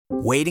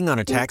Waiting on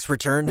a tax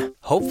return?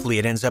 Hopefully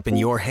it ends up in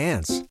your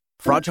hands.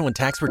 Fraudulent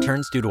tax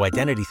returns due to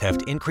identity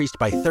theft increased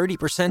by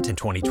 30% in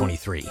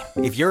 2023.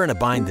 If you're in a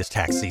bind this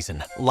tax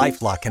season,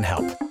 LifeLock can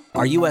help.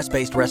 Our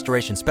U.S.-based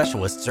restoration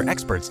specialists are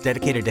experts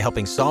dedicated to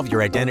helping solve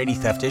your identity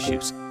theft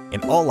issues.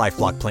 And all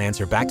LifeLock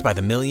plans are backed by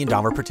the $1 Million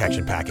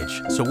Protection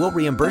Package. So we'll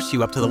reimburse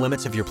you up to the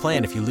limits of your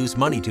plan if you lose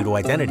money due to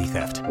identity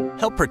theft.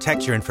 Help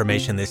protect your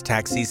information this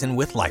tax season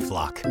with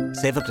LifeLock.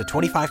 Save up to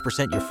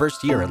 25% your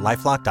first year at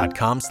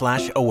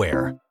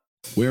LifeLock.com/aware.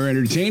 Where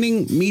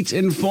entertaining meets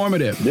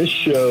informative. This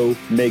show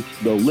makes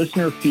the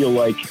listener feel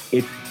like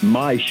it's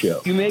my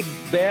show. You make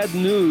bad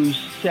news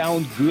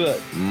sound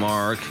good.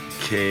 Mark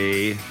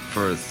K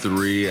for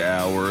 3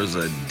 hours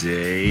a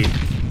day.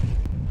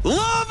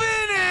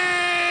 Loving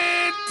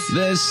it!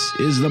 This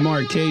is the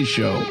Mark K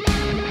Show.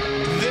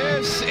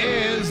 This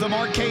is the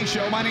Mark K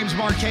Show. My name's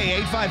Mark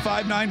K.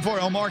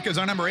 855-940. Mark is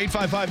our number,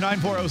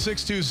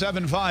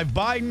 855-940-6275.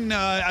 Biden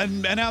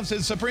announced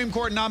his Supreme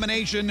Court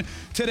nomination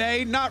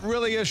today. Not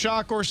really a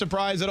shock or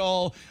surprise at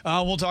all.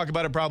 We'll talk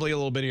about it probably a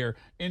little bit here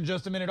in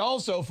just a minute.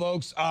 Also,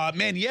 folks,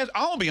 yes,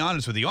 I'll be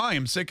honest with you. I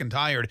am sick and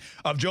tired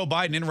of Joe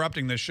Biden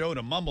interrupting the show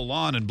to mumble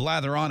on and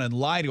blather on and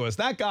lie to us.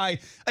 That guy,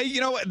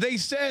 they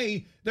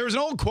say, there was an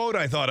old quote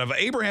I thought of.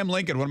 Abraham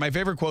Lincoln, one of my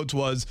favorite quotes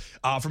was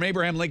from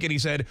Abraham Lincoln. He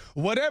said,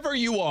 "Whatever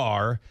you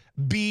are,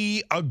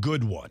 be a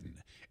good one."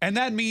 And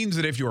that means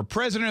that if you're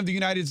president of the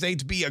United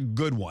States, be a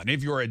good one.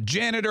 If you're a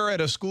janitor at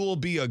a school,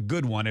 be a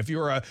good one. If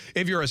you're a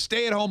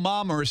stay-at-home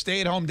mom or a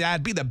stay-at-home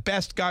dad, be the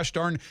best gosh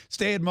darn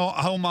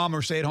stay-at-home mom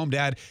or stay-at-home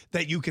dad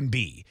that you can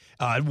be.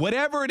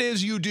 Whatever it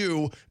is you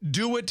do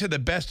it to the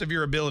best of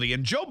your ability.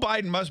 And Joe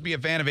Biden must be a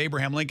fan of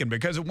Abraham Lincoln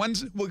because when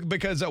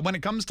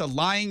it comes to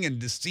lying and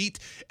deceit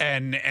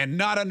and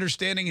not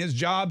understanding his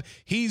job,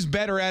 he's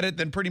better at it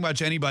than pretty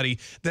much anybody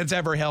that's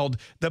ever held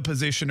the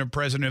position of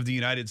president of the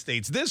United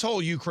States. This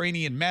whole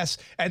Ukrainian mess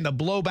and the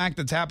blowback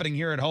that's happening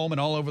here at home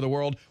and all over the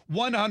world,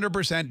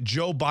 100%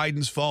 Joe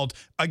Biden's fault,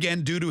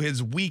 again, due to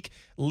his weak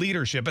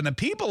leadership. And the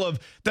people of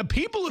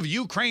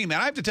Ukraine, man,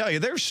 I have to tell you,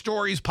 there's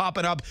stories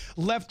popping up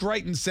left,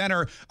 right, and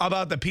center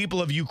about the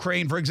people of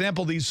Ukraine. For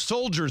example, these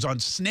soldiers on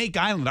Snake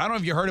Island. I don't know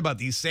if you heard about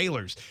these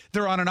sailors.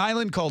 They're on an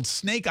island called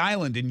Snake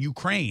Island in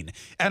Ukraine,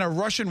 and a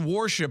Russian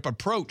warship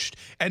approached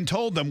and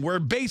told them, "We're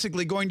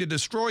basically going to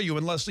destroy you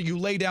unless you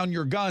lay down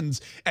your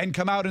guns and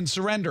come out and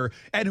surrender."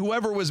 And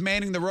whoever was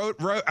manning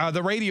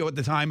the radio at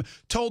the time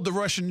told the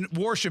Russian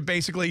warship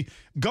basically,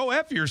 "Go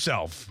F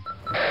yourself."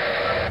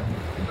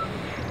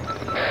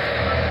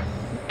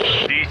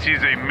 This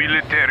is a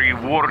military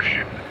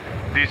warship.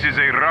 This is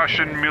a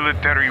Russian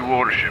military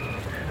warship.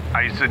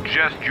 I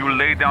suggest you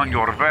lay down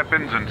your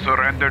weapons and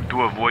surrender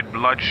to avoid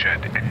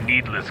bloodshed and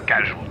needless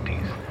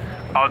casualties.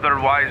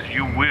 Otherwise,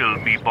 you will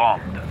be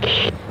bombed.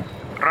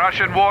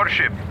 Russian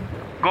warship,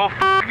 go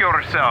f***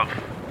 yourself.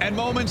 And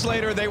moments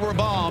later, they were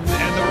bombed,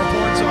 and the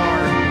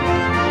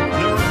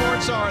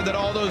reports are that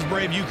all those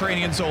brave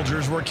Ukrainian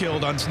soldiers were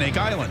killed on Snake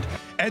Island.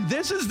 And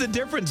this is the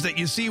difference that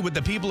you see with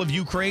the people of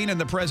Ukraine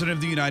and the president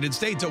of the United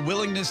States: a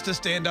willingness to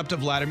stand up to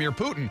Vladimir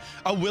Putin,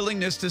 a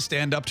willingness to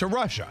stand up to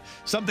Russia,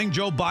 something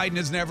Joe Biden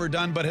has never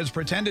done but has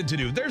pretended to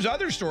do. There's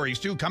other stories,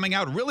 too, coming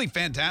out, really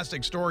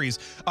fantastic stories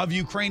of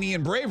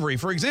Ukrainian bravery.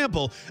 For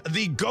example,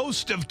 the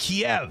ghost of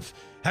Kiev.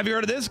 Have you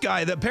heard of this guy?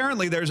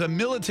 Apparently there's a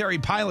military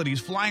pilot. He's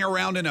flying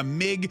around in a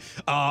MiG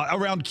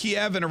around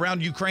Kiev and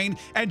around Ukraine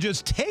and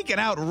just taking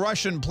out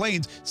Russian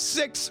planes.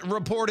 6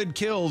 reported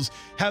kills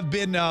have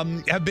been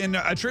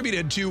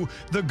attributed to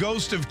the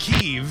ghost of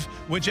Kiev,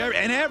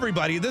 and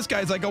everybody, this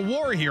guy's like a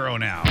war hero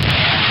now.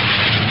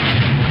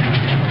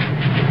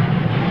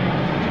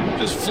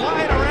 Just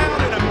flying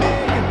around in a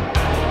MiG,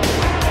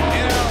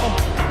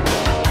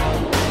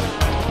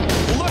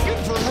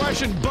 looking for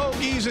Russian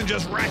bogeys and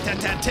just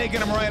rat-tat-tat, taking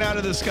them right out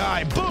of the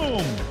sky.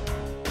 Boom!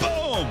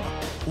 Boom!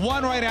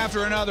 One right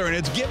after another, and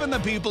it's given the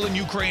people in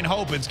Ukraine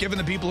hope. It's given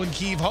the people in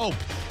Kyiv hope,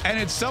 and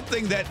it's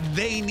something that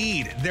they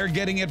need. They're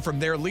getting it from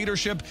their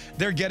leadership.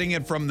 They're getting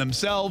it from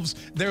themselves.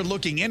 They're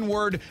looking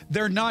inward.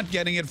 They're not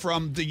getting it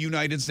from the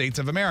United States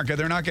of America.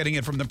 They're not getting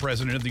it from the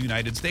President of the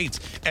United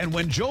States. And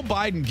when Joe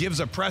Biden gives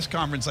a press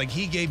conference like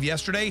he gave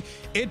yesterday,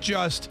 it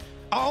just...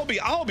 I'll be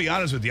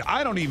honest with you.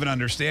 I don't even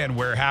understand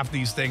where half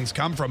these things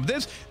come from.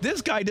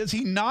 This guy, does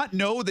he not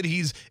know that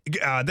he's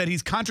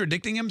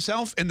contradicting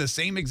himself in the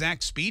same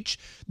exact speech?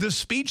 The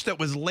speech that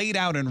was laid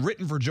out and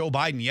written for Joe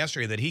Biden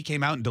yesterday, that he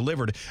came out and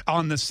delivered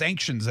on the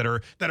sanctions that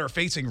are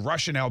facing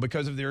Russia now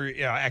because of their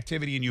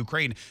activity in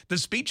Ukraine. The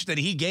speech that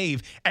he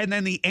gave, and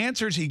then the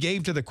answers he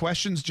gave to the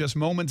questions just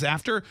moments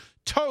after,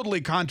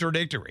 totally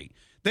contradictory.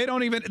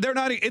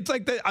 It's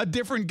like a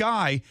different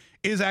guy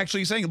is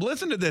actually saying,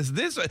 listen to this.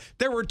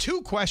 There were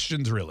 2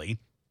 questions, really.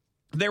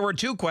 There were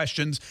 2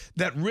 questions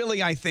that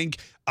really, I think,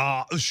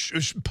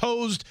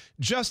 posed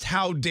just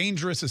how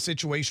dangerous a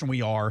situation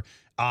we are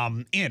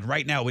in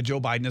right now with Joe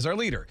Biden as our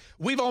leader.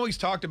 We've always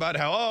talked about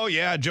how, oh,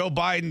 yeah, Joe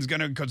Biden's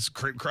going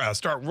to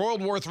start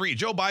World War III.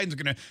 Joe Biden's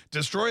going to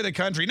destroy the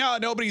country. No,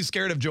 nobody's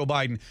scared of Joe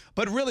Biden.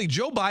 But really,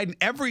 Joe Biden,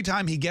 every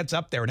time he gets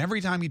up there and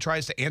every time he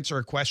tries to answer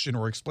a question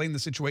or explain the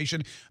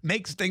situation,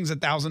 makes things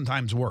 1,000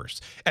 times worse.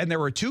 And there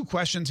were 2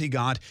 questions he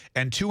got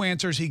and 2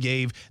 answers he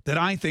gave that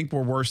I think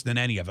were worse than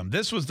any of them.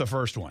 This was the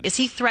first one. Is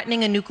he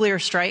threatening a nuclear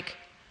strike?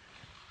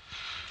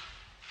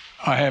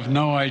 I have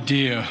no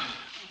idea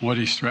what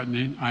he's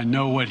threatening. I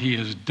know what he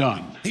has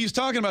done. He's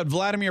talking about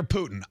Vladimir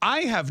Putin.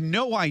 I have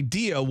no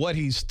idea what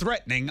he's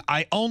threatening.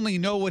 I only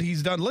know what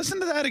he's done. Listen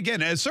to that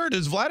again. Sir,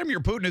 does Vladimir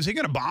Putin, is he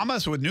going to bomb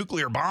us with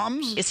nuclear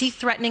bombs? Is he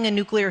threatening a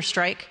nuclear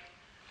strike?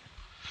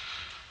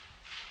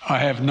 I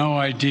have no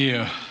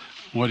idea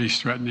what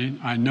he's threatening.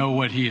 I know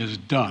what he has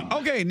done.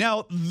 Okay,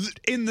 now,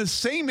 in the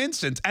same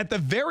instance, at the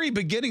very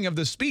beginning of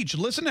the speech,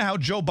 listen to how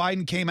Joe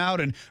Biden came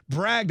out and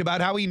bragged about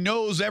how he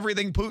knows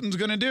everything Putin's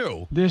going to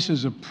do. This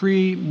is a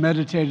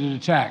premeditated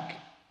attack.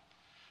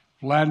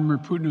 Vladimir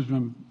Putin has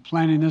been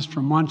planning this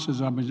for months,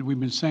 as we've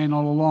been saying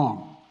all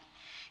along.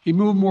 He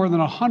moved more than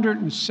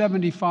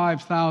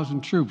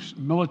 175,000 troops,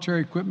 military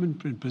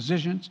equipment, and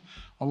positions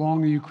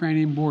along the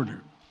Ukrainian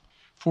border.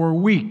 For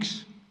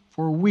weeks,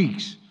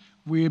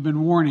 we have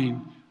been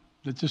warning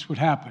that this would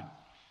happen.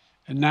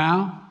 And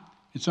now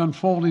it's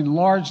unfolding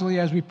largely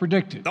as we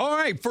predicted. All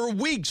right, for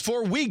weeks,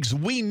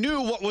 we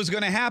knew what was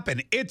going to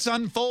happen. It's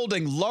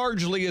unfolding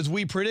largely as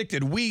we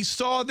predicted. We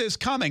saw this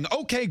coming.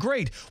 Okay,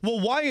 great. Well,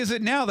 why is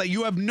it now that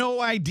you have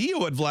no idea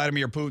what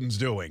Vladimir Putin's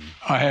doing?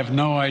 I have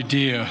no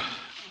idea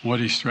what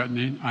he's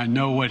threatening. I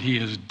know what he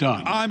has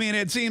done. I mean,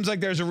 it seems like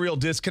there's a real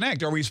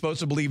disconnect. Are we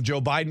supposed to believe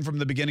Joe Biden from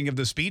the beginning of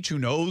the speech, who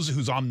knows,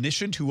 who's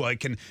omniscient, who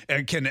can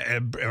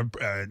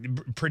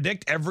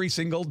predict every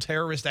single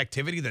terrorist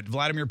activity that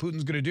Vladimir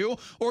Putin's going to do?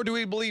 Or do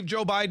we believe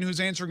Joe Biden, who's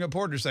answering a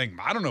reporter saying,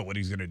 I don't know what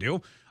he's going to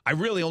do. I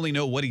really only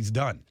know what he's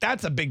done.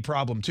 That's a big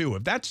problem, too.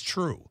 If that's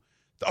true,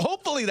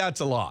 hopefully that's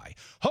a lie.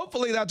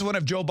 Hopefully that's one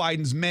of Joe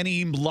Biden's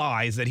many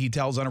lies that he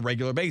tells on a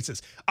regular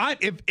basis.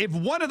 If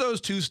one of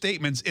those 2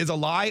 statements is a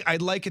lie,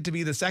 I'd like it to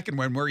be the second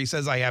one where he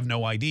says, I have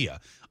no idea.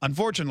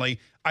 Unfortunately,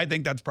 I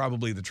think that's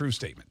probably the true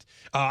statement.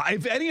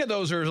 If any of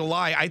those are a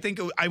lie,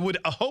 I would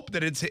hope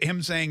that it's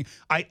him saying,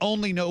 I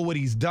only know what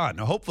he's done.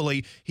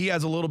 Hopefully he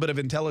has a little bit of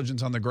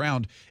intelligence on the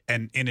ground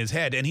and in his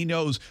head, and he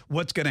knows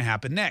what's going to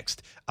happen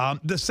next.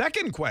 The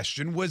second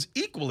question was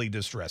equally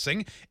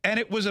distressing,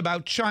 and it was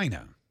about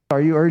China. Are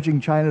you urging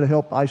China to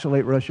help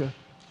isolate Russia?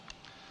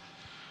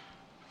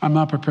 I'm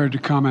not prepared to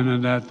comment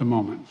on that at the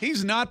moment.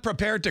 He's not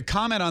prepared to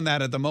comment on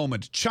that at the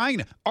moment.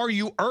 China, are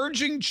you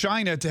urging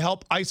China to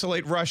help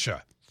isolate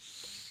Russia?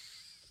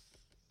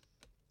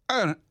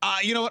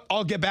 You know what?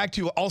 I'll get back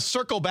to you. I'll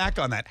circle back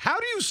on that. How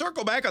do you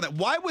circle back on that?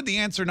 Why would the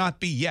answer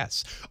not be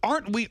yes?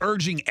 Aren't we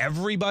urging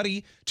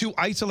everybody to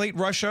isolate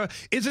Russia?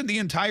 Isn't the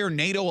entire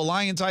NATO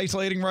alliance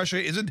isolating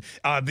Russia? Isn't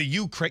the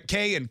UK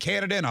and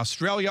Canada and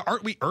Australia?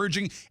 Aren't we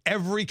urging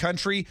every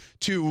country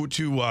to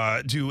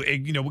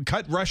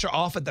cut Russia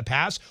off at the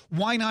pass?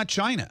 Why not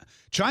China?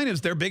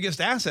 China's their biggest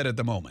asset at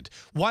the moment.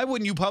 Why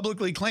wouldn't you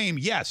publicly claim,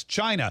 yes,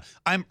 China,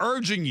 I'm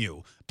urging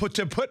you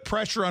to put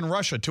pressure on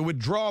Russia to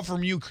withdraw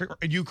from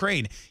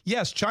Ukraine.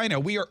 Yes, China,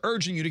 we are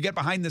urging you to get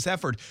behind this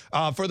effort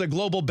for the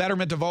global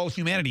betterment of all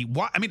humanity.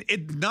 Why? I mean,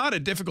 it's not a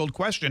difficult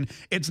question.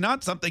 It's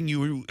not something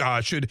you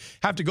should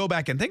have to go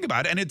back and think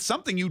about, and it's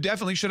something you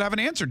definitely should have an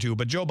answer to.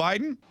 But Joe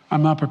Biden?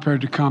 I'm not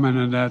prepared to comment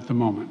on that at the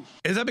moment.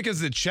 Is that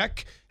because the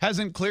check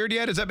hasn't cleared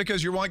yet? Is that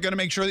because you're going to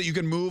make sure that you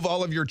can move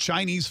all of your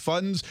Chinese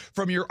funds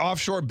from your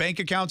offshore bank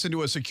accounts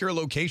into a secure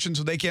location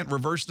so they can't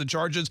reverse the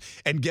charges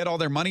and get all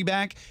their money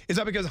back? Is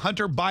that because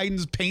Hunter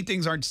Biden's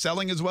paintings aren't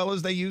selling as well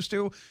as they used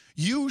to?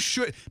 You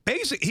should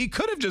basically, he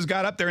could have just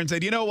got up there and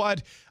said, you know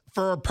what?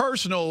 For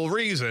personal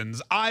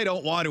reasons, I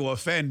don't want to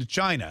offend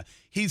China.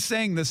 He's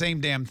saying the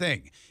same damn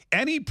thing.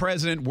 Any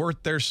president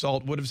worth their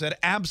salt would have said,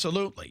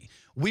 absolutely.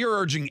 We are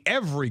urging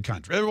every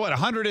country. There are,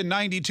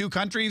 192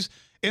 countries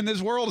in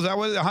this world? Is that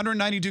what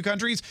 192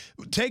 countries?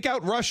 Take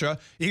out Russia,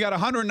 you got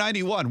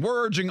 191.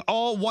 We're urging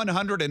all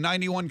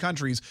 191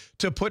 countries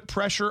to put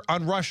pressure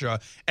on Russia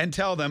and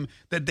tell them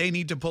that they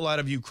need to pull out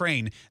of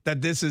Ukraine,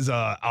 that this is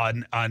a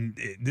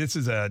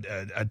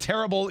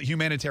terrible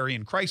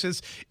humanitarian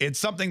crisis. It's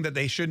something that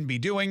they shouldn't be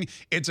doing.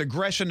 It's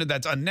aggression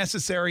that's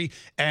unnecessary,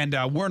 and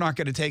we're not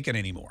going to take it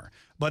anymore.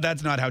 But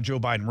that's not how Joe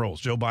Biden rolls.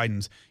 Joe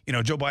Biden's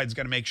going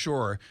to make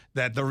sure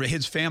that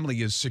his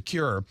family is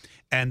secure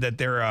and that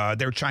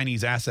their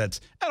Chinese assets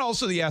and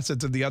also the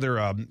assets of the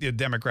other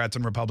Democrats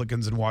and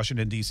Republicans in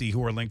Washington, D.C.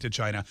 who are linked to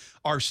China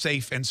are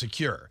safe and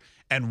secure.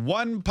 And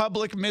one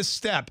public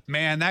misstep,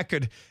 man, that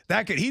could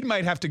he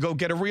might have to go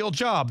get a real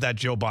job, that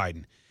Joe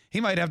Biden. He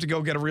might have to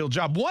go get a real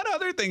job. One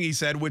other thing he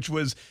said, which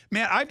was,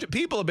 man,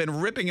 people have been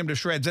ripping him to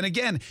shreds. And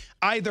again,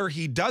 either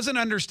he doesn't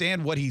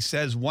understand what he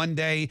says one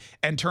day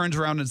and turns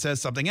around and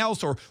says something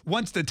else, or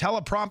once the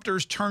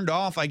teleprompter's turned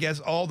off, I guess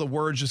all the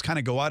words just kind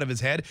of go out of his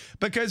head,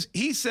 because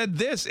he said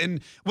this. And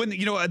when,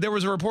 there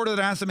was a reporter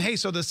that asked him, hey,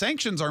 so the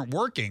sanctions aren't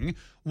working.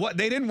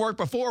 They didn't work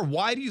before.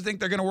 Why do you think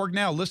they're going to work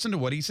now? Listen to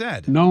what he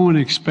said. No one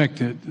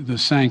expected the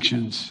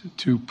sanctions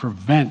to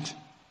prevent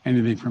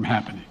anything from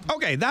happening.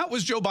 Okay, that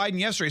was Joe Biden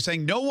yesterday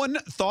saying no one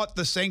thought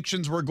the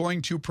sanctions were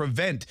going to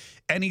prevent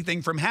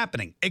anything from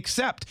happening,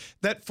 except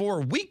that for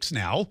weeks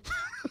now,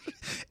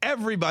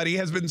 everybody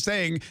has been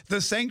saying the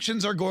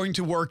sanctions are going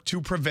to work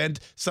to prevent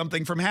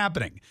something from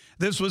happening.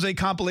 This was a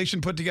compilation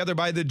put together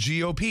by the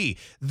GOP.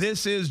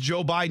 This is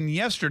Joe Biden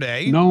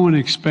yesterday. No one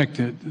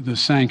expected the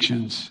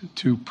sanctions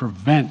to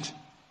prevent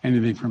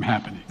anything from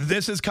happening.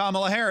 This is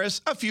Kamala Harris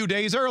a few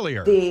days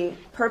earlier. The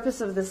purpose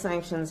of the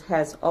sanctions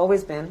has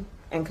always been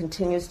and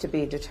continues to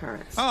be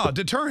deterrence.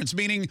 Deterrence,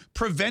 meaning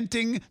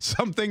preventing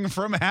something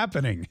from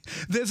happening.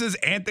 This is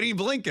Anthony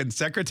Blinken,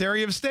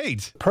 Secretary of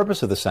State. The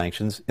purpose of the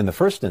sanctions, in the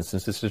first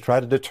instance, is to try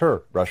to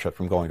deter Russia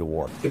from going to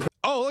war.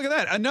 Oh, look at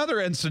that. Another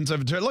instance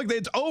of deterrence. Look,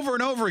 it's over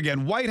and over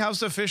again. White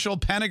House official,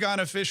 Pentagon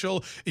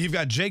official. You've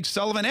got Jake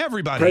Sullivan,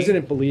 everybody. The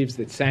president believes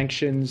that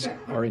sanctions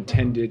are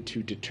intended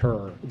to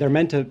deter. They're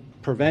meant to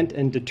prevent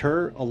and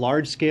deter a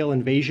large-scale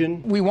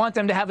invasion. We want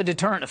them to have a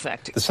deterrent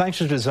effect. The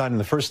sanctions are designed in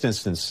the first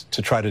instance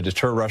to try to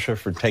deter Russia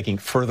from taking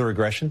further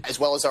aggression, as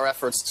well as our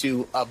efforts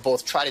to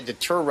both try to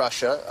deter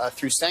Russia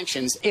through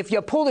sanctions. If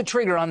you pull the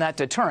trigger on that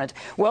deterrent,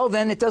 well,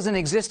 then it doesn't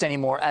exist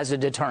anymore as a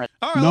deterrent.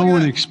 Right, no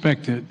one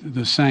expected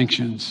the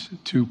sanctions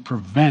to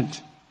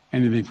prevent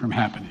anything from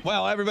happening.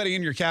 Well, everybody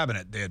in your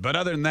cabinet did, but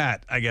other than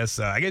that, I guess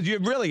you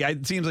really.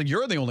 It seems like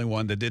you're the only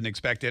one that didn't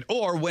expect it,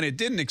 or when it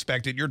didn't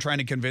expect it, you're trying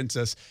to convince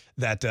us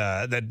that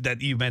that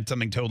you meant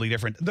something totally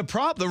different.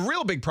 The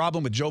real big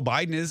problem with Joe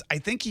Biden is I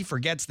think he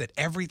forgets that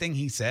everything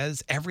he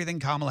says, everything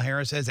Kamala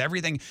Harris says,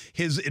 everything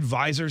his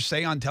advisors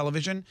say on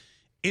television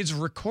is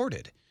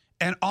recorded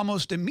and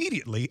almost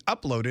immediately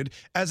uploaded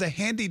as a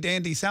handy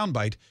dandy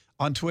soundbite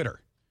on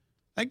Twitter.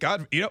 Thank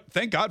God,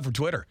 thank God for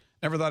Twitter.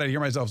 Never thought I'd hear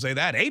myself say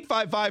that.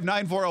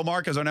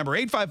 855-940-MARK is our number.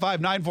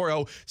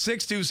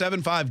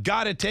 855-940-6275.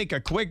 Got to take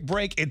a quick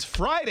break. It's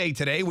Friday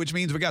today, which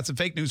means we got some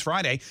Fake News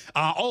Friday.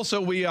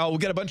 Also, we'll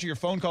get a bunch of your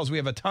phone calls. We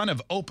have a ton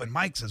of open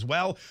mics as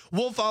well.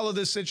 We'll follow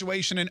this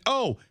situation. And,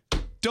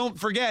 don't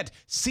forget,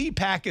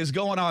 CPAC is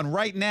going on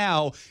right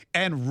now.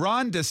 And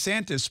Ron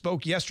DeSantis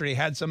spoke yesterday,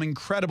 had some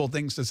incredible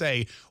things to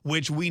say,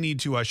 which we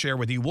need to share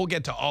with you. We'll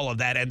get to all of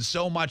that and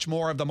so much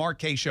more of the Mark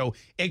Kaye Show.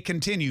 It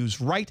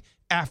continues right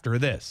after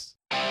this.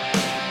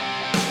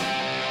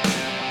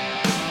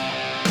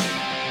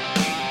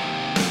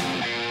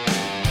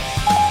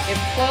 If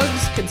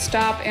plugs could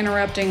stop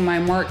interrupting my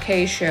Mark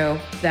Kaye Show,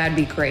 that'd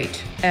be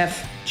great.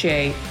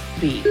 FJB.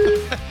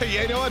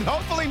 You know what?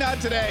 Hopefully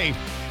not today.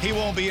 He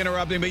won't be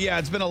interrupting, but yeah,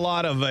 it's been a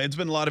lot of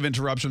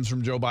interruptions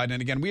from Joe Biden,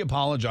 and again, we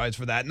apologize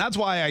for that. And that's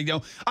why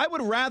I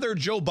would rather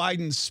Joe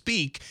Biden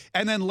speak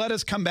and then let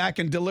us come back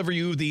and deliver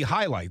you the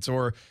highlights,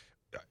 or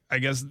I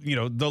guess the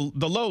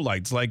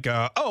lowlights. Like,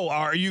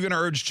 are you going to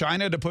urge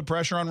China to put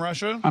pressure on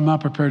Russia? I'm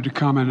not prepared to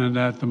comment on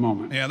that at the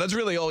moment. Yeah, that's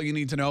really all you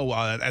need to know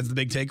as the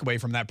big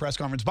takeaway from that press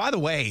conference. By the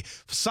way,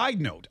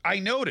 side note, I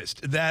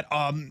noticed that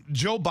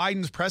Joe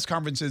Biden's press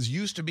conferences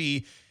used to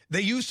be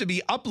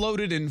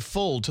uploaded in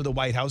full to the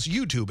White House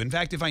YouTube. In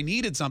fact, if I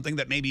needed something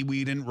that maybe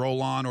we didn't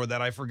roll on or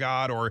that I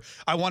forgot, or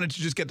I wanted to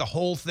just get the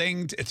whole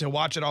thing to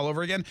watch it all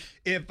over again,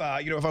 if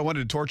I wanted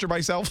to torture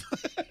myself,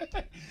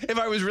 if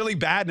I was really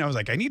bad and I was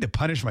like, I need to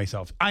punish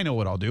myself, I know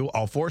what I'll do.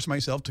 I'll force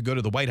myself to go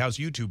to the White House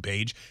YouTube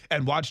page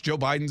and watch Joe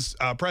Biden's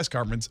press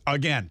conference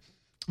again.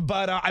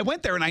 But I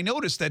went there and I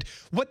noticed that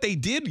what they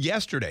did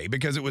yesterday,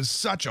 because it was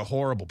such a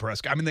horrible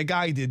press. I mean, the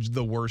guy did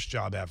the worst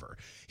job ever.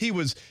 He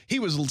was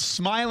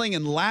smiling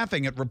and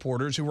laughing at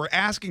reporters who were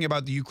asking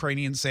about the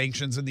Ukrainian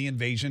sanctions and the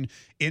invasion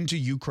into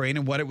Ukraine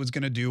and what it was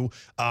going to do,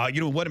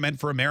 what it meant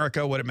for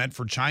America, what it meant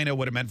for China,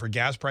 what it meant for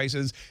gas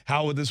prices,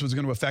 how this was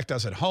going to affect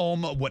us at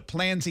home, what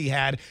plans he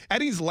had.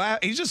 And he's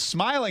just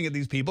smiling at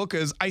these people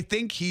because I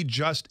think he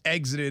just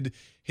exited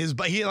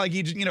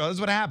that's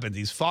what happens.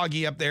 He's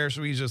foggy up there.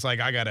 So he's just like,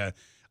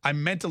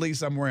 I'm mentally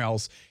somewhere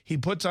else. He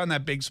puts on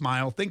that big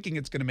smile thinking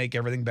it's going to make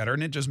everything better,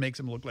 and it just makes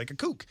him look like a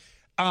kook.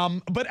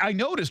 But I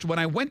noticed when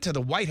I went to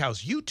the White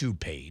House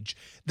YouTube page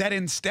that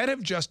instead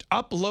of just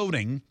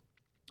uploading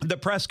the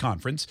press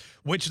conference,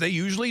 which they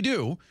usually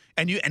do,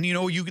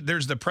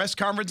 there's the press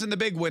conference in the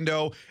big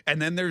window,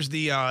 and then there's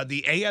the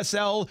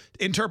ASL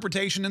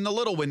interpretation in the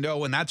little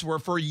window, and that's where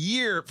for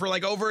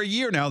like over a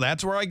year now,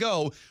 that's where I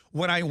go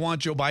when I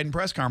want Joe Biden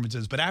press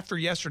conferences. But after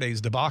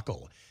yesterday's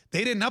debacle,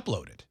 they didn't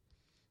upload it.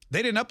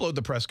 They didn't upload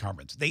the press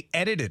conference. They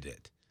edited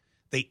it.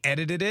 They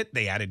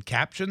added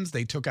captions.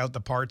 They took out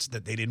the parts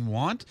that they didn't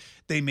want.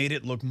 They made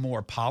it look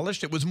more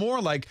polished. It was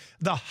more like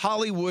the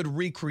Hollywood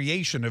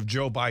recreation of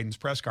Joe Biden's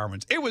press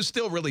conference. It was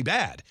still really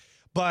bad,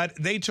 but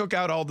they took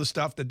out all the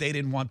stuff that they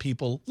didn't want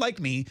people like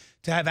me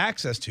to have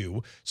access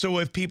to. So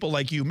if people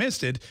like you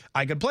missed it,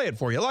 I could play it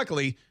for you.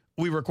 Luckily,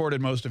 we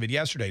recorded most of it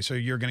yesterday, so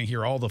you're going to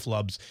hear all the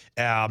flubs.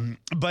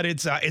 But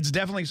it's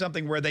definitely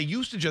something where they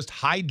used to just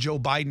hide Joe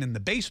Biden in the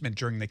basement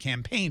during the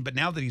campaign, but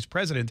now that he's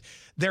president,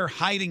 they're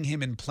hiding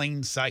him in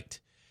plain sight.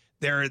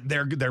 They're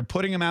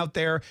putting him out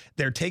there.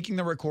 They're taking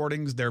the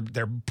recordings. They're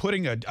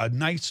putting a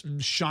nice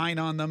shine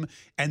on them,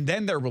 and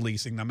then they're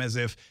releasing them as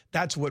if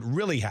that's what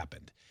really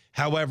happened.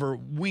 However,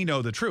 we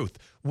know the truth.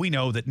 We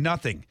know that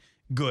nothing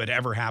good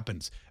ever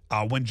happens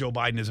when Joe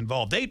Biden is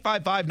involved.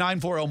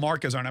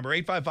 855-940-MARK is our number,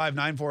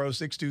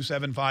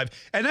 855-940-6275.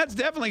 And that's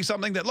definitely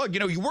something that, look,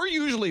 we're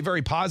usually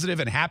very positive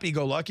and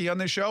happy-go-lucky on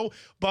this show,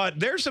 but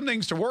there's some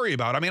things to worry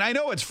about. I mean, I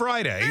know it's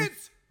Friday.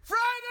 It's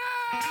Friday!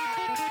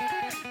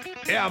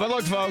 Yeah, but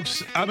look,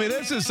 folks, I mean,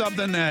 this is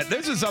something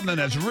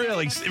that's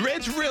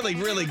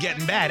really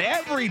getting bad.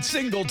 Every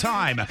single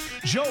time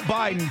Joe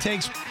Biden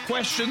takes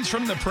questions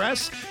from the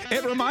press,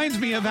 it reminds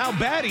me of how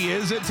bad he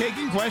is at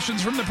taking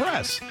questions from the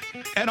press,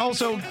 and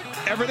also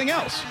everything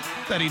else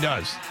that he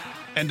does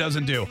and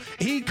doesn't do.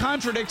 He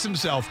contradicts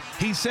himself.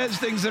 He says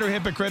things that are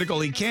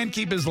hypocritical. He can't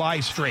keep his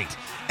lies straight.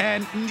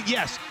 And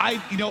yes,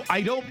 I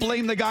don't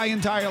blame the guy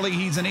entirely.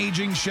 He's an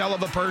aging shell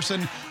of a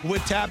person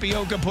with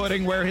tapioca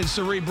pudding where his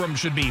cerebrum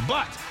should be.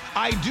 But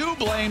I do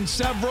blame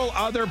several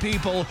other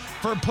people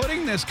for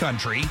putting this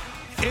country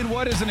in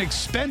what is an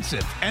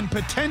expensive and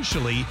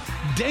potentially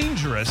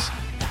dangerous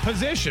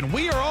position.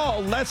 We are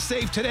all less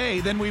safe today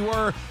than we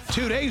were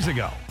 2 days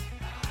ago.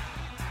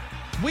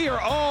 We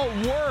are all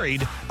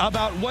worried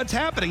about what's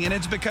happening, and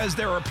it's because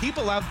there are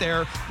people out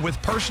there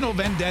with personal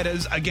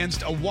vendettas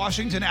against a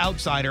Washington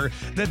outsider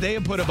that they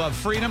have put above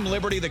freedom,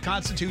 liberty, the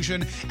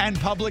Constitution, and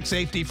public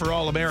safety for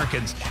all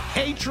Americans.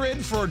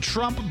 Hatred for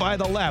Trump by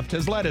the left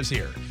has led us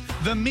here.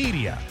 The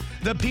media,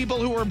 the people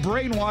who are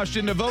brainwashed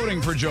into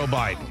voting for Joe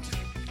Biden.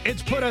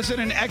 It's put us in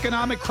an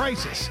economic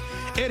crisis.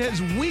 It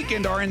has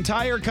weakened our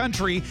entire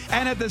country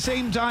and at the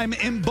same time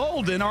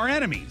emboldened our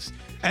enemies.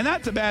 And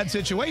that's a bad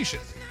situation.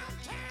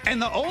 And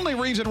the only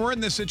reason we're in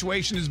this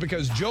situation is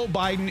because Joe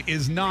Biden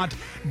is not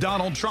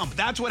Donald Trump.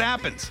 That's what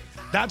happens.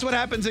 That's what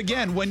happens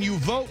again when you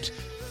don't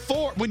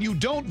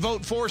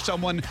vote for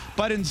someone,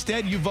 but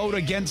instead you vote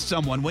against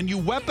someone. When you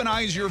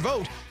weaponize your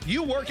vote,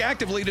 you work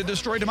actively to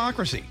destroy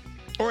democracy.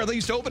 Or at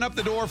least open up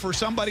the door for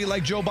somebody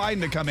like Joe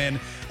Biden to come in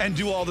and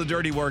do all the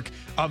dirty work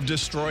of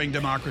destroying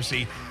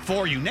democracy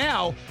for you.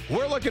 Now,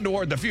 we're looking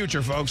toward the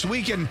future, folks.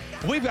 We've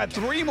got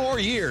 3 more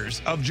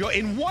years of Joe.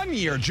 In 1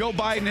 year, Joe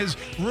Biden has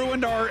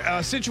ruined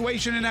our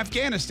situation in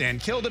Afghanistan,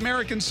 killed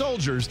American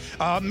soldiers,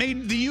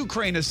 made the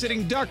Ukraine a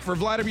sitting duck for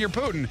Vladimir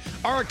Putin.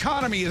 Our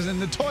economy is in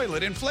the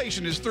toilet.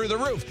 Inflation is through the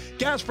roof.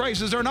 Gas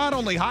prices are not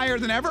only higher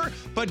than ever,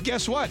 but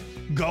guess what?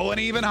 Going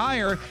even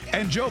higher.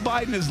 And Joe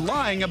Biden is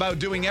lying about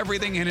doing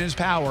everything in his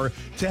power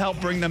to help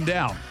bring them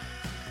down,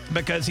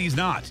 because he's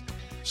not.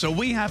 So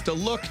we have to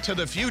look to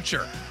the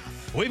future.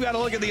 We've got to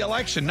look at the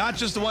election, not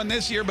just the one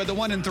this year, but the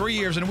one in 3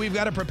 years, and we've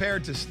got to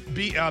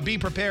be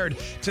prepared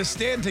to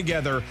stand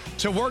together,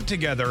 to work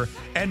together,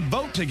 and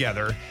vote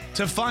together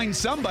to find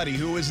somebody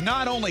who is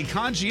not only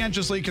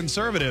conscientiously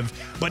conservative,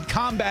 but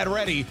combat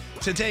ready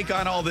to take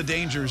on all the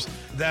dangers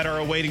that are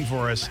awaiting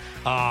for us,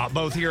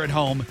 both here at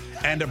home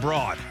and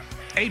abroad.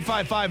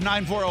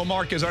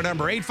 855-940-MARK is our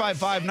number.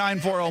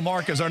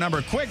 855-940-MARK is our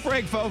number. Quick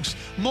break, folks.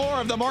 More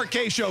of the Mark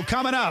K Show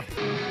coming up.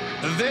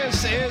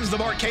 This is the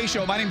Mark K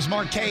Show. My name's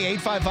Mark K.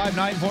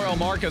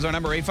 855-940-MARK is our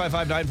number.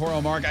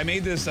 855-940-MARK. I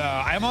made this,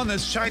 I'm on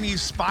this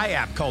Chinese spy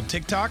app called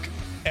TikTok.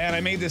 And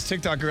I made this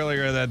TikTok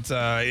earlier that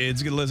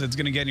it's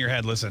going to get in your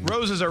head. Listen.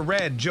 Roses are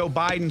red. Joe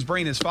Biden's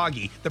brain is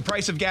foggy. The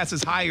price of gas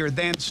is higher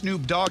than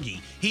Snoop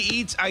Doggy. He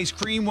eats ice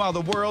cream while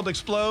the world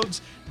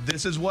explodes.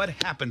 This is what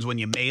happens when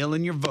you mail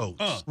in your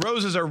votes.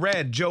 Roses are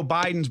red. Joe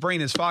Biden's brain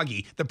is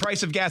foggy. The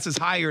price of gas is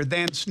higher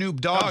than Snoop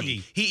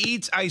Doggy. He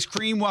eats ice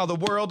cream while the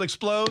world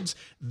explodes.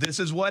 This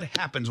is what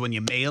happens when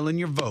you mail in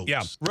your votes.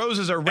 Yeah.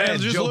 Roses are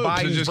red. Joe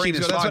Biden's brain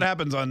is foggy. That's what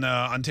happens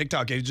on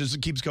TikTok. It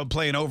just keeps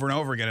playing over and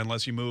over again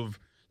unless you move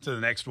to the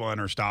next one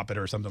or stop it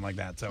or something like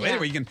that. So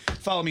anyway, you can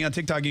follow me on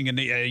TikTok.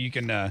 You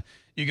can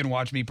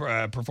watch me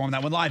perform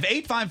that one live.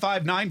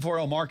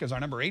 855-940-MARK is our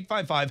number.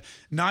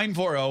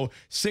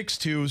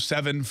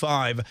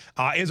 855-940-6275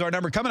 is our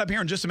number. Coming up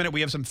here in just a minute, we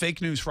have some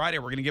Fake News Friday.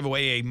 We're going to give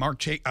away a Mark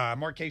K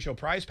Show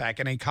prize pack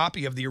and a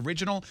copy of the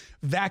original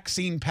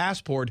vaccine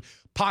passport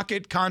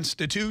pocket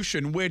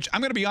constitution, which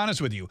I'm going to be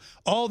honest with you,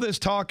 all this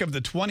talk of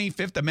the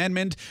 25th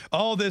Amendment,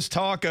 all this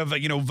talk of,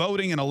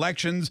 voting in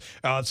elections,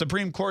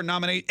 Supreme Court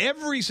nominate,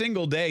 every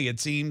single day it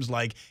seems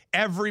like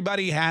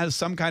everybody has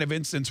some kind of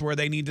instance where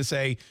they need to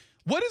say,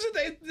 what is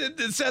it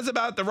that says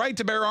about the right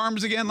to bear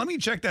arms again? Let me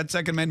check that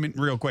Second Amendment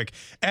real quick.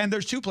 And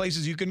there's 2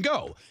 places you can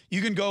go.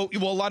 You can go,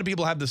 well, a lot of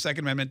people have the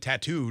Second Amendment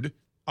tattooed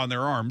on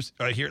their arms.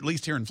 Here, at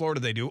least here in Florida,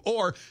 they do.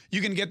 Or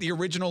you can get the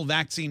original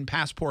vaccine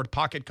passport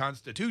pocket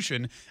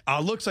constitution.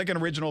 Looks like an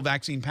original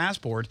vaccine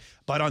passport,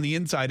 but on the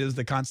inside is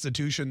the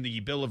Constitution, the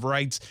Bill of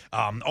Rights,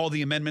 all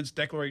the amendments,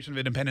 Declaration of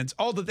Independence,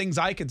 all the things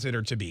I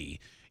consider to be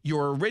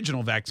your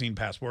original vaccine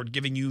passport,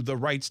 giving you the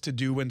rights to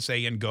do and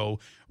say and go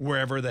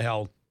wherever the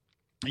hell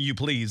you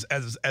please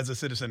as a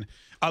citizen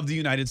of the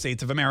United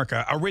States of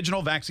America.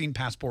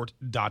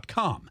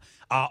 Originalvaccinepassport.com.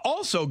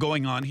 Also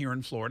going on here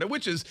in Florida,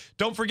 which is,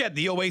 don't forget,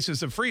 the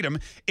oasis of freedom,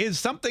 is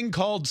something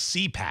called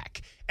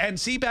CPAC. And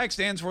CPAC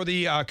stands for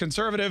the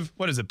Conservative,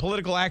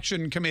 Political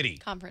Action Committee.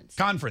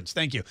 Conference,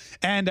 thank you.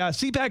 And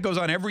CPAC goes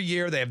on every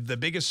year. They have the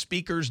biggest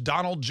speakers.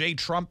 Donald J.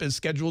 Trump is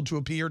scheduled to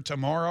appear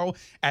tomorrow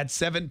at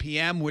 7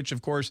 p.m., which,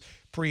 of course,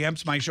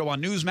 preempts my show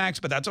on Newsmax,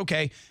 but that's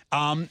okay.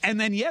 And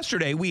then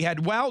yesterday we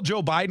had, while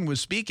Joe Biden was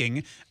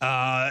speaking,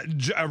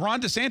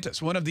 Ron DeSantis,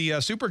 one of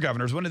the super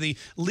governors, one of the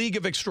League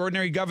of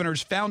Extraordinary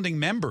Governors founding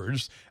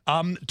members,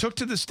 took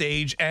to the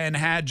stage and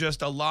had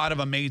just a lot of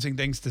amazing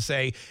things to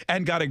say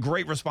and got a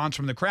great response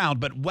from the crowd.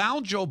 But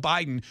while Joe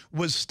Biden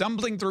was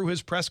stumbling through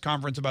his press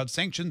conference about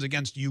sanctions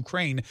against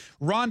Ukraine,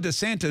 Ron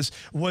DeSantis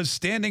was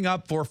standing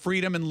up for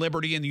freedom and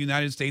liberty in the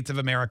United States of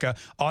America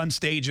on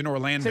stage in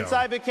Orlando. Since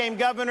I became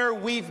governor,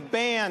 we've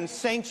banned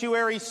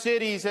sanctuary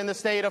cities in the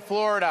state of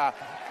Florida.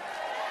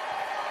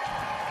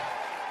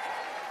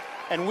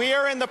 And we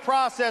are in the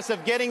process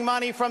of getting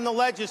money from the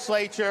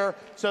legislature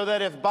so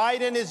that if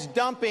Biden is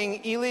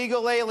dumping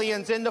illegal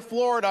aliens into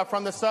Florida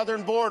from the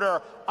southern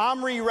border, I'm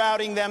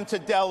rerouting them to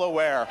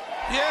Delaware.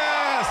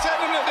 Yeah,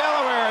 send them to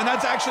Delaware. And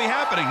that's actually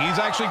happening. He's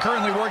actually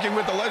currently working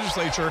with the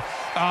legislature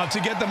to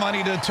get the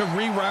money to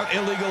reroute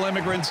illegal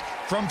immigrants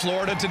from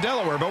Florida to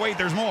Delaware. But wait,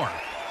 there's more.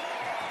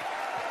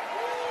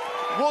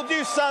 We'll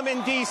do some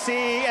in D.C.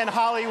 and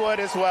Hollywood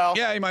as well.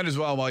 Yeah, you might as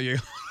well while you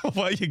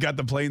got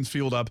the planes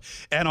fueled up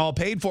and all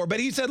paid for. But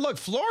he said, look,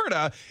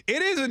 Florida,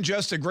 it isn't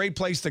just a great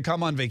place to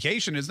come on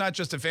vacation. It's not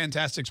just a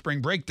fantastic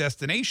spring break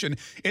destination.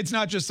 It's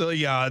not just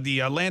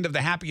the land of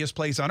the happiest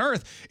place on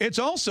earth. It's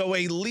also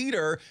a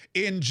leader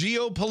in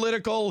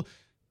geopolitical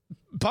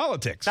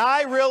politics.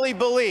 I really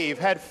believe,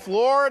 had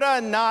Florida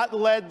not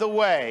led the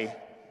way,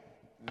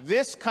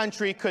 this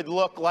country could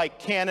look like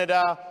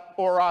Canada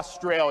or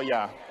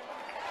Australia.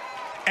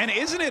 And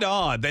isn't it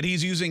odd that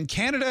he's using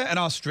Canada and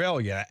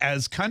Australia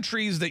as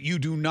countries that you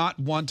do not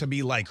want to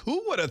be like? Who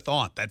would have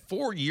thought that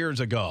 4 years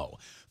ago,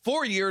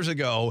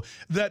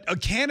 that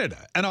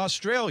Canada and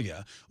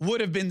Australia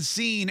would have been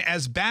seen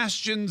as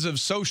bastions of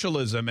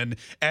socialism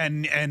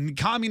and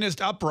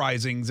communist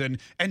uprisings and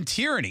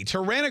tyranny,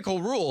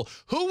 tyrannical rule?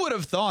 Who would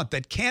have thought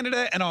that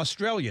Canada and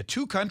Australia,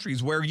 two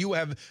countries where you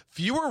have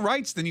fewer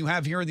rights than you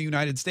have here in the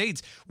United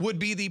States, would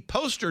be the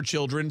poster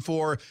children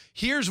for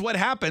here's what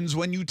happens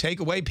when you take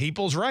away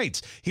people's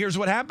rights. Here's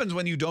what happens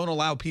when you don't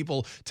allow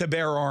people to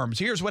bear arms.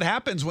 Here's what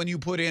happens when you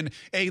put in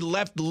a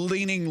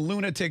left-leaning,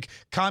 lunatic,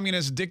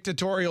 communist,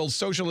 dictatorial,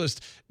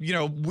 socialist,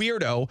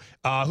 weirdo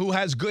who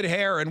has good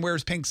hair and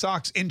wears pink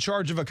socks in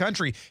charge of a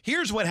country.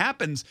 Here's what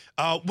happens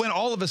when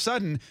all of a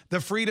sudden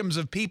the freedoms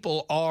of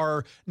people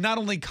are not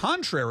only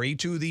contrary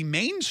to the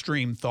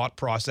mainstream thought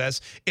process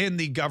in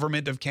the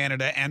government of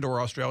Canada and or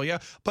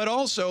Australia, but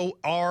also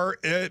are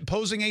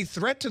posing a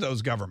threat to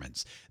those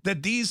governments.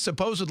 That these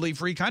supposedly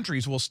free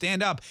countries will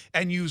stand up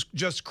and use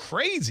just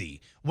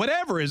crazy,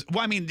 whatever is,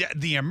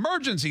 the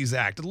Emergencies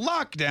Act,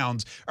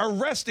 lockdowns,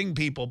 arresting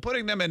people,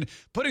 putting them in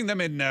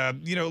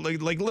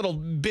like little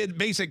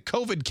basic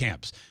COVID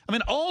camps.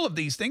 All of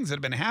these things that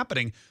have been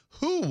happening.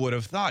 Who would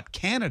have thought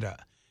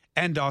Canada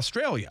and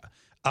Australia?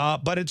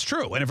 But it's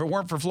true. And if it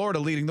weren't for Florida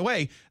leading the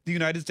way, the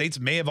United States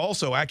may have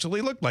also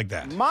actually looked like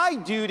that. My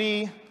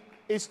duty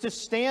is to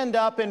stand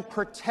up and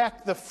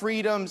protect the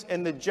freedoms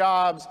and the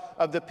jobs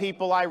of the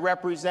people I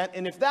represent.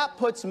 And if that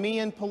puts me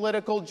in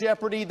political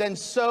jeopardy, then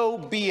so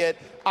be it.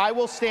 I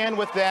will stand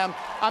with them.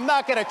 I'm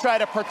not going to try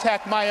to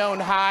protect my own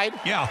hide.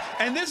 Yeah,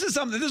 and this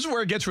is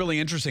where it gets really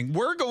interesting.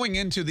 We're going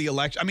into the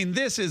election.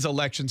 This is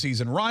election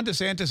season. Ron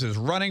DeSantis is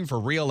running for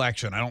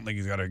re-election. I don't think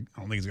he's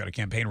got to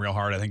campaign real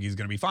hard. I think he's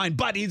going to be fine,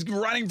 but he's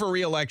running for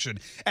re-election.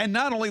 And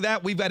not only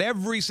that, we've got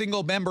every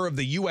single member of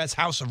the U.S.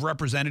 House of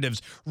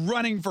Representatives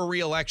running for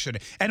re-election.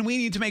 And we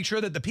need to make sure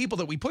that the people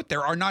that we put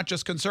there are not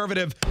just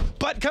conservative,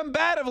 but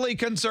combatively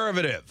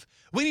conservative.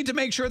 We need to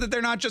make sure that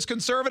they're not just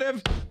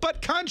conservative,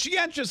 but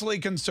conscientiously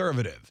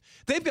conservative.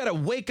 They've got to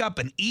wake up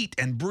and eat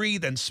and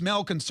breathe and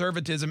smell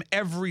conservatism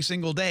every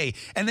single day.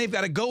 And they've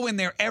got to go in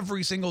there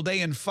every single day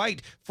and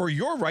fight for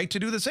your right to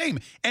do the same.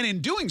 And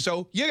in doing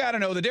so, you got to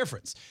know the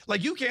difference.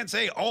 Like, you can't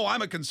say, oh,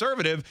 I'm a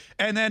conservative,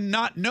 and then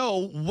not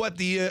know what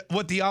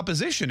the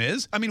opposition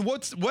is.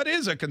 What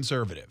is a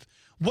conservative?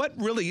 What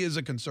really is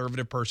a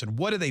conservative person?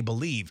 What do they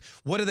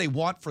believe? What do they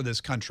want for this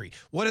country?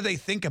 What do they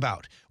think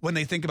about when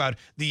they think about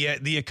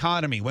the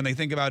economy? When they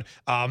think about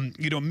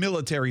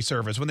military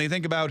service? When they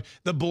think about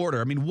the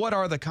border? What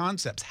are the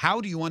concepts?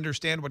 How do you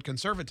understand what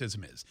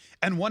conservatism is?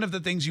 And one of the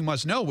things you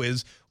must know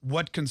is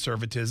what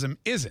conservatism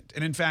isn't.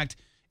 And in fact,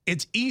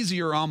 it's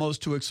easier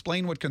almost to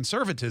explain what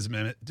conservatism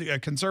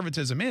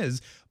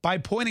is by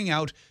pointing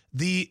out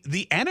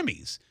the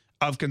enemies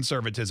of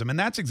conservatism. And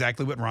that's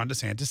exactly what Ron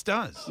DeSantis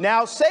does.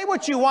 Now, say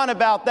what you want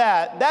about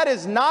that. That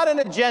is not an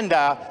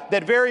agenda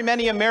that very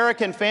many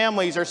American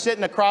families are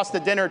sitting across the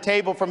dinner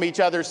table from each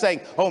other saying,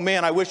 oh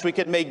man, I wish we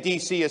could make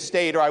D.C. a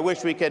state, or I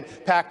wish we could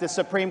pack the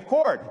Supreme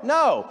Court.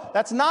 No,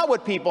 that's not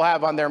what people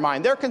have on their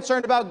mind. They're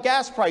concerned about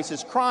gas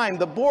prices, crime,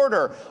 the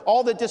border,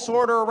 all the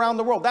disorder around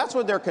the world. That's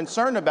what they're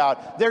concerned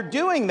about. They're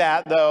doing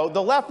that, though.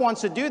 The left wants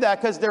to do that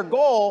because their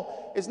goal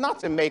is not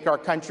to make our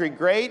country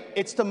great.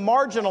 It's to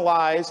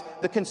marginalize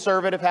the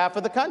conservative half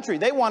of the country.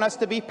 They want us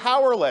to be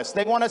powerless.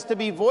 They want us to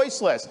be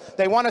voiceless.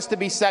 They want us to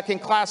be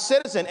second-class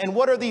citizen. And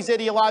what are these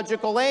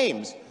ideological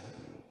aims?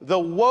 The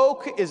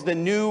woke is the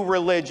new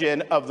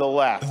religion of the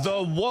left.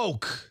 The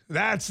woke.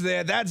 That's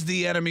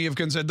the enemy of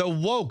conservatism.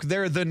 The woke,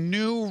 they're the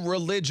new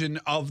religion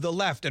of the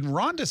left. And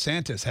Ron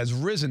DeSantis has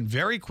risen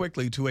very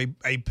quickly to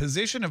a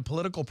position of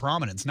political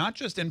prominence, not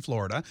just in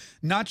Florida,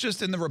 not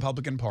just in the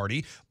Republican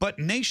Party, but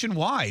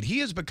nationwide. He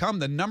has become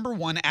the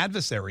 #1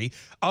 adversary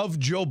of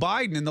Joe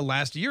Biden in the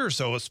last year or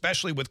so,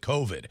 especially with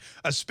COVID,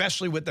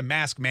 especially with the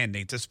mask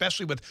mandates,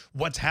 especially with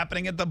what's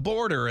happening at the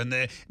border and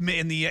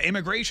in the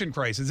immigration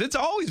crisis. It's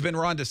always been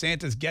Ron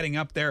DeSantis getting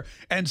up there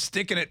and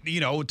sticking it,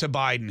 to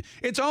Biden.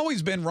 It's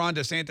always been Ron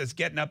DeSantis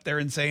getting up there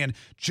and saying,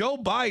 Joe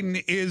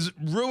Biden is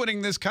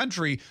ruining this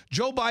country.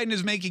 Joe Biden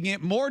is making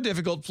it more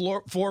difficult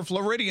for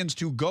Floridians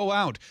to go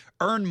out,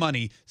 earn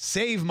money,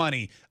 save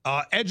money,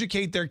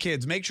 educate their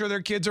kids, make sure their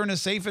kids are in a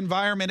safe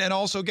environment, and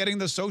also getting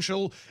the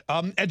social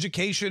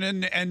education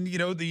and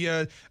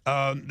the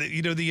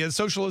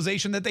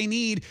socialization that they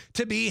need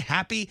to be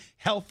happy,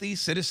 healthy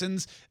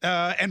citizens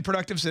and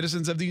productive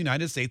citizens of the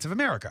United States of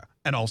America,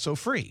 and also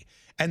free.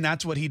 And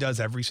that's what he does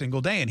every single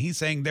day. And he's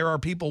saying there are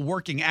people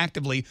working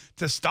actively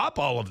to stop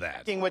all of that.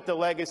 Working with the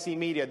legacy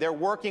media. They're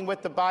working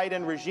with the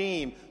Biden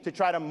regime to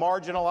try to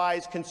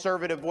marginalize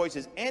conservative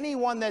voices.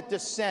 Anyone that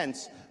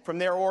dissents from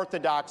their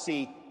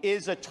orthodoxy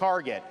is a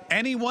target.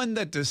 Anyone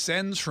that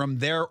dissents from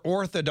their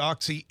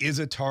orthodoxy is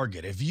a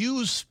target. If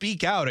you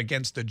speak out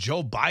against the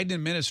Joe Biden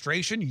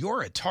administration,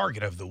 you're a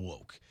target of the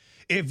woke.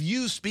 If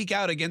you speak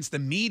out against the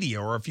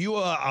media, or if you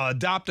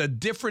adopt a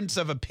difference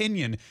of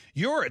opinion,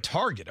 you're a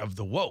target of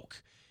the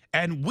woke.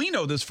 And we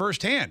know this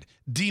firsthand.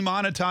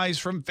 Demonetized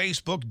from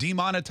Facebook,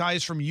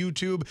 demonetized from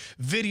YouTube,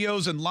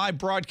 videos and live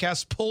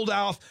broadcasts pulled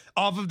off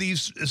of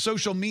these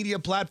social media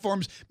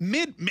platforms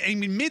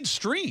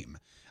midstream.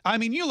 I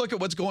mean, you look at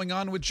what's going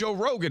on with Joe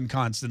Rogan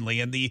constantly,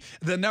 and the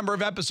number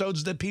of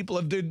episodes that people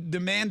have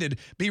demanded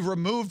be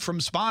removed from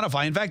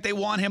Spotify. In fact, they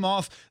want him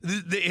off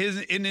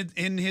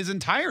in his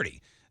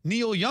entirety.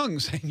 Neil Young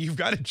saying, you've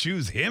got to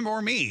choose him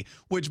or me,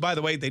 which, by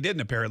the way, they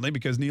didn't apparently,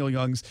 because Neil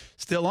Young's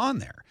still on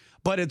there.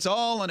 But it's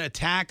all an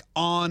attack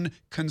on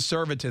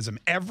conservatism.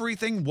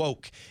 Everything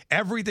woke,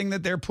 everything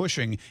that they're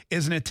pushing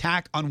is an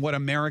attack on what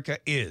America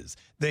is,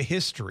 the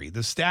history,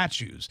 the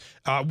statues,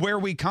 where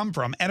we come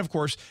from, and, of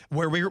course,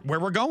 where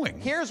we're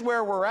going. Here's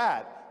where we're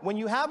at. When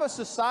you have a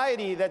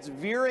society that's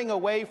veering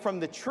away from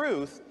the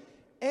truth,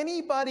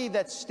 anybody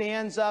that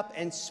stands up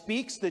and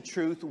speaks the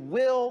truth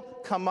will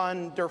come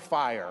under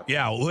fire.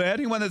 Yeah,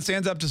 anyone that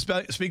stands up to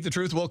speak the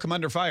truth will come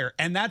under fire.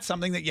 And that's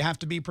something that you have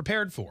to be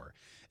prepared for.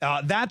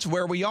 That's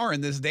where we are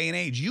in this day and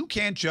age. You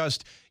can't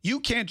just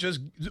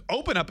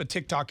open up a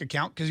TikTok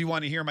account because you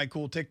want to hear my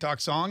cool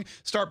TikTok song,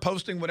 start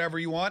posting whatever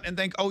you want, and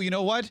think, oh, you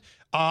know what?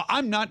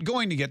 I'm not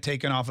going to get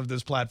taken off of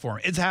this platform.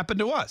 It's happened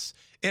to us.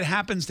 It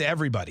happens to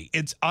everybody.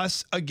 It's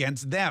us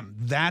against them.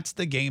 That's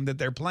the game that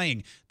they're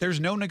playing. There's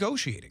no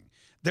negotiating.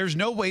 There's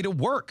no way to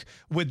work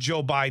with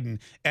Joe Biden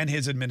and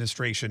his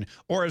administration,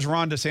 or as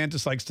Ron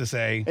DeSantis likes to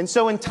say. And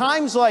so in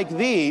times like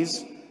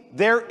these,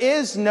 there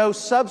is no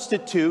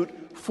substitute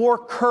for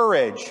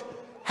courage.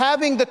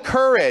 Having the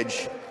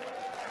courage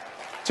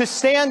to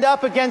stand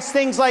up against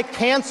things like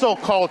cancel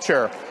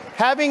culture,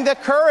 having the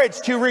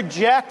courage to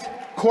reject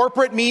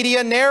corporate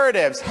media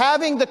narratives,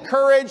 having the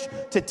courage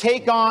to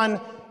take on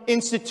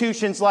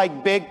institutions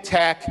like big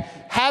tech,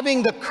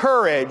 having the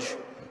courage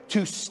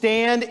to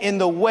stand in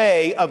the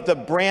way of the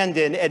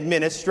Brandon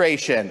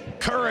administration.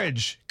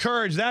 Courage.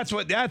 That's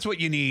what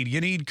you need. You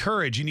need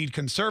courage. You need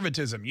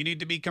conservatism. You need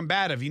to be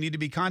combative. You need to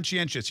be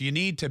conscientious. You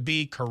need to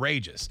be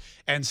courageous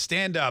and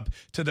stand up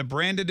to the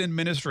Brandon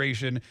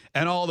administration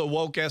and all the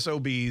woke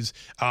SOBs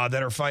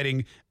that are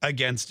fighting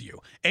against you.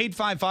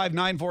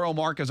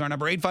 855-940-MARK is our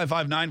number.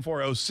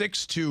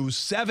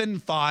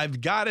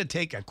 855-940-6275. Gotta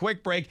take a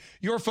quick break.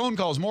 Your phone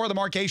calls, more of the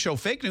Mark Kaye Show,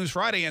 Fake News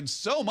Friday, and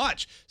so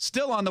much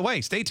still on the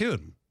way. Stay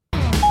tuned.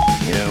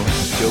 You know,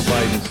 Joe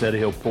Biden said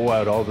he'll pull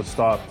out all the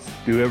stops,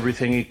 do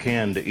everything he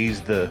can to ease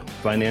the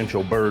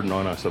financial burden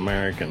on us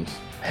Americans.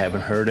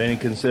 Haven't heard any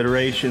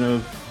consideration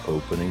of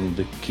opening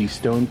the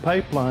Keystone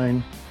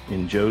Pipeline.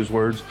 In Joe's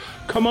words,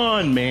 come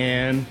on,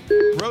 man.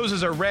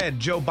 Roses are red.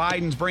 Joe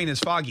Biden's brain is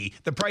foggy.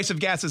 The price of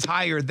gas is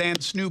higher than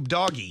Snoop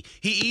Doggy.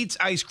 He eats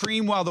ice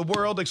cream while the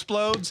world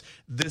explodes.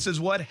 This is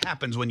what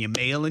happens when you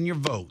mail in your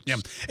votes. Yeah.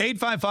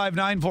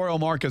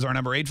 855-940-MARK is our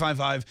number.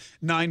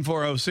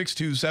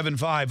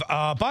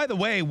 855-940-6275. By the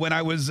way, when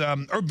I was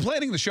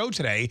planning the show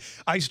today,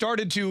 I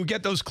started to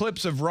get those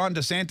clips of Ron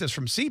DeSantis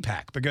from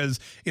CPAC because,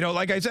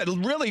 like I said,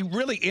 really,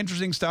 really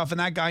interesting stuff. And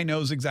that guy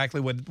knows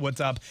exactly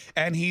what's up.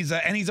 And he's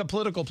a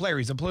political player.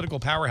 He's a political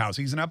powerhouse.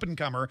 He's an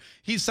up-and-comer.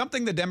 He's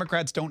something the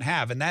Democrats don't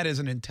have, and that is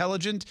an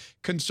intelligent,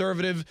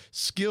 conservative,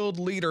 skilled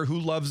leader who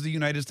loves the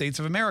United States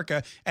of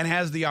America and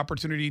has the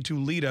opportunity to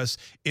lead us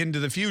into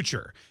the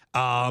future.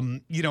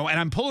 And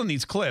I'm pulling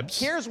these clips.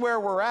 Here's where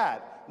we're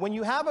at. When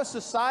you have a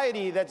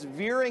society that's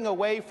veering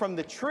away from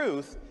the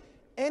truth,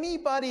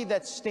 anybody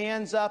that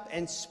stands up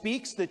and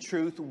speaks the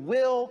truth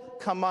will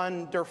come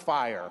under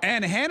fire.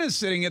 And Hannah's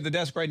sitting at the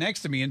desk right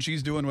next to me, and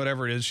she's doing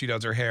whatever it is. She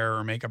does her hair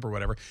or makeup or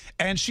whatever.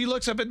 And she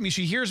looks up at me.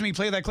 She hears me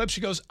play that clip.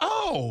 She goes,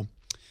 "Oh,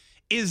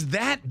 is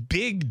that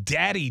Big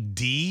Daddy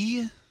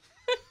D?"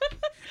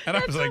 And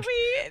That's what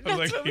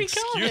we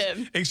call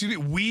him. Excuse me,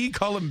 we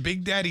call him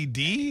Big Daddy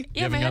D?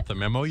 You haven't got the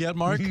memo yet,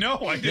 Mark? No,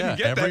 I didn't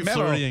get that memo. Every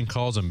Floridian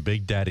calls him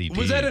Big Daddy D.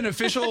 Was that an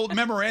official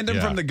memorandum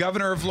from the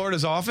governor of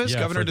Florida's office? Yeah,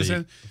 Governor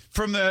DeSantis.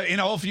 In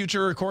all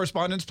future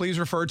correspondence, please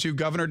refer to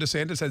Governor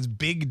DeSantis as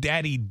Big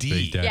Daddy D.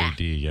 Big Daddy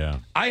D,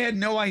 yeah. I had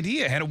no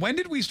idea. Hannah, when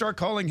did we start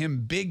calling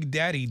him Big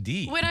Daddy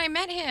D? When I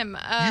met him.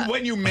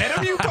 When you met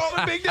him, you called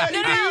him Big Daddy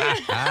D?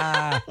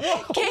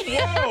 Whoa.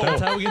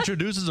 That's how he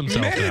introduces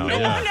himself now.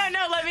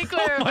 No, let me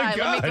clarify.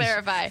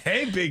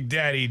 Hey, Big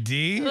Daddy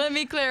D. Let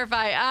me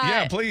clarify.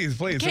 Yeah, please.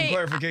 Some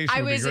clarification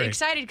I would be was great.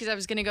 excited because I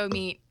was going to go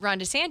meet Ron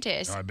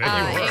DeSantis. I bet you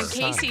were. And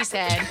Casey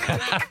said,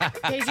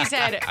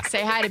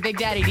 say hi to Big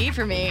Daddy D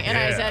for me. And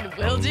I said,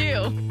 will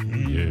do.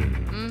 Yeah.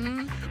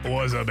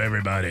 What's up,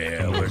 everybody?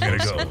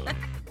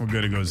 We're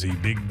gonna go see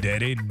Big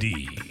Daddy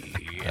D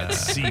at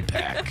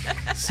CPAC.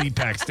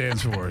 CPAC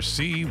stands for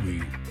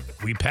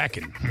we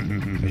packing.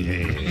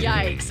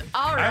 Yikes.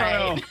 All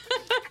right.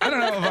 I don't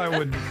know if I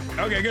would.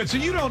 Okay, good. So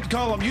you don't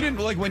call him. You didn't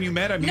when you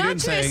met him. You Not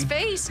didn't to say his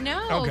face.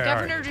 No, Okay,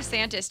 Governor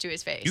DeSantis to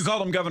his face. You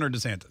called him Governor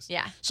DeSantis.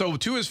 Yeah. So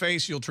to his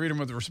face, you'll treat him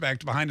with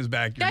respect. Behind his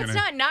back, you're That's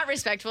not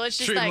respectful. It's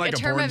just treat him like a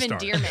term porn of star.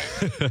 endearment.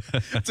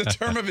 It's a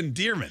term of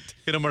endearment.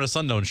 Hit him where the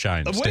sun don't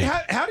shine.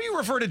 How do you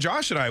refer to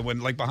Josh and I when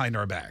behind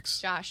our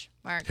backs? Josh,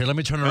 Mark. Here, let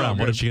me turn around.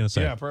 What is she gonna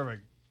say? Yeah,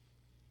 perfect.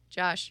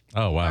 Josh.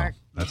 Oh wow, Mark.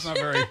 That's not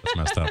very. That's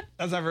messed up.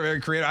 That's not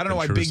very creative. I don't know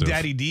why Big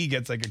Daddy D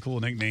gets like a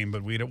cool nickname,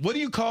 but we don't. What do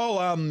you call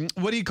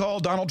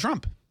Donald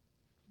Trump?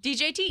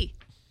 DJT.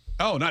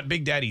 Oh, not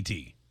Big Daddy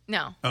T.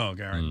 No. Oh,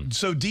 okay. All right.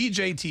 So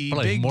DJT,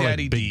 Well, Big more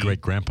Daddy like D. Big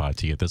Great Grandpa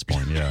T at this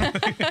point. Yeah.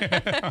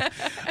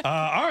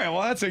 All right.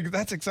 Well,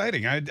 that's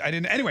exciting. I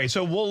didn't. Anyway,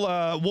 so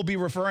we'll be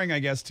referring, I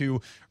guess, to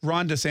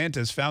Ron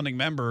DeSantis, founding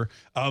member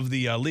of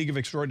the League of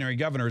Extraordinary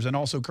Governors, and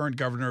also current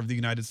governor of the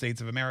United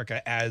States of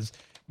America, as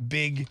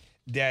Big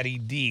Daddy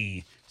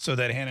D, so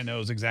that Hannah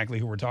knows exactly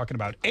who we're talking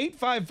about.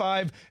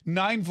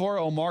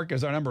 855-940-MARK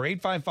is our number.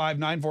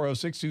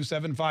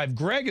 855-940-6275.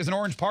 Greg is in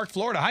Orange Park,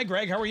 Florida. Hi,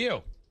 Greg. How are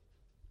you?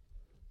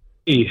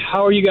 Hey,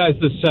 how are you guys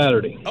this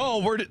Saturday?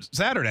 Oh, we're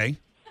Saturday.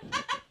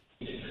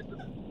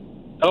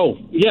 Oh,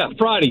 yeah,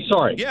 Friday.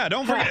 Sorry. Yeah,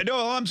 don't forget.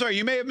 No, I'm sorry.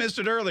 You may have missed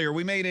it earlier.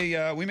 We made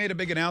a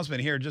big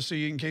announcement here, just so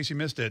in case you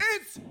missed it.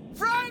 It's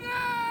Friday.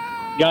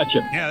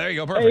 Gotcha. Yeah, there you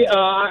go. Perfect. Hey,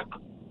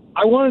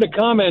 I wanted to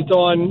comment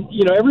on,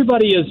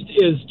 everybody is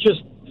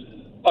just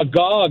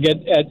agog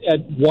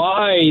at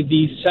why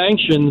these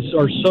sanctions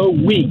are so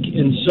weak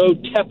and so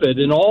tepid,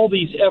 and all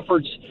these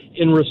efforts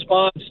in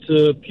response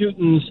to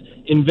Putin's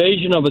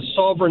invasion of a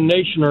sovereign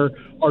nation are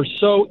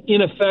so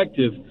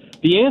ineffective.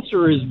 The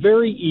answer is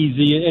very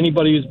easy.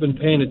 Anybody who's been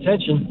paying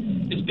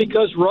attention, it's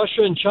because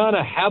Russia and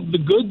China have the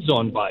goods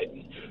on Biden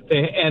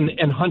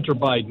and Hunter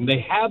Biden.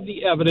 They have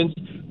the evidence.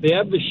 They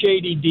have the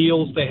shady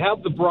deals. They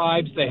have the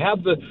bribes. They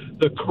have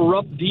the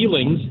corrupt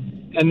dealings,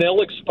 and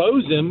they'll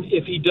expose him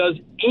if he does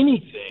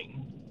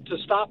anything to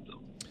stop them.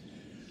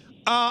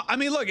 I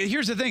mean, look,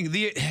 here's the thing.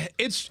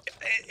 It's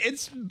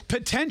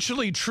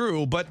potentially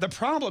true, but the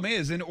problem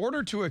is, in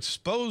order to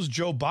expose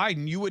Joe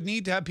Biden, you would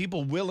need to have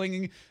people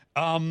willing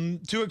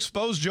to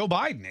expose Joe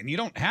Biden, and you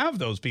don't have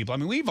those people. I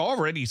mean, we've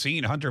already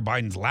seen Hunter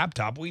Biden's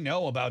laptop. We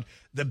know about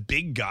the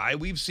big guy.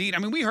 We've seen. I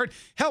mean, we heard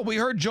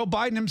Joe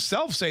Biden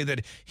himself say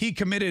that he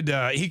committed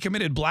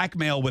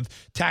blackmail with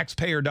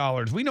taxpayer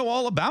dollars. We know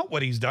all about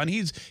what he's done.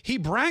 He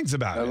brags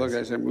about it. Look,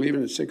 I said, I'm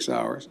leaving in 6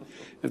 hours.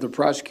 If the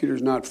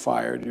prosecutor's not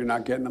fired, you're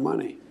not getting the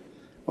money.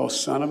 Well,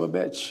 son of a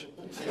bitch.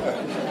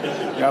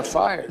 Got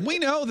fired. We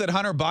know that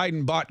Hunter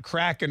Biden bought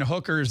crack and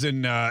hookers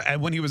and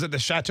when he was at the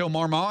Chateau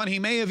Marmont, and he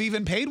may have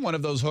even paid one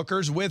of those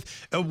hookers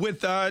with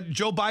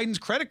Joe Biden's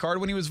credit card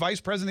when he was vice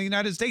president of the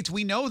United States.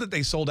 We know that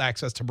they sold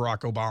access to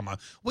Barack Obama.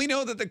 We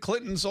know that the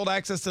Clintons sold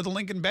access to the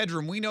Lincoln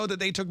bedroom. We know that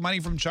they took money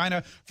from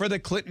China for the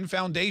Clinton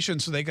Foundation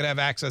so they could have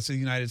access to the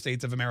United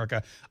States of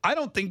America. I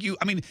don't think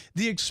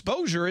the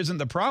exposure isn't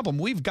the problem.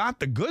 We've got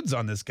the goods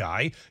on this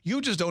guy.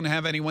 You just don't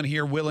have anyone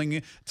here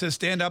willing to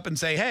stand up and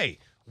say, hey,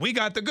 We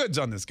got the goods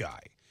on this guy.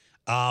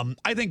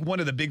 I think one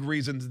of the big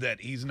reasons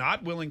that he's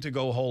not willing to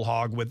go whole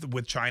hog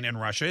with China and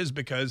Russia is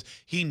because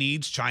he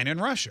needs China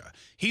and Russia.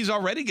 He's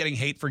already getting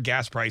hate for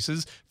gas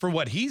prices for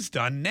what he's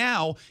done.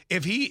 Now,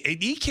 if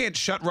he can't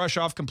shut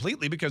Russia off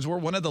completely because we're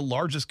one of the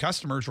largest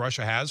customers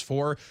Russia has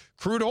for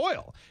crude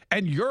oil.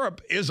 And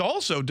Europe is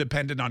also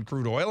dependent on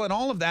crude oil. And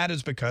all of that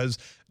is because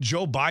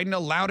Joe Biden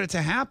allowed it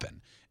to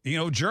happen. You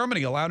know,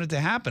 Germany allowed it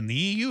to happen. The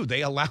EU,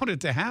 they allowed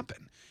it to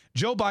happen.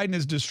 Joe Biden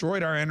has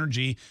destroyed our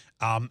energy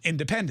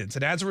independence.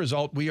 And as a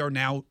result, we are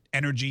now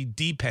energy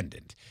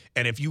dependent.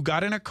 And if you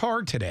got in a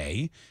car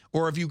today,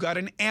 or if you got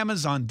an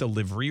Amazon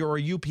delivery or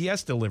a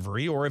UPS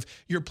delivery, or if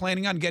you're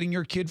planning on getting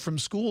your kid from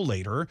school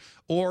later,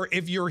 or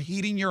if you're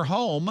heating your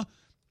home,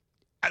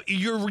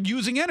 you're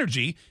using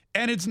energy,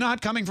 and it's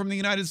not coming from the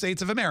United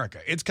States of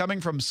America. It's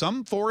coming from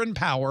some foreign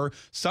power,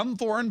 some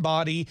foreign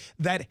body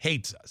that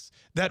hates us,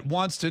 that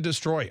wants to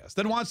destroy us,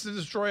 that wants to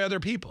destroy other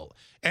people.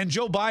 And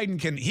Joe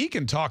Biden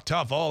can talk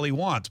tough all he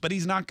wants, but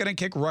he's not going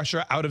to kick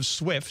Russia out of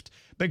SWIFT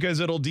because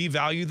it'll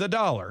devalue the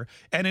dollar,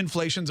 and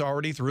inflation's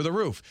already through the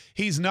roof.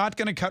 He's not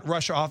going to cut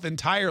Russia off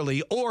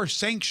entirely or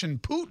sanction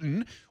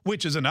Putin,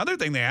 which is another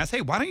thing they ask.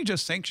 Hey, why don't you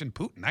just sanction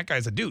Putin? That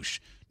guy's a douche.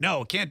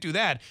 No, can't do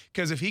that,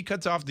 because if he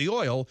cuts off the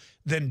oil,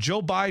 then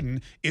Joe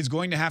Biden is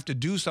going to have to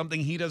do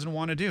something he doesn't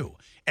want to do,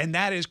 and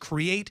that is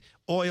create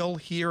oil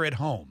here at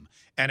home.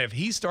 And if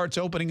he starts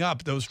opening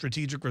up those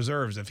strategic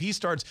reserves, if he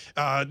starts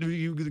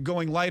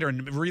going lighter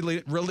and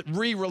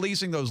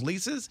re-releasing those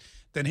leases,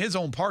 then his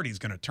own party's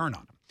going to turn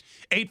on him.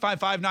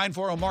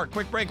 855-940-MARK.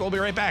 Quick break. We'll be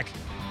right back.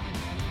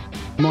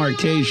 Mark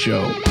K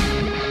Show.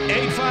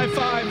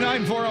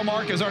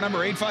 855-940-MARK is our number,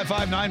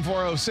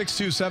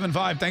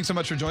 855-940-6275. Thanks so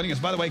much for joining us.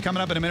 By the way,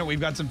 coming up in a minute, we've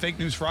got some Fake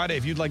News Friday.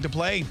 If you'd like to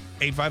play,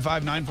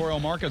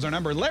 855-940-MARK is our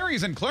number.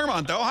 Larry's in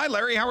Claremont, though. Hi,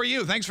 Larry. How are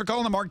you? Thanks for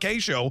calling the Mark K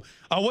Show.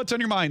 What's on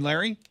your mind,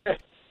 Larry?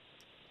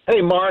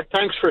 Hey, Mark.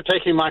 Thanks for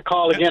taking my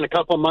call again. A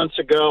couple of months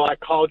ago, I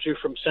called you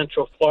from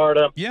Central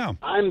Florida. Yeah.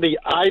 I'm the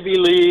Ivy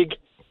League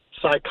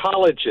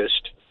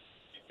psychologist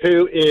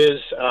who is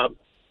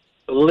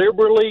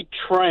liberally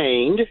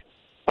trained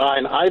by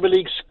an Ivy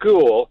League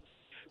school.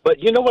 But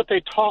you know what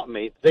they taught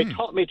me? They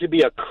taught me to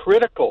be a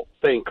critical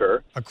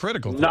thinker. A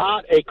critical thinker.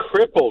 Not a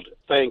crippled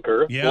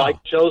thinker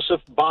like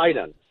Joseph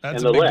Biden.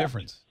 That's and a the big left.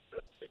 difference.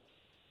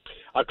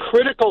 A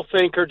critical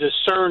thinker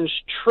discerns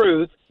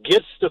truth,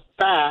 gets the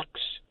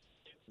facts,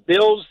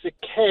 builds the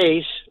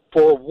case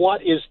for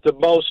what is the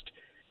most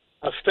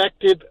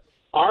effective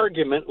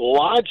argument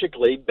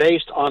logically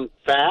based on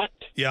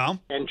fact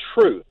and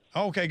truth.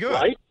 Okay, good.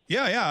 Right?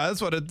 Yeah,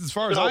 that's what, as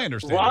far as I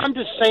understand. Ron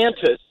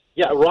DeSantis,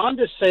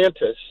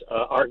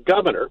 our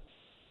governor,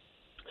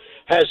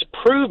 has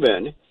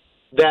proven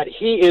that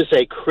he is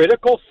a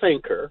critical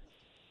thinker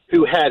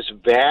who has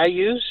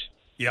values,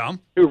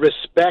 who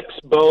respects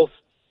both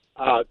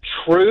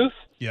truth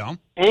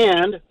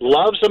and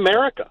loves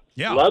America,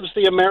 loves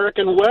the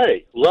American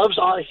way, loves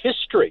our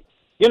history.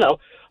 You know,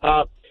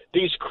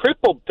 these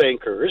crippled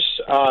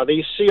thinkers,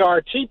 these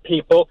CRT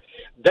people,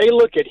 they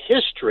look at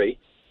history.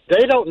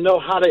 They don't know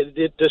how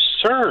to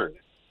discern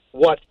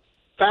what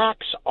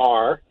facts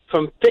are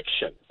from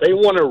fiction. They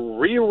want to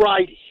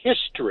rewrite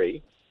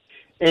history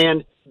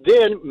and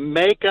then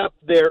make up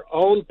their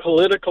own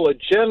political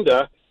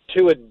agenda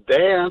to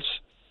advance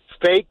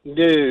fake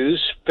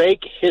news,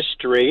 fake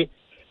history,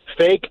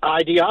 fake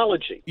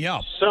ideology.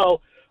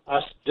 So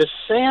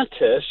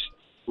DeSantis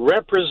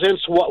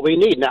represents what we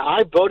need. Now,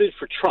 I voted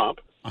for Trump.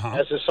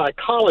 As a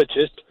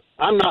psychologist,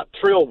 I'm not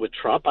thrilled with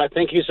Trump. I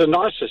think he's a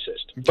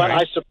narcissist. But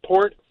I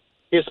support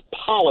his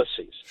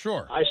policies.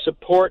 Sure. I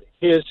support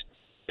his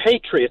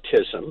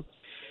patriotism.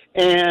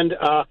 And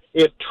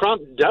if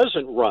Trump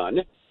doesn't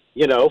run,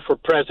 for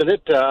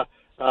president,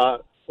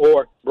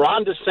 or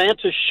Ron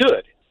DeSantis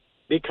should,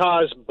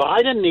 because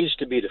Biden needs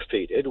to be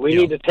defeated. We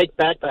need to take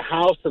back the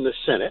House and the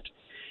Senate,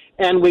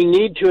 and we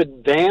need to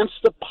advance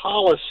the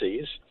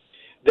policies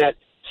that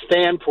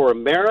stand for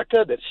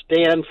America, that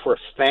stand for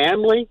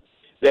family,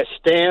 that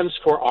stands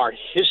for our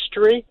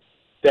history,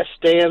 that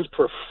stands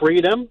for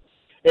freedom,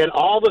 and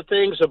all the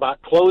things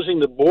about closing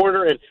the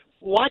border. And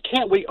why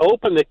can't we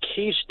open the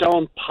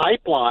Keystone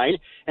Pipeline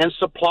and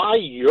supply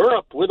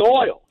Europe with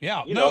oil?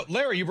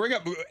 Larry, you bring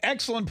up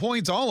excellent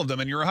points, all of them,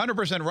 and you're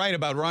 100% right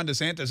about Ron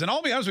DeSantis. And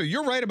I'll be honest with you,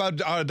 you're right about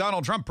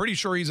Donald Trump. Pretty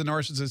sure he's a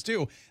narcissist,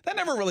 too. That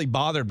never really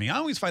bothered me. I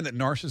always find that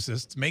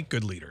narcissists make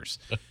good leaders.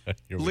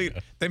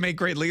 They make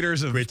great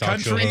leaders of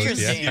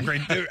countries.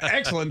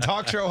 Excellent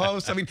talk show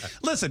hosts. I mean,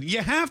 listen, you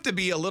have to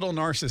be a little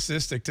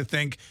narcissistic to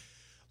think,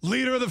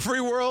 leader of the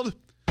free world,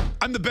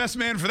 I'm the best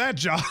man for that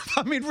job.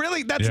 I mean,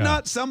 really, that's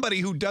not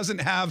somebody who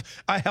doesn't have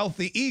a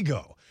healthy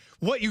ego.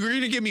 What, you're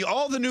going to give me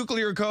all the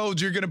nuclear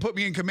codes? You're going to put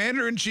me in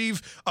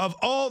commander-in-chief of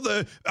all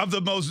the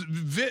most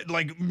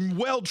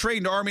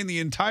well-trained army in the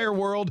entire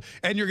world,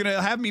 and you're going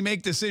to have me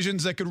make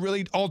decisions that could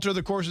really alter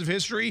the course of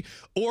history?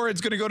 Or it's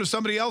going to go to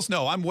somebody else?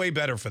 No, I'm way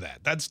better for that.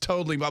 That's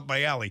totally up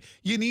my alley.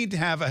 You need to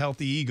have a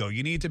healthy ego.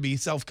 You need to be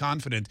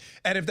self-confident.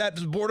 And if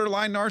that's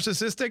borderline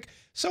narcissistic,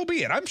 so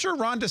be it. I'm sure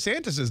Ron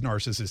DeSantis is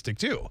narcissistic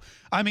too.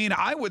 I mean,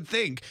 I would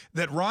think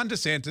that Ron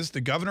DeSantis,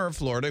 the governor of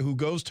Florida, who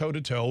goes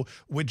toe-to-toe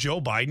with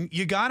Joe Biden,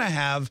 you gotta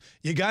have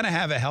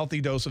a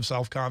healthy dose of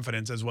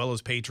self-confidence as well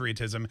as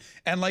patriotism.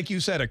 And like you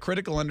said, a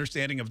critical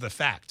understanding of the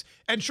fact.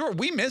 And sure,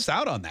 we miss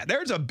out on that.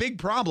 There's a big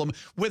problem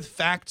with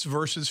facts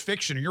versus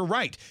fiction. You're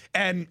right.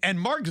 And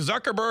Mark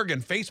Zuckerberg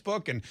and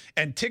Facebook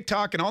and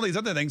TikTok and all these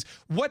other things,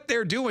 what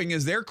they're doing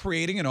is they're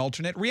creating an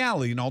alternate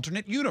reality, an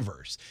alternate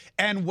universe.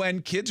 And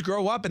when kids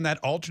grow up in that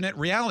alternate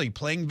reality,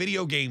 playing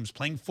video games,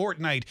 playing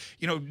Fortnite,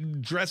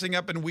 dressing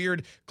up in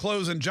weird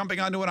clothes and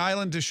jumping onto an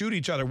island to shoot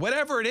each other,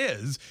 whatever it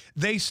is,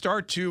 they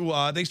start to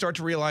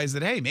realize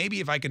that, hey, maybe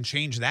if I can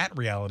change that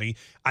reality,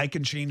 I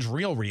can change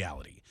real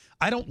reality.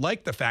 I don't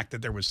like the fact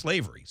that there was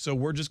slavery, so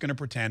we're just going to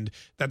pretend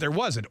that there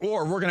wasn't.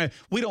 Or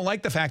we don't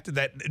like the fact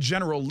that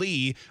General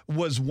Lee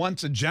was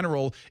once a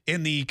general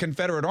in the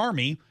Confederate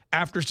Army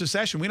after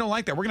secession. We don't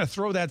like that. We're going to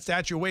throw that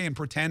statue away and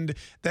pretend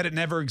that it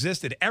never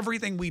existed.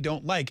 Everything we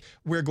don't like,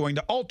 we're going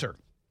to alter.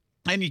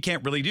 And you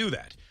can't really do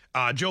that.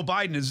 Joe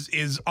Biden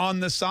is on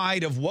the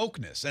side of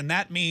wokeness, and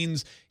that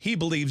means he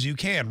believes you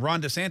can.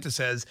 Ron DeSantis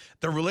says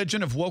the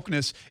religion of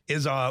wokeness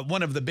is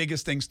one of the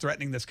biggest things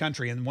threatening this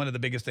country and one of the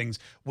biggest things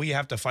we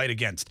have to fight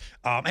against.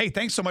 Hey,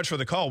 thanks so much for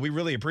the call. We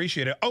really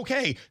appreciate it.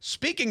 Okay,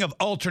 speaking of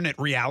alternate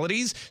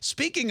realities,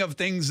 speaking of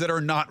things that are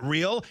not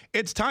real,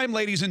 it's time,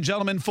 ladies and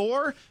gentlemen,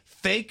 for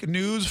Fake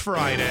News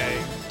Friday.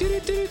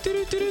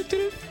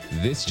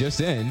 This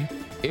just in,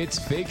 it's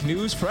Fake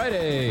News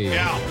Friday.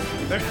 Yeah.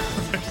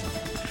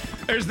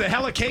 There's the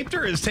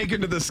helicopter is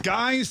taken to the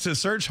skies to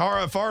search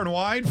far and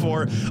wide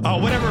for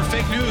whatever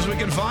fake news we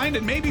can find,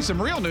 and maybe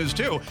some real news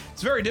too.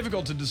 It's very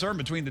difficult to discern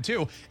between the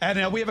two.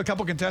 And we have a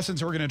couple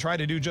contestants who are going to try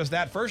to do just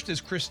that. First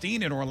is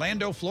Christine in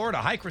Orlando, Florida.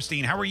 Hi,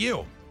 Christine. How are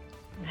you?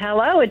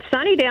 Hello. It's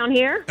sunny down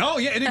here. Oh,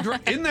 yeah.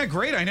 Isn't that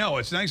great? I know.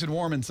 It's nice and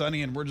warm and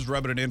sunny, and we're just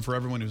rubbing it in for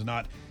everyone who's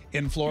not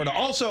in Florida.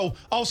 Also,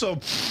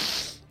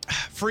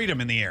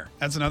 freedom in the air.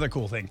 That's another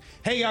cool thing.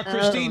 Hey,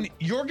 Christine,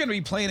 you're going to be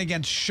playing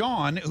against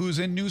Sean, who's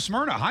in New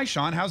Smyrna. Hi,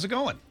 Sean. How's it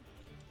going?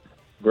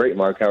 Great,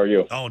 Mark. How are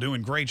you? Oh,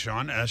 doing great,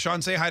 Sean.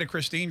 Sean, say hi to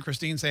Christine.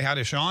 Christine, say hi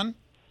to Sean.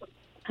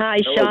 Hi,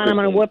 Sean. Hello, I'm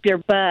going to whoop your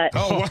butt.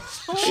 Oh,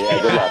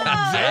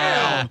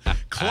 damn.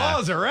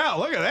 Claws are out.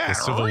 Look at that. The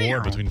civil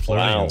war between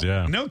Floridians,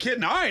 yeah. No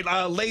kidding. All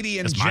right, lady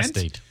and That's gent. my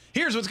state.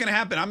 Here's what's going to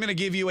happen. I'm going to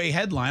give you a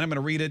headline. I'm going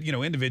to read it,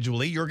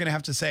 individually. You're going to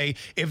have to say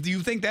if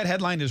you think that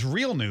headline is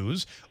real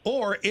news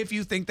or if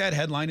you think that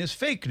headline is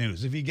fake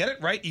news. If you get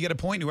it right, you get a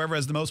point. Whoever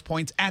has the most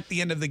points at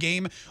the end of the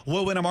game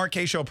will win a Mark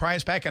K. Show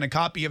prize pack and a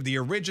copy of the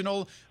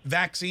original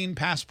Vaccine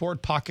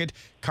Passport Pocket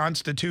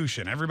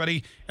Constitution.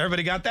 Everybody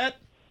got that?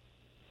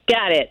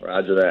 Got it.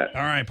 Roger that.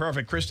 All right,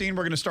 perfect. Christine,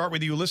 we're going to start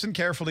with you. Listen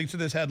carefully to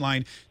this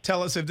headline.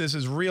 Tell us if this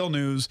is real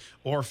news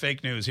or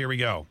fake news. Here we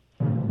go.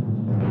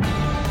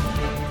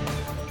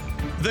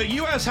 The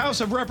U.S.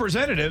 House of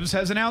Representatives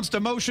has announced a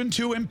motion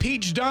to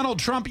impeach Donald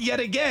Trump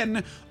yet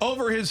again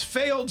over his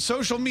failed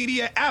social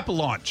media app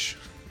launch.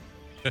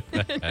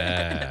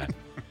 The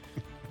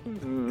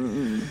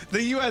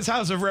U.S.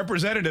 House of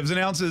Representatives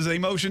announces a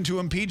motion to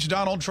impeach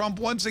Donald Trump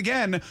once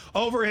again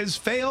over his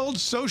failed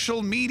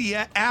social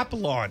media app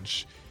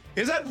launch.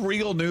 Is that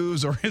real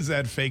news or is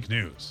that fake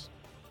news?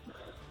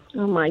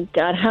 Oh, my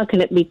God. How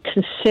can it be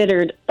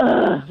considered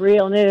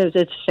real news?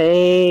 It's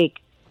fake.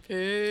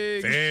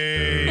 Fake.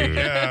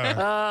 Yeah.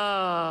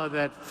 Oh,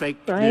 that fake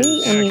right?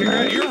 news.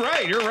 You're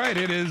right.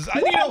 It is.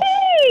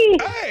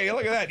 Hey,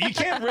 look at that. You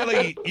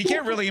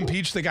can't really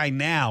impeach the guy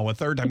now a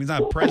third time. He's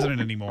not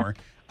president anymore.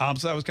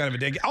 So that was kind of a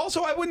dig.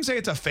 Also, I wouldn't say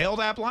it's a failed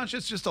app launch.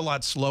 It's just a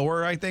lot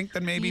slower, I think,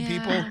 than maybe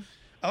people.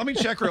 Let me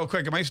check real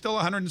quick. Am I still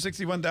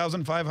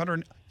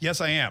 161,500?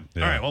 Yes, I am.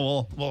 Yeah. All right.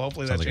 Well,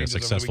 hopefully that changes. Sounds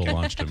like a successful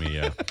launch to me.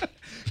 Yeah.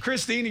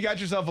 Christine, you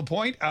got yourself a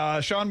point.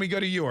 Sean, we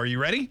go to you. Are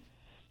you ready?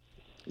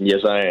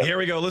 Yes, I am. Here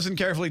we go. Listen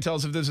carefully. Tell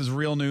us if this is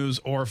real news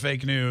or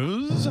fake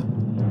news. In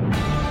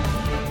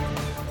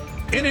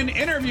an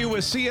interview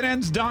with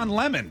CNN's Don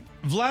Lemon,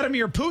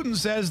 Vladimir Putin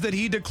says that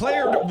he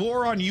declared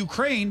war on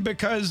Ukraine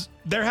because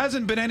there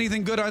hasn't been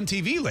anything good on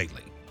TV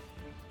lately.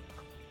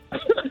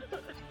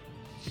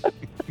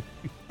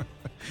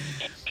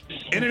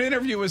 In an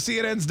interview with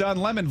CNN's Don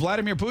Lemon,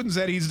 Vladimir Putin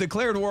said he's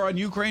declared war on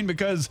Ukraine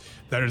because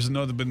there's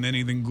not been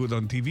anything good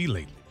on TV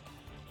lately.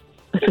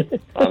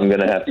 I'm going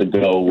to have to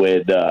go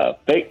with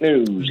fake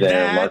news.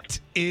 That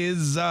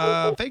is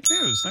fake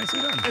news.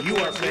 Nicely done. You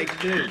are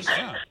fake news.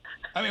 Yeah.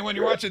 I mean,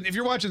 if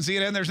you're watching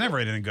CNN, there's never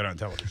anything good on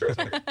television.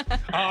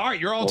 All right,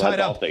 you're all tied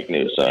up. All fake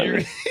news.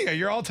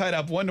 You're all tied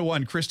up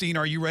 1-1. Christine,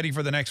 are you ready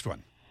for the next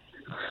one?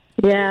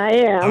 Yeah, I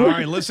am. All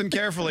right, listen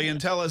carefully and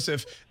tell us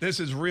if this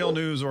is real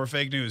news or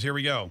fake news. Here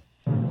we go.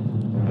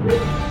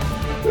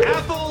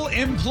 Apple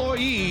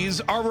employees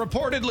are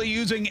reportedly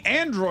using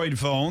Android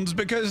phones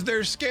because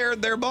they're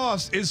scared their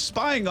boss is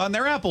spying on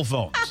their Apple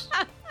phones.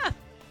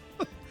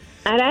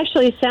 That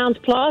actually sounds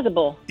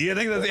plausible. You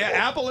think that the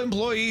Apple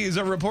employees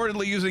are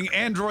reportedly using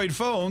Android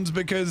phones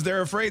because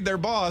they're afraid their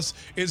boss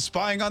is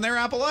spying on their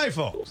Apple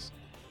iPhones?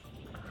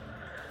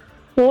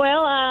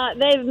 Well,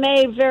 they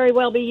may very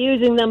well be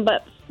using them,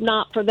 but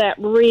not for that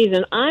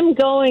reason. I'm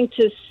going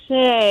to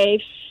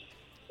say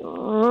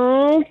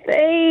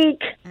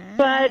fake,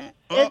 but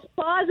it's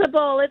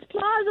plausible. It's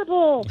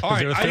plausible. Is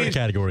there a third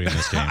category in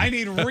this game? I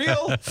need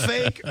real,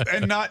 fake,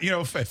 and not,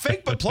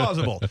 fake but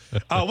plausible.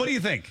 What do you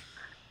think?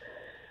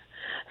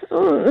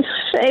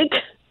 Fake.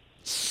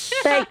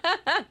 Fake.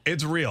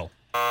 It's real.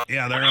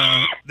 Yeah,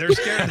 they're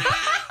scared.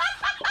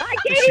 I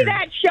gave you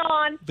that,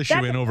 Sean. They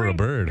should win over a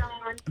bird.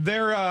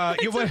 They're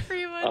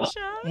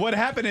what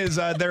happened is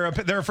they're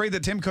afraid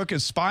that Tim Cook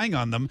is spying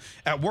on them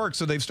at work,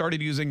 so they've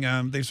started using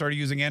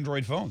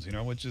Android phones.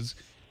 Which is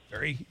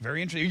very,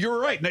 very interesting. You're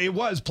right. No, it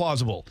was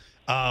plausible.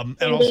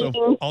 And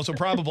also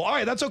probable. All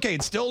right, that's okay.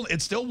 It's still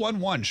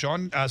 1-1.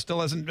 Sean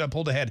still hasn't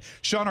pulled ahead.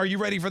 Sean, are you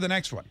ready for the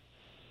next one?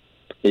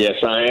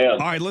 Yes, I am.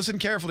 All right, listen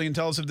carefully and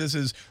tell us if this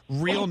is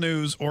real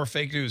news or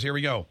fake news. Here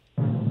we go.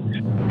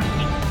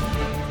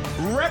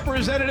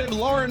 Representative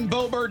Lauren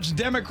Boebert's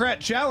Democrat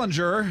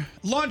challenger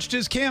launched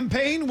his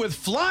campaign with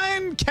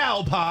flying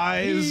cow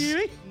pies.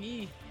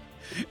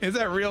 Is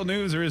that real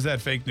news or is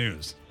that fake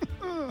news?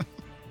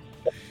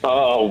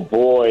 Oh,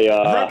 boy.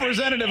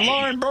 Representative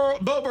Lauren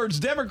Boebert's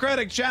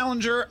Democratic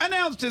challenger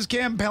announced his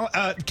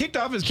kicked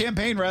off his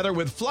campaign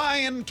with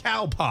flying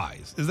cow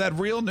pies. Is that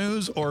real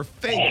news or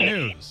fake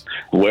news?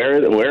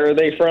 Where are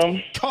they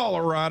from?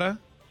 Colorado.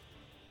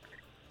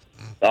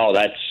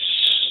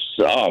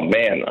 Oh,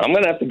 man. I'm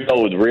going to have to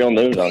go with real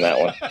news on that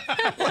one.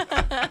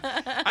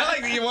 I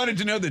like that you wanted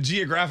to know the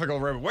geographical.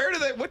 Where do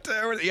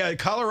they,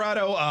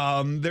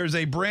 Colorado. There's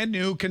a brand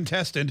new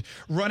contestant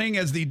running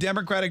as the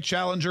Democratic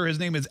challenger. His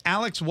name is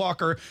Alex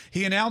Walker.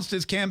 He announced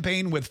his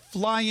campaign with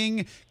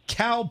flying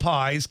cow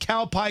pies.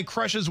 Cow pie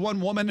crushes one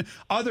woman.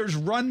 Others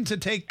run to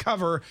take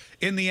cover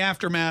in the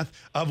aftermath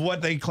of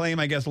what they claim,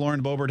 I guess,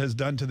 Lauren Boebert has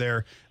done to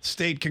their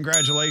state.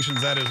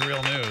 Congratulations. That is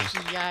real news.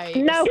 Yikes.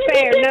 No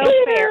fair.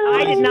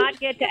 I did not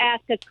get to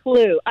ask a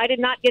clue.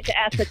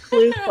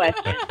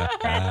 question.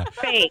 That's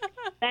fake.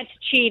 That's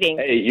cheating.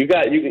 Hey, you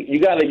got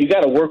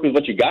to work with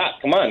what you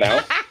got. Come on now.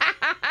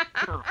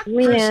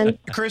 Man.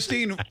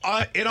 Christine,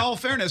 in all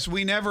fairness,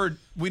 we never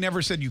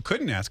said you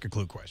couldn't ask a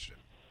clue question.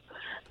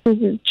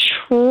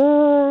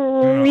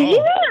 True.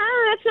 Yeah,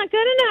 that's not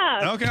good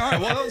enough. Okay, all right.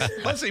 Well,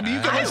 let's see.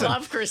 I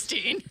love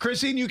Christine.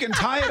 Christine, you can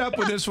tie it up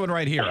with this one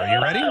right here. Are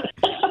you ready?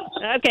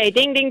 Okay,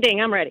 ding, ding,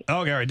 ding. I'm ready.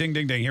 Okay, all right. Ding,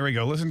 ding, ding. Here we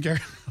go. Listen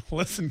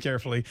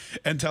carefully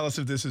and tell us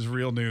if this is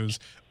real news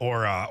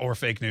or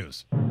fake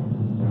news.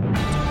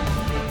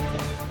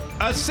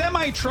 A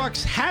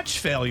semi-truck's hatch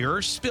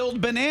failure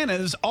spilled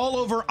bananas all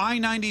over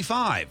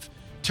I-95.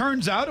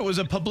 Turns out it was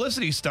a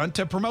publicity stunt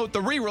to promote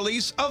the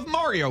re-release of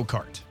Mario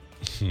Kart.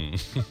 Fake.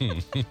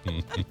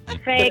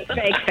 Do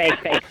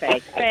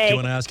you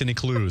want to ask any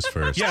clues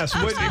first? Yes,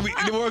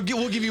 we'll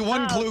give you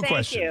one clue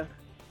question.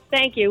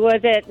 Thank you. Was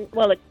it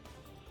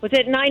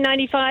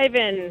 995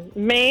 in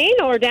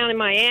Maine or down in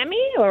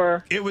Miami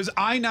or? It was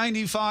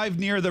I-95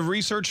 near the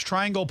Research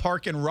Triangle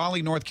Park in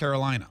Raleigh, North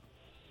Carolina.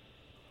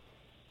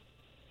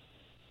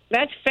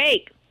 That's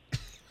fake.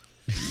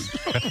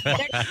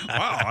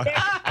 Wow. Okay.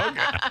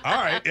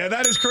 All right. Yeah,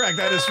 that is correct.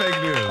 That is fake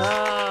news.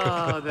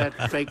 Oh,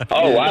 that fake news.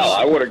 Oh, wow.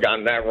 I would have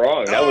gotten that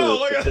wrong. That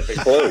was a specific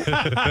clue.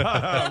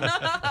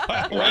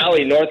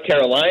 Raleigh, North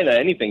Carolina,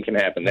 anything can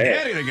happen there.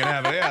 Anything can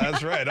happen. Yeah,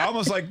 that's right.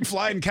 Almost like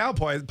flying cow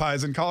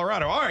pies in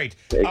Colorado. All right.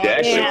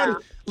 Exactly. Yeah.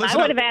 I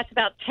would have asked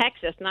about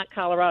Texas, not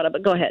Colorado,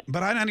 but go ahead.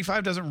 But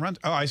I-95 doesn't run.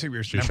 Oh, I see what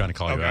you're saying. She's trying to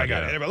call you out. I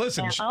got it. But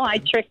listen. Yeah. Oh, I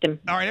tricked him.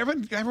 All right,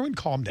 everyone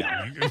calm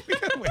down.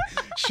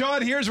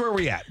 Sean, here's where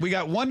we at. We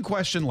got one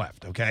question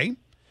left, okay?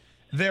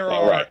 There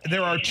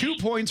are 2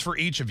 points for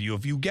each of you.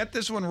 If you get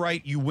this one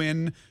right, you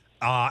win,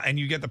 and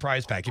you get the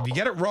prize pack. If you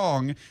get it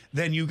wrong,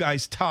 then you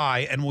guys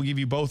tie, and we'll give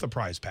you both a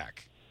prize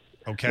pack.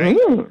 Okay?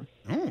 Ooh.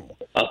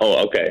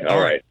 Oh, okay. All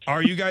right.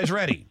 Are you guys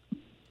ready?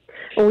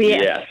 Oh,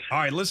 yeah. Yes. All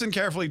right, listen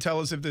carefully.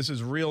 Tell us if this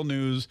is real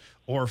news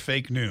or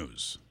fake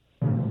news.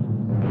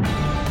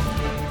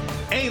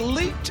 A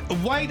leaked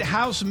White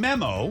House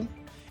memo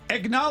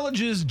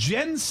acknowledges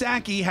Jen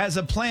Psaki has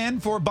a plan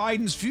for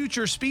Biden's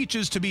future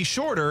speeches to be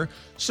shorter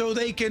so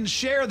they can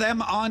share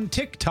them on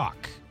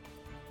TikTok.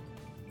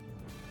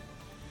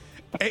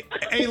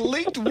 A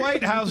leaked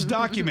White House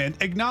document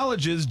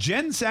acknowledges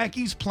Jen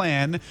Psaki's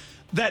plan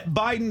that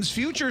Biden's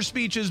future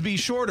speeches be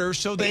shorter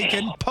so they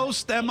can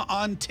post them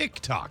on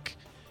TikTok.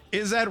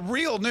 Is that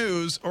real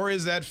news or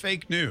is that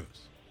fake news?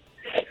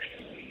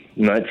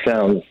 No, it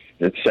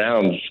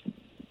sounds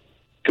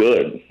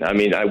good. I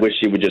mean, I wish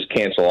he would just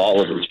cancel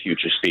all of his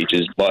future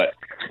speeches, but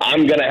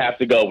I'm going to have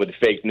to go with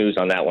fake news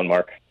on that one,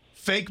 Mark.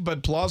 Fake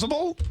but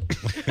plausible?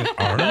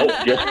 No,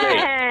 just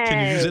fake.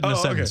 Can you use it in a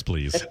sentence,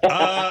 please?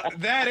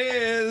 That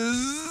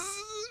is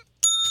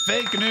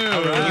fake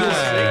news.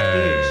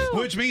 Right.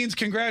 which means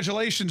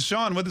congratulations,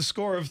 Sean, with a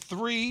score of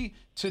 3-2.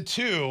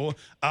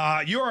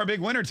 You are a big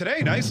winner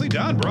today. Nicely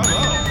done. Bravo.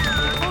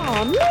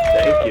 Oh, man.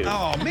 Thank you.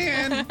 Oh,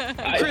 man.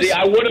 See,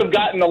 I would have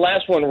gotten the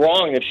last one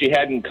wrong if she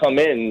hadn't come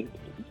in,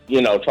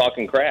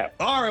 talking crap.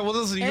 All right, well,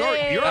 listen, you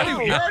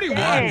already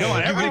won. Go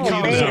on, everybody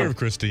calm down.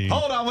 Christine.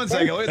 Hold on one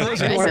second.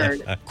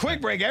 Listen,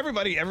 quick break.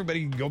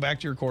 Everybody go back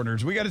to your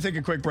corners. We got to take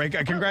a quick break.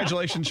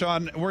 Congratulations,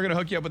 Sean. We're going to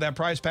hook you up with that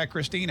prize pack.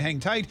 Christine,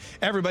 hang tight.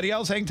 Everybody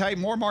else, hang tight.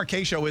 More Mark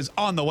K Show is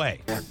on the way.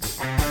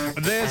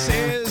 This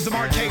is the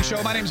Mark K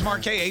Show. My name is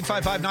Mark K.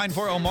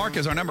 855-940-MARK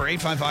is our number,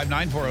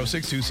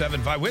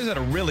 855-940-6275. We just had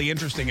a really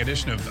interesting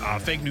edition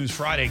of Fake News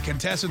Friday.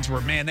 Contestants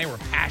they were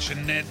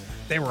passionate.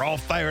 They were all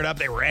fired up.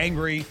 They were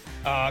angry.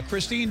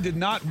 Christine did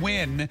not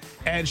win,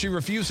 and she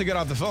refused to get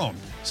off the phone.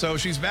 So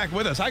she's back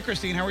with us. Hi,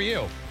 Christine. How are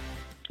you?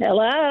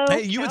 Hello.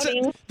 Hey, you had said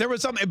there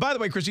was something. By the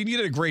way, Christine, you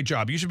did a great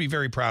job. You should be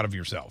very proud of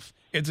yourself.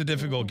 It's a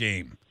difficult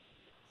game.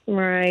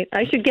 Right.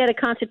 I should get a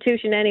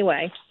constitution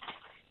anyway.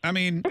 I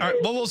mean, all right,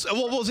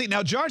 we'll see.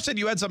 Now, Josh said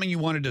you had something you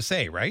wanted to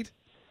say, right?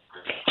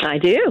 I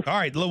do. All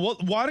right.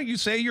 Why don't you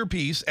say your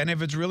piece, and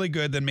if it's really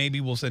good, then maybe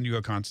we'll send you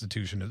a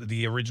constitution,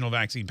 the original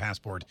vaccine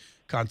passport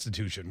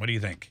constitution. What do you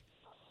think?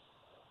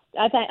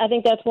 I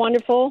think that's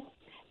wonderful.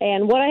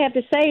 And what I have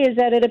to say is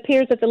that it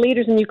appears that the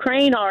leaders in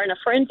Ukraine are in a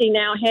frenzy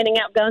now, handing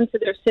out guns to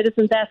their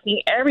citizens,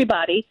 asking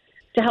everybody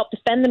to help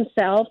defend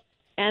themselves.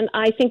 And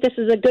I think this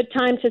is a good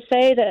time to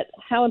say that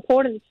how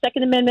important the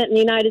Second Amendment in the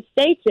United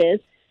States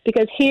is,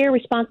 because here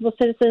responsible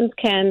citizens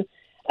can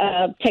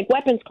take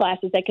weapons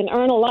classes, they can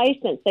earn a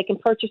license, they can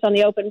purchase on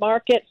the open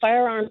market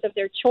firearms of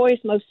their choice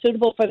most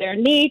suitable for their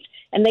needs,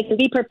 and they can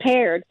be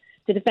prepared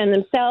to defend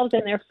themselves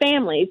and their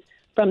families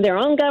from their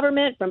own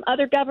government, from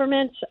other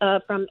governments,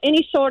 from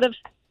any sort of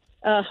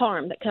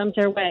harm that comes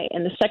their way.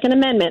 And the Second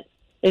Amendment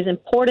is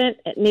important.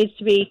 It needs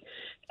to be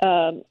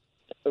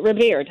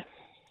revered.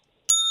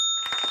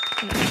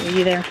 Are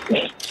you there?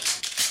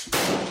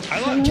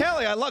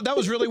 Kelly, I love that.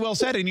 Was really well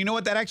said. And you know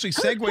what? That actually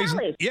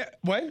segues. Yeah.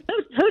 What?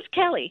 Who's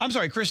Kelly? I'm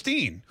sorry,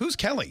 Christine. Who's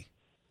Kelly?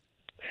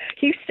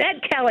 You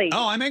said Kelly.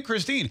 Oh, I meant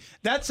Christine.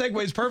 That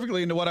segues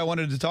perfectly into what I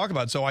wanted to talk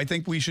about. So I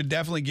think we should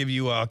definitely give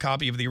you a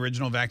copy of the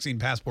original vaccine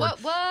passport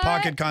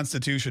pocket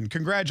constitution.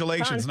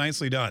 Congratulations.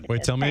 Nicely done.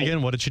 Wait, tell me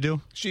again. What did she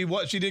do? She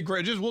did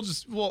great.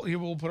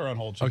 We'll put her on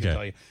hold. She can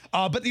tell you.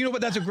 But you know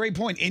what? That's a great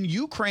point. In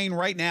Ukraine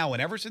right now,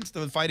 and ever since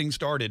the fighting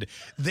started,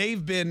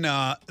 they've been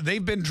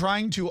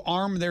trying to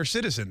arm their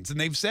citizens, and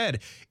they've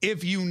said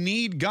if you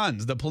need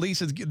guns, the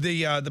police and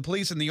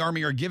the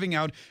army are giving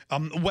out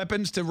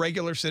weapons to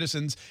regular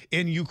citizens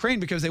in Ukraine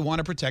because they want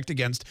to protect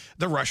against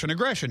the Russian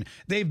aggression.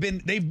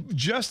 They've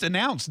just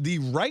announced the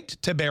right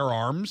to bear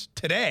arms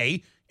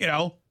today.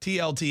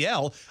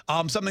 TLTL,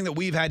 something that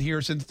we've had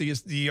here since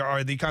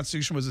the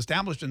Constitution was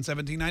established in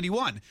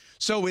 1791.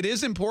 So it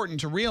is important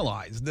to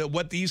realize that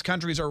what these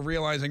countries are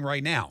realizing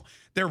right now.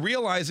 They're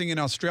realizing in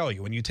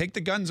Australia, when you take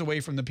the guns away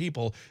from the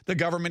people, the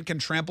government can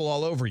trample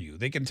all over you.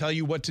 They can tell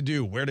you what to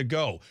do, where to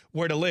go,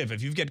 where to live.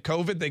 If you get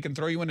COVID, they can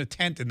throw you in a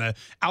tent in the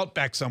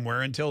outback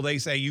somewhere until they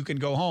say you can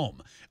go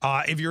home.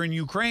 If you're in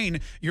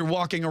Ukraine, you're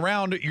walking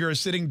around, you're a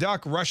sitting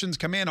duck, Russians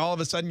come in, all of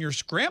a sudden you're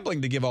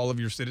scrambling to give all of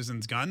your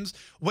citizens guns.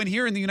 When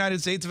here in the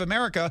United States of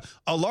America,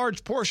 a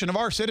large portion of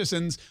our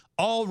citizens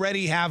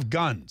already have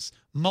guns,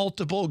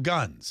 multiple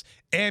guns,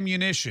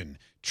 ammunition,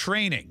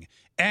 training,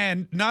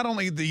 and not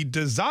only the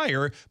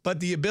desire,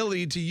 but the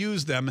ability to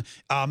use them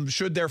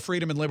should their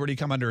freedom and liberty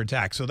come under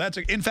attack. So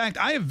in fact,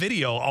 I have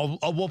video.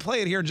 We'll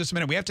play it here in just a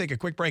minute. We have to take a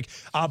quick break.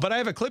 But I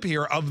have a clip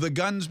here of the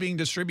guns being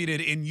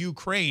distributed in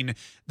Ukraine.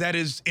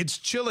 It's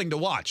chilling to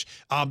watch.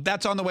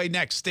 That's on the way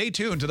next. Stay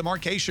tuned to the Mark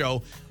K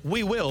Show.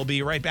 We will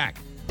be right back.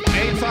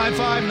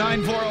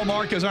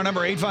 855-940-MARK is our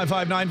number,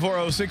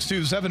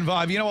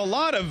 855-940-6275.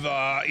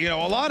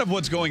 A lot of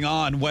what's going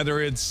on,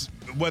 whether it's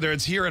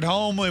here at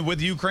home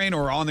with Ukraine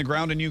or on the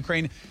ground in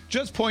Ukraine,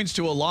 just points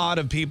to a lot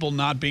of people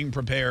not being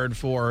prepared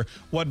for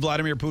what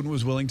Vladimir Putin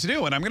was willing to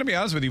do. And I'm going to be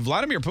honest with you,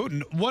 Vladimir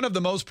Putin, one of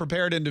the most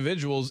prepared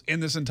individuals in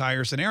this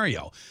entire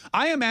scenario.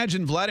 I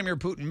imagine Vladimir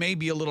Putin may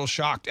be a little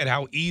shocked at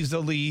how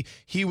easily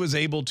he was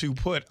able to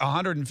put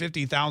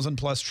 150,000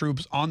 plus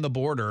troops on the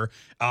border,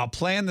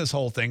 plan this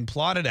whole thing,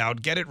 plot it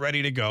out, get it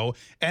ready to go,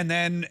 and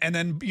then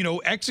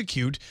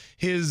execute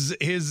his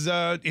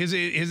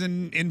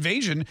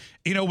invasion,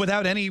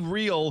 without any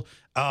real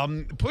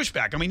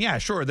pushback. I mean, yeah,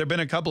 sure, there have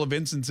been a couple of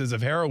instances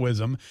of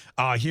heroism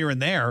here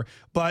and there,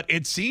 but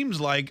it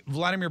seems like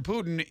Vladimir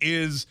Putin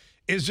is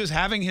just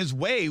having his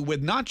way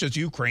with not just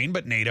Ukraine,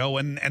 but NATO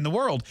and the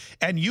world.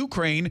 And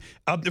Ukraine,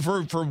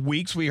 for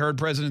weeks, we heard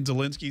President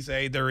Zelensky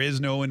say there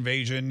is no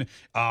invasion.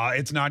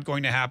 It's not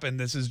going to happen.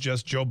 This is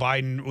just Joe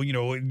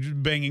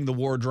Biden, banging the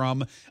war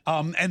drum.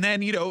 And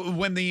then,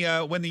 when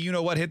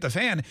the hit the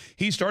fan,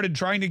 he started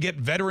trying to get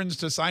veterans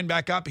to sign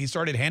back up. He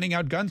started handing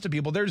out guns to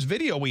people. There's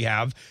video we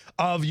have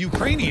of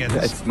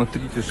Ukrainians.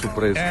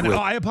 And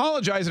I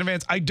apologize in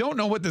advance. I don't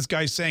know what this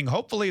guy's saying.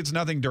 Hopefully it's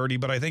nothing dirty,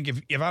 but I think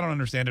if I don't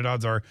understand it,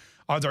 odds are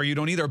odds are you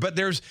don't either. But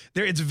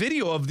it's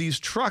video of these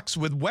trucks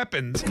with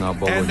weapons,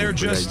 and they're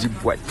just,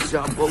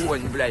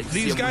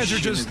 these guys are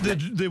just,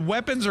 the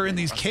weapons are in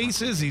these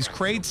cases, these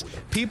crates.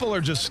 People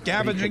are just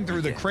scavenging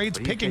through the crates,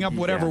 picking up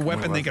whatever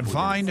weapon they can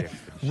find.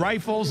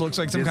 Rifles, looks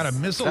like some kind of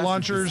missile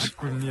launchers,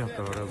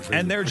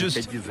 and they're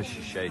just,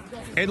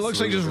 it looks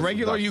like just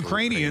regular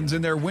Ukrainians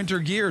in their winter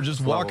gear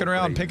just walking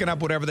around picking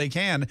up whatever they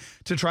can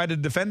to try to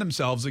defend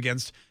themselves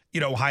against,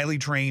 highly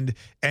trained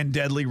and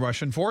deadly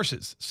Russian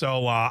forces.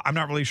 So I'm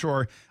not really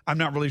sure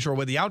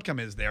what the outcome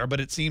is there, but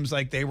it seems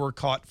like they were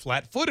caught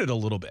flat-footed a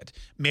little bit.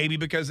 Maybe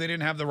because they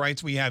didn't have the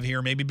rights we have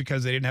here, maybe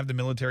because they didn't have the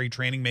military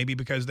training, maybe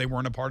because they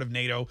weren't a part of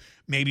NATO,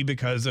 maybe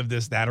because of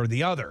this, that, or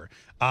the other.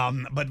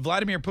 But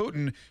Vladimir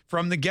Putin,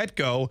 from the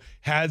get-go,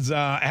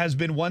 has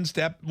been one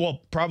step,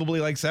 well, probably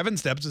like 7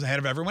 steps ahead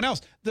of everyone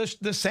else.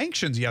 The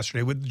sanctions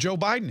yesterday with Joe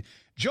Biden.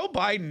 Joe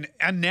Biden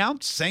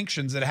announced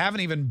sanctions that haven't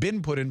even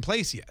been put in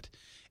place yet.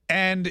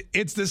 And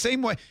it's the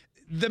same way.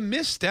 The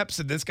missteps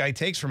that this guy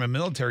takes from a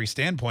military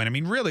standpoint, I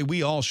mean, really,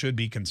 we all should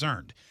be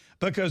concerned.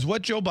 Because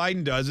what Joe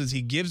Biden does is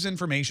he gives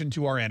information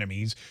to our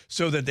enemies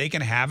so that they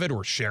can have it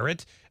or share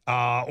it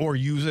or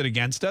use it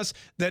against us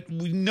that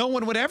no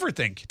one would ever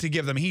think to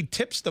give them. He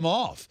tips them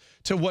off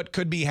to what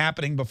could be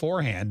happening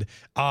beforehand,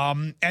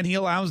 and he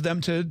allows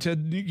them to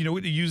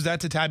use that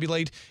to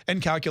tabulate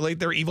and calculate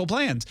their evil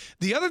plans.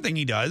 The other thing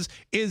he does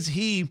is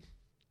he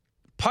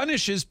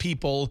punishes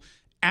people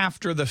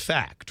after the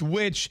fact,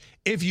 which,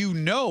 if you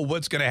know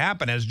what's going to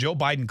happen, as Joe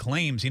Biden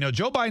claims,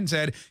 Joe Biden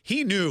said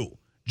he knew.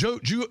 Joe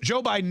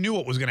Biden knew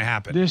what was going to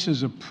happen. This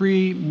is a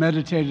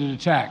premeditated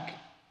attack.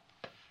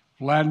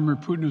 Vladimir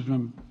Putin has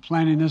been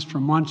planning this for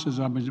months, as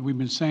we've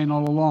been saying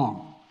all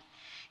along.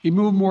 He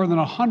moved more than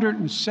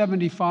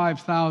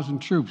 175,000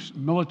 troops,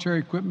 military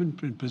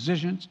equipment, and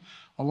positions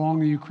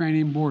along the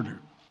Ukrainian border.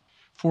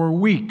 For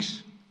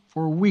weeks,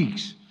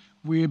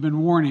 we have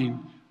been warning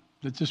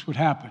that this would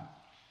happen.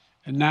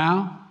 And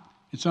now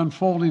it's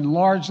unfolding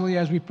largely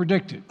as we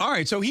predicted. All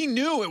right, so he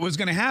knew it was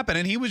going to happen,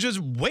 and he was just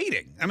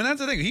waiting. I mean, that's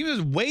the thing. He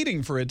was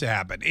waiting for it to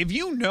happen. If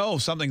you know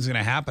something's going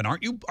to happen,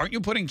 aren't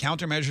you putting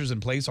countermeasures in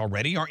place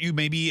already? Aren't you,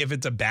 maybe if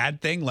it's a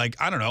bad thing, like,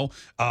 I don't know,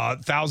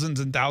 thousands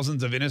and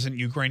thousands of innocent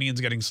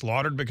Ukrainians getting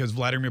slaughtered because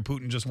Vladimir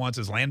Putin just wants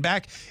his land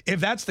back? If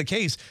that's the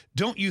case,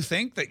 don't you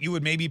think that you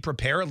would maybe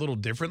prepare a little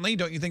differently?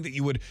 Don't you think that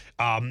you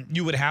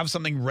would have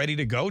something ready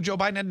to go? Joe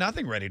Biden had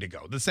nothing ready to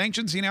go. The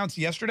sanctions he announced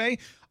yesterday,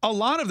 a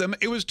lot of them,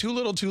 it was too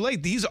little too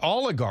late. These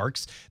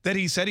oligarchs that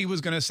he said he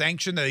was going to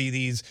sanction,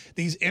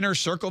 these inner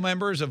circle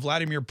members of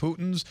Vladimir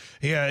Putin's,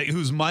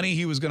 whose money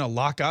he was going to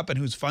lock up and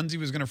whose funds he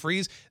was going to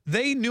freeze,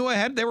 they knew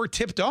ahead. They were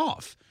tipped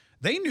off.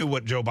 They knew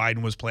what Joe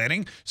Biden was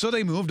planning, so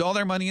they moved all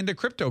their money into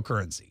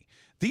cryptocurrency.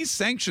 These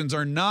sanctions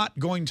are not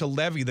going to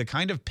levy the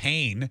kind of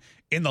pain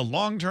in the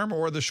long term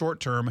or the short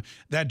term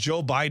that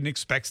Joe Biden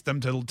expects them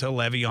to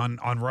levy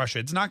on Russia.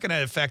 It's not going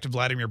to affect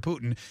Vladimir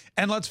Putin.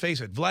 And let's face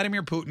it,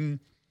 Vladimir Putin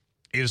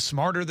is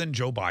smarter than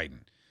Joe Biden.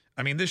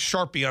 I mean, this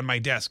Sharpie on my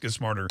desk is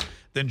smarter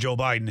than Joe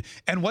Biden.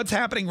 And what's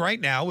happening right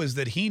now is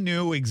that he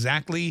knew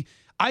exactly,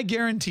 I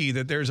guarantee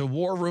that there's a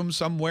war room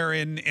somewhere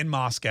in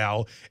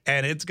Moscow,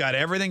 and it's got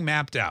everything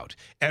mapped out.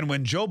 And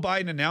when Joe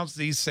Biden announced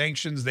these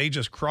sanctions, they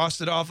just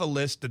crossed it off a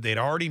list that they'd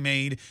already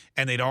made,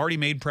 and they'd already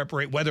made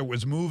preparation, whether it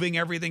was moving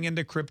everything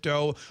into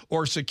crypto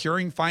or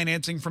securing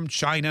financing from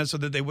China so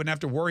that they wouldn't have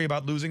to worry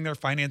about losing their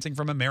financing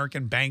from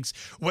American banks,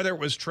 whether it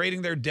was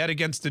trading their debt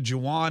against the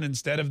yuan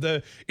instead of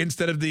the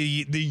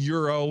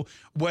euro,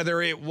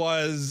 whether it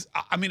was,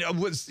 it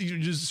was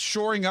just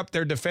shoring up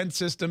their defense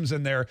systems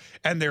and their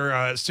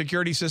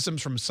security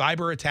systems from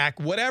cyber attack,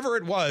 whatever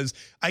it was.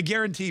 I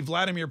guarantee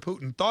Vladimir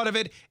Putin thought of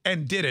it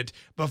and did it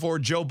before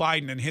Joe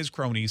Biden and his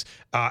cronies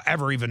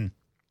ever even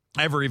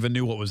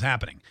knew what was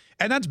happening.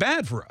 And that's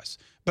bad for us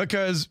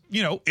because,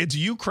 it's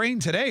Ukraine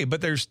today,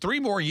 but there's 3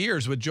 more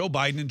years with Joe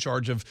Biden in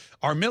charge of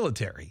our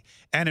military.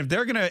 And if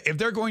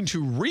they're going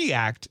to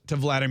react to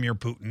Vladimir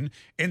Putin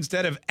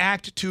instead of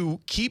act to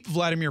keep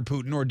Vladimir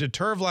Putin or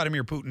deter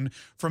Vladimir Putin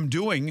from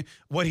doing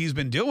what he's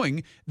been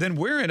doing, then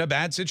we're in a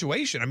bad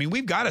situation. I mean,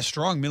 we've got a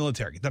strong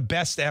military, the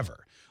best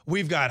ever.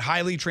 We've got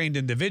highly trained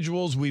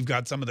individuals. We've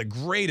got some of the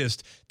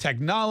greatest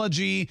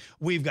technology.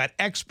 We've got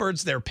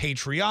experts. They're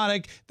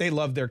patriotic. They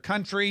love their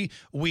country.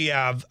 We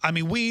have,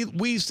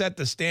 we set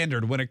the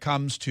standard when it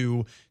comes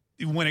to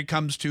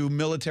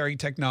military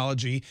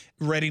technology,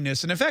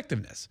 readiness, and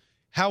effectiveness.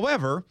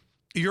 However,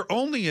 you're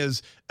only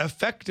as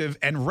effective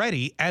and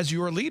ready as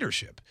your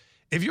leadership.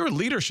 If your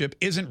leadership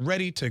isn't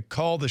ready to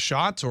call the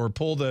shots or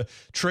pull the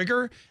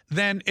trigger,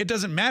 then it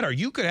doesn't matter.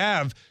 You could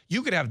have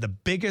the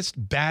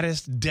biggest,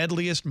 baddest,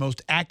 deadliest,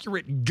 most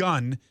accurate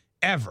gun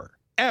ever.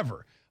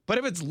 But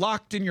if it's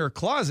locked in your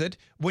closet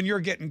when you're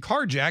getting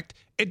carjacked,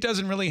 it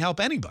doesn't really help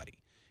anybody.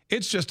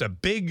 It's just a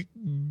big,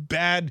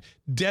 bad,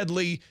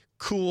 deadly,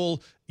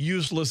 cool,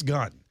 useless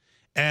gun.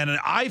 And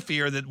I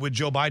fear that with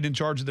Joe Biden in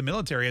charge of the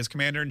military as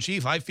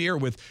commander-in-chief, I fear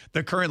with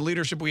the current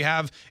leadership we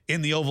have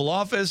in the Oval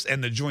Office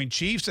and the Joint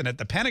Chiefs and at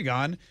the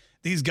Pentagon,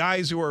 These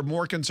guys who are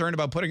more concerned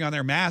about putting on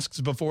their masks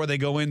before they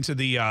go into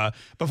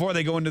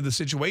the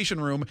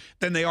situation room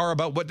than they are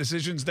about what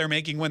decisions they're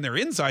making when they're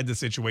inside the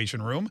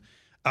situation room.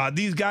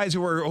 These guys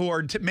who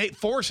are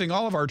forcing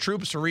all of our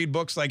troops to read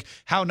books like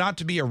How Not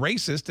to Be a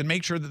Racist and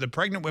make sure that the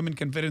pregnant women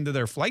can fit into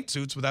their flight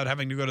suits without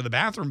having to go to the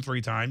bathroom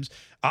 3 times.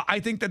 I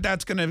think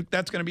that's gonna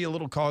be a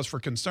little cause for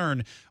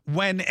concern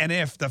when and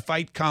if the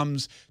fight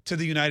comes to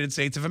the United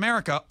States of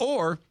America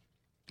or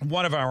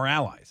one of our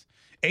allies.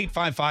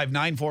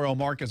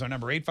 855-940-MARK is our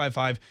number.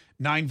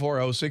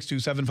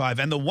 855-940-6275.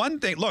 And the one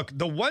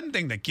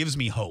thing that gives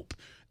me hope,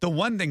 the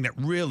one thing that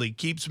really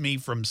keeps me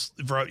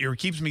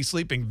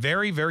sleeping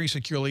very, very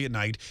securely at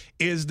night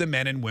is the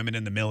men and women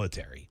in the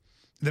military.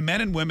 The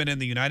men and women in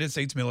the United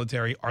States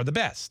military are the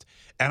best.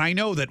 And I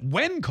know that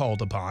when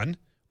called upon,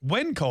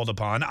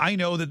 I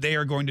know that they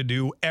are going to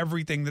do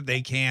everything that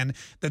they can,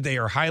 that they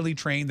are highly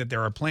trained, that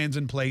there are plans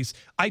in place.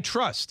 I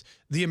trust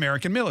the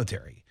American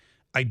military.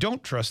 I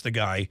don't trust the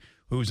guy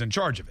who's in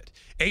charge of it.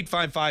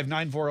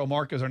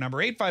 855-940-MARK is our number.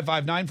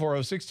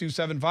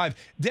 855-940-6275.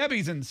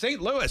 Debbie's in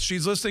St. Louis.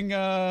 She's listening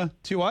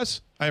to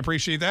us. I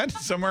appreciate that.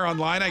 Somewhere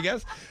online, I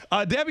guess.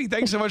 Debbie,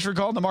 thanks so much for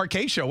calling the Mark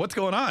K Show. What's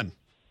going on?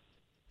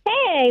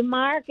 Hey,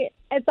 Mark.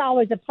 It's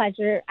always a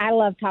pleasure. I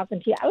love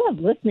talking to you. I love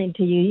listening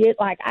to you.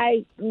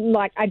 I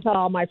tell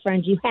all my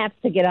friends, you have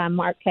to get on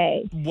Mark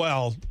K.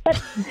 Well,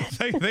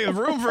 they have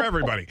room for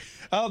everybody.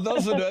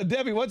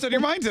 Debbie, what's on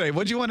your mind today?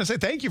 What do you want to say?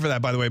 Thank you for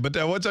that, by the way. But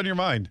what's on your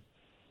mind?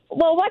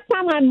 Well, what's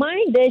on my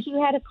mind is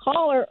you had a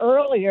caller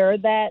earlier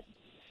that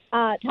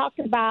talked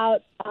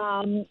about,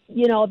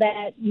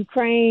 that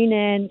Ukraine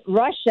and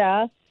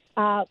Russia,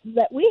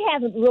 that we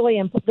haven't really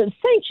imposed. The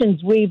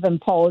sanctions we've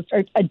imposed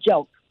are a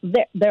joke.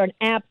 They're an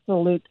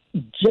absolute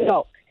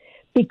joke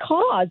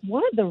because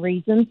one of the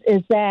reasons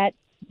is that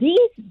these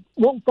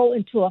won't go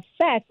into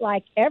effect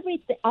like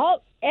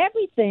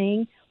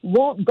everything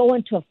won't go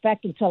into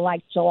effect until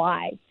like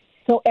July.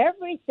 So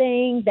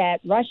everything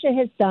that Russia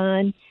has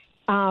done,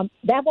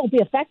 that won't be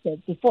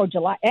effective before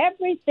July.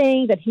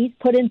 Everything that he's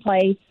put in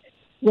place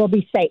will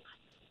be safe.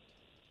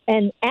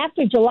 And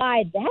after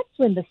July, that's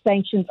when the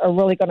sanctions are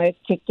really going to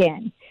kick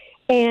in.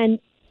 And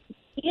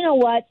you know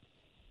what?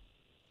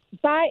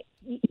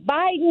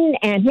 Biden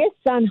and his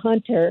son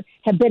Hunter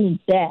have been in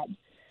bed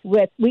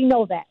with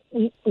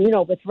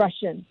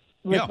Russian,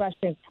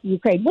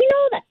 Ukraine. We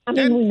know that.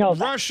 We know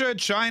that. Russia,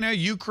 China,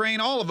 Ukraine,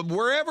 all of them.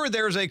 Wherever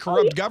there's a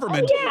corrupt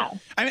government. Oh, yeah.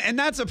 And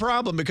that's a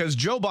problem because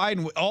Joe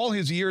Biden, all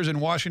his years in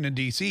Washington,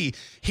 D.C.,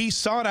 he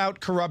sought out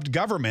corrupt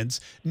governments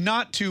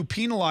not to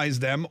penalize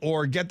them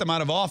or get them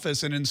out of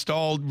office and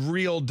install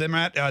real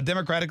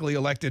democratically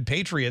elected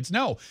patriots.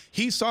 No,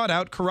 he sought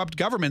out corrupt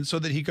governments so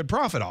that he could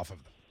profit off of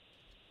them.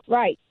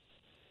 Right.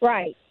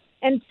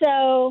 And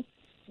so,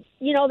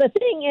 the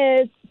thing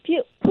is,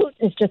 Putin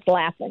is just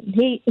laughing.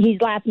 He's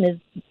laughing his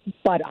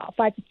butt off.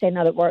 I could say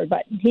another word,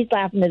 but he's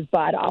laughing his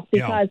butt off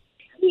because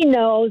he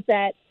knows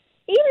that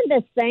even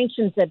the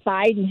sanctions that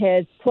Biden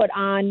has put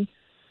on,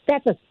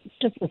 that's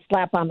just a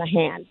slap on the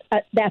hand.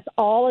 That's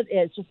all it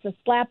is, just a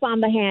slap on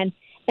the hand.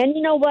 And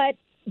you know what?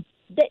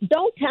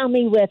 Don't tell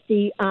me with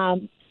the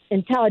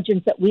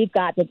intelligence that we've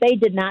got that they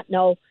did not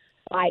know,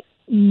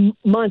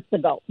 months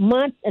ago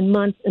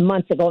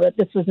that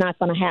this was not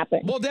going to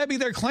happen. Well, Debbie,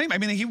 they're claiming.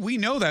 We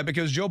know that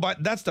because Joe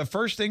Biden. That's the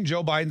first thing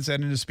Joe Biden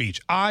said in his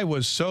speech. I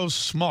was so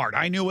smart.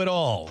 I knew it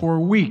all. For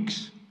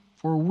weeks,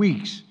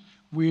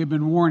 we have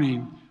been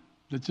warning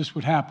that this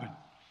would happen,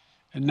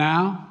 and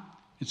now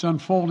it's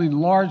unfolding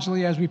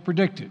largely as we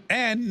predicted.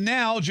 And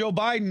now Joe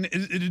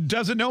Biden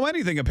doesn't know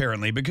anything,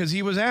 apparently, because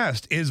he was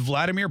asked, is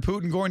Vladimir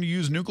Putin going to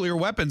use nuclear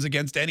weapons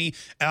against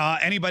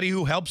anybody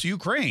who helps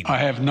Ukraine? I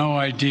have no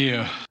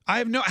idea.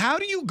 How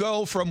do you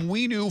go from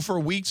we knew for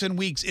weeks and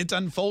weeks, it's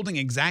unfolding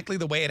exactly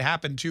the way it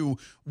happened to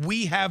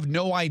we have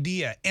no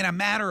idea in a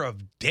matter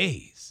of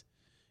days?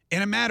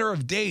 In a matter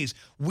of days,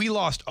 we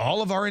lost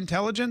all of our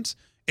intelligence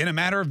in a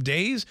matter of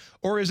days?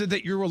 Or is it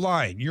that you were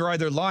lying? You're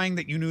either lying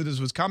that you knew this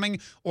was coming,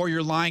 or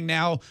you're lying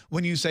now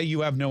when you say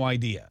you have no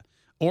idea.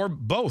 Or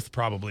both,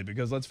 probably,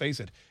 because let's face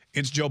it,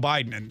 it's Joe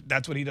Biden, and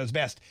that's what he does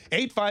best.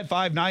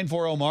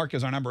 855-940-MARK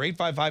is our number.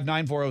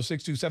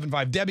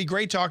 855-940-6275. Debbie,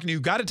 great talking to you.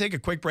 Got to take a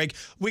quick break.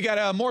 We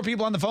got more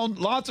people on the phone,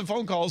 lots of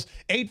phone calls.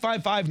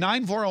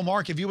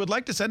 855-940-MARK. If you would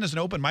like to send us an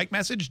open mic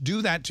message,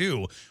 do that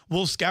too.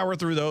 We'll scour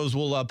through those.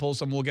 We'll pull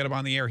some. We'll get them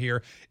on the air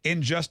here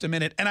in just a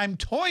minute. And I'm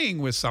toying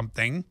with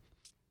something.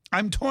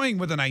 I'm toying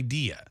with an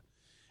idea,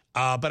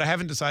 but I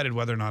haven't decided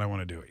whether or not I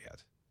want to do it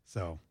yet.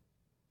 So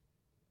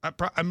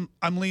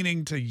I'm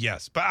leaning to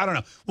yes, but I don't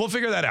know. We'll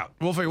figure that out.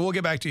 We'll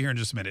get back to you here in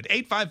just a minute.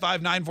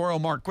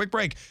 855-940-MARK. Quick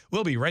break.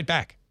 We'll be right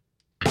back.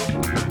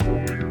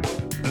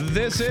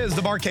 This is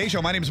the Mark K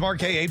Show. My name is Mark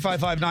K.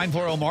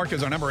 855-940-MARK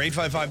is our number.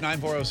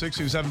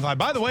 855-940-6275.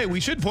 By the way, we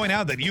should point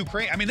out that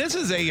Ukraine. This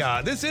is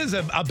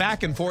a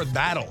back and forth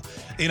battle.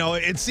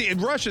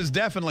 Russia's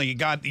definitely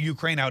got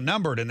Ukraine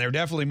outnumbered, and they're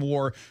definitely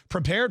more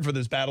prepared for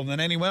this battle than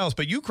anyone else.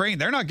 But Ukraine,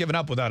 they're not giving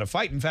up without a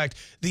fight. In fact,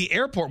 the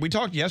airport, we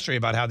talked yesterday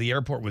about how the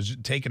airport was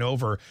taken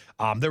over.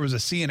 There was a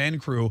CNN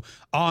crew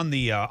on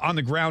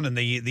the ground, and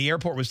the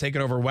airport was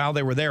taken over while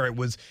they were there. It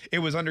was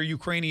under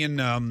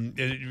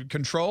Ukrainian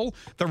control.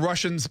 The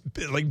Russians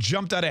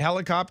jumped out of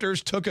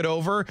helicopters, took it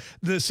over.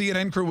 The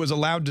CNN crew was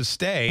allowed to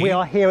stay. We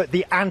are here at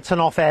the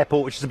Antonov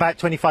Airport, which is about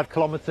 25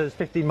 kilometres,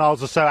 15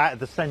 miles or so out of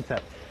the centre.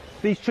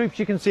 These troops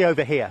you can see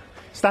over here.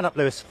 Stand up,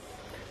 Lewis.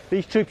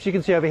 These troops you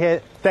can see over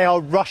here, they are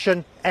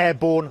Russian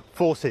airborne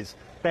forces.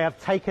 They have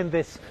taken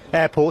this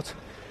airport.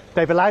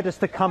 They've allowed us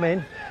to come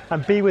in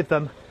and be with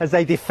them as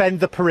they defend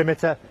the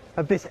perimeter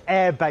of this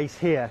air base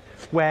here,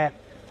 where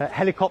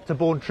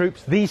helicopter-borne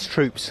troops, these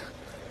troops,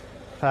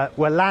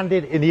 were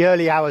landed in the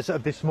early hours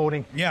of this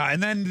morning. Yeah,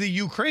 and then the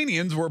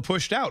Ukrainians were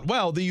pushed out.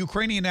 Well, the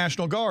Ukrainian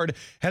National Guard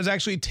has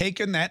actually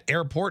taken that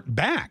airport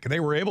back. They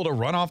were able to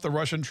run off the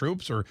Russian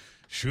troops or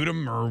shoot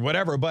them or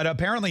whatever, but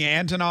apparently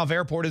Antonov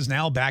Airport is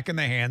now back in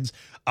the hands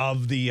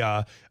of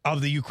the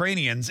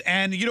Ukrainians.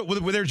 And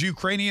there's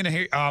Ukrainian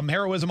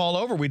heroism all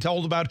over. We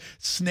told about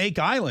Snake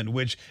Island,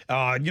 which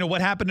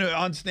what happened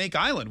on Snake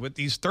Island with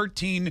these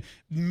 13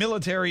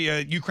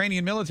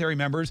 Ukrainian military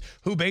members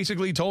who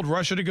basically told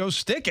Russia to go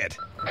stick it.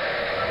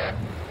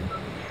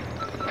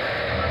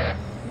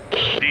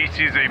 This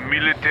is a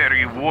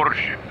military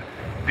warship.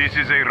 This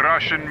is a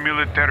Russian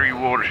military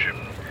warship.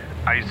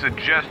 I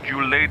suggest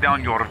you lay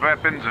down your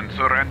weapons and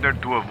surrender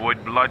to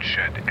avoid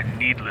bloodshed and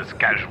needless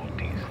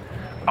casualties.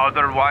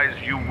 Otherwise,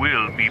 you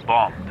will be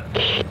bombed.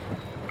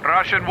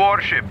 Russian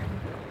warship,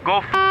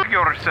 go f***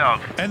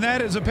 yourself. And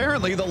that is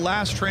apparently the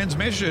last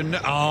transmission.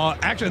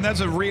 Actually,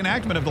 that's a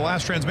reenactment of the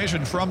last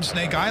transmission from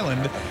Snake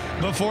Island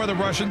before the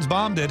Russians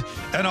bombed it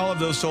and all of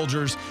those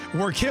soldiers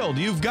were killed.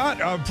 You've got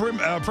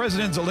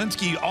President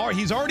Zelensky.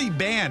 He's already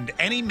banned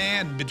any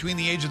man between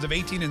the ages of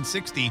 18 and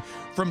 60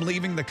 from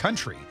leaving the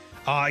country.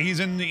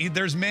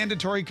 There's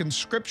mandatory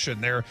conscription.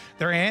 They're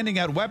handing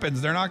out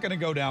weapons. They're not going to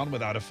go down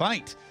without a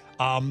fight.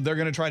 They're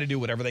going to try to do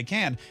whatever they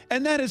can.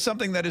 And that is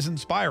something that is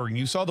inspiring.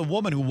 You saw the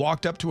woman who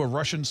walked up to a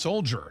Russian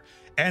soldier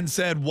and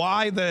said,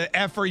 "Why the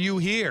F are you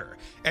here?"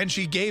 And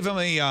she gave him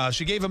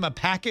a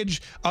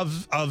package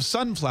of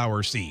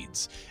sunflower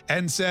seeds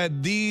and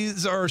said,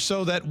 "These are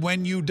so that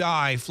when you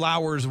die,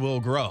 flowers will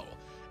grow."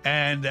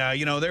 And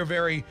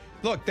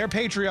they're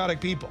patriotic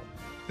people.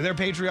 They're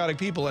patriotic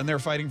people, and they're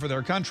fighting for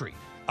their country.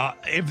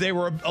 If they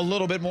were a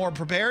little bit more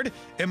prepared,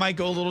 it might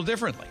go a little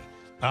differently.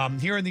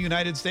 Here in the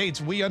United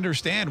States, we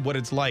understand what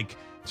it's like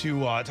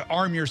to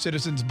arm your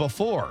citizens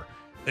before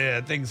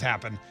things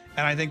happen,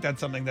 and I think that's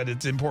something that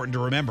it's important to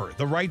remember.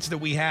 The rights that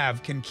we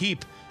have can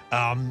keep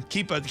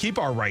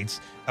our rights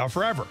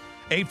forever.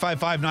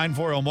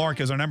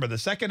 855-940-MARK is our number. The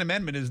Second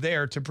Amendment is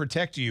there to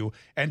protect you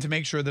and to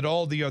make sure that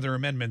all the other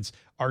amendments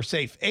are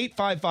safe.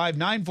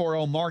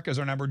 855-940-MARK is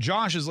our number.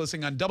 Josh is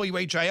listening on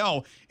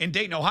WHIO in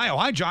Dayton, Ohio.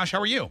 Hi, Josh.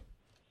 How are you?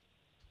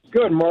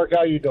 Good, Mark.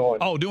 How you doing?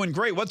 Oh, doing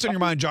great. What's on your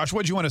mind, Josh?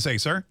 What do you want to say,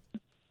 sir?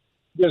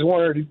 Just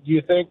wondered, do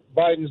you think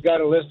Biden's got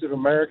a list of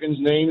Americans'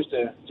 names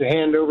to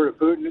hand over to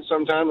Putin at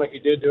some time like he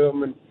did to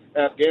him in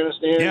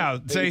Afghanistan? Yeah,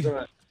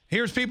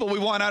 here's people we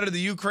want out of the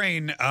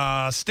Ukraine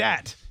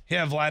stat.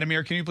 Yeah,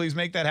 Vladimir, can you please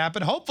make that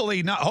happen?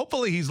 Hopefully not.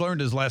 Hopefully he's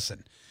learned his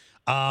lesson.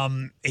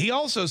 He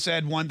also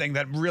said one thing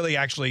that really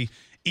actually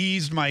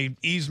eased my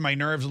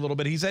nerves a little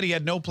bit. He said he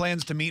had no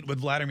plans to meet with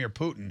Vladimir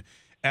Putin.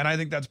 And I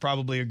think that's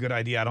probably a good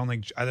idea. I don't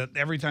think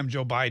every time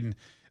Joe Biden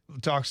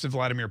talks to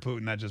Vladimir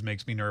Putin, that just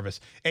makes me nervous.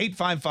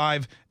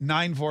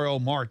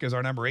 855-940-MARK is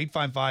our number.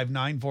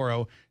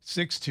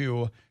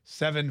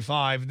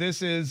 855-940-6275.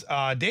 This is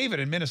David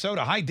in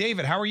Minnesota. Hi,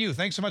 David. How are you?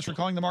 Thanks so much for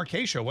calling the Mark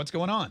K Show. What's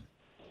going on?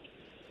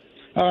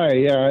 Hi.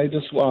 Yeah, I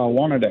just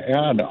wanted to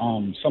add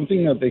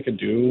something that they could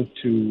do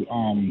to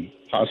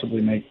possibly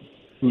make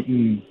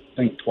Putin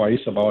think twice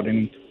about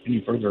any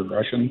further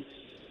aggression,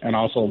 and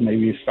also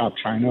maybe stop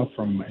China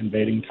from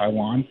invading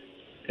Taiwan,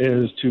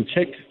 is to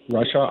kick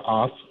Russia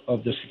off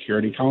of the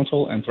Security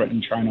Council and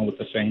threaten China with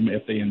the same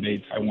if they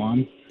invade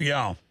Taiwan.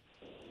 Yeah.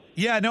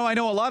 Yeah, no, I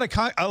know a lot of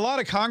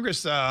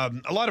Congress, a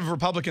lot of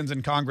Republicans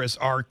in Congress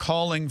are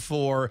calling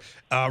for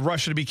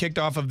Russia to be kicked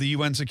off of the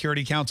UN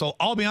Security Council.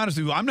 I'll be honest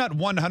with you, I'm not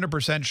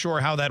 100% sure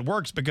how that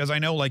works because I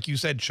know, like you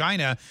said,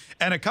 China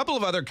and a couple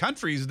of other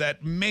countries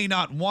that may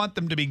not want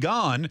them to be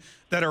gone,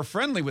 that are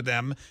friendly with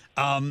them,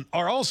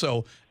 are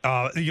also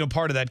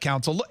part of that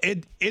council.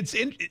 It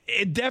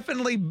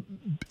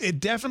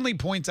definitely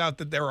points out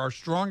that there are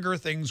stronger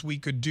things we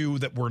could do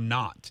that we're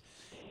not.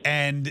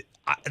 And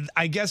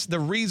I guess the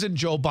reason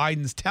Joe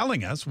Biden's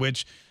telling us,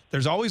 which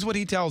there's always what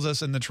he tells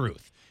us and the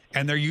truth,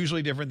 and they're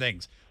usually different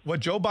things. What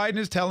Joe Biden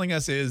is telling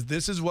us is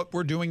this is what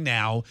we're doing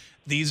now.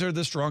 These are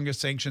the strongest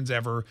sanctions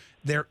ever.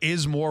 There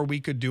is more we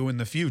could do in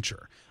the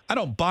future. I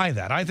don't buy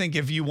that. I think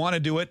if you want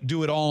to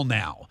do it all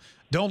now.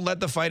 Don't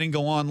let the fighting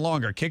go on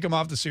longer. Kick them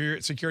off the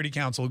Security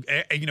Council.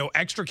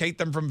 Extricate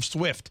them from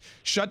SWIFT.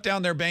 Shut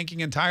down their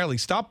banking entirely.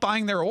 Stop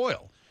buying their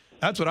oil.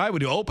 That's what I would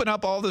do. Open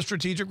up all the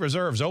strategic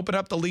reserves. Open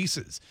up the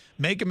leases.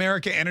 Make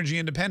America energy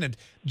independent.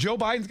 Joe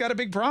Biden's got a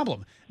big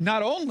problem.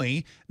 Not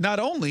only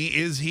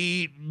is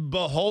he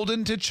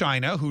beholden to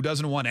China, who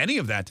doesn't want any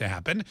of that to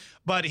happen,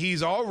 but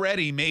he's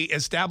already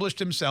established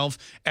himself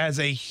as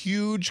a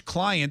huge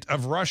client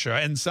of Russia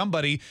and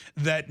somebody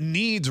that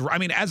needs, I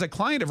mean, as a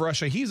client of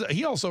Russia,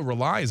 he also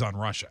relies on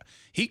Russia.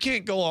 He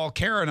can't go all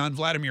Karen on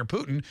Vladimir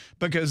Putin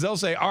because they'll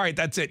say, all right,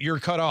 that's it. You're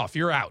cut off.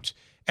 You're out.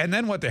 And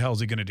then what the hell is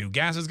he going to do?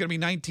 Gas is going to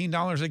be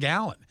 $19 a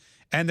gallon.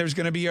 And there's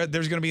going to be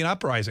an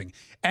uprising.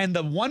 And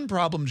the one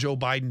problem Joe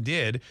Biden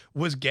did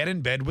was get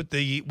in bed with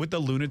the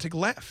lunatic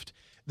left.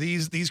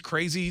 These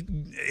crazy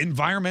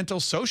environmental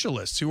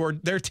socialists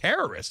they're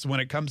terrorists when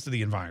it comes to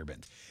the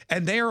environment.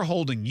 And they are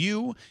holding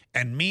you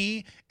and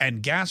me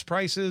and gas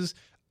prices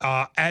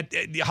at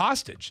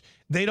hostage.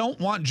 They don't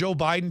want Joe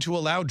Biden to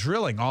allow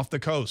drilling off the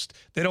coast.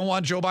 They don't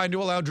want Joe Biden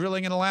to allow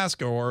drilling in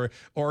Alaska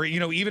or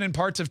even in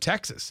parts of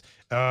Texas.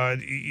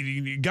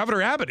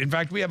 Governor Abbott, in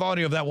fact, we have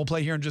audio of that we'll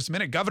play here in just a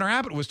minute. Governor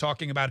Abbott was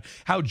talking about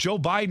how Joe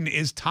Biden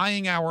is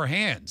tying our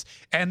hands.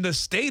 And the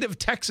state of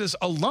Texas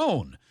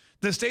alone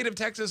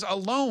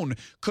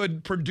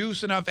could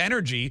produce enough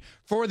energy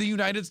for the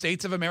United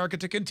States of America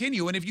to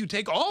continue. And if you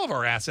take all of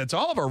our assets,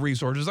 all of our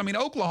resources, I mean,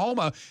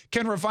 Oklahoma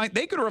could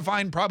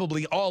refine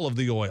probably all of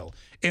the oil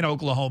in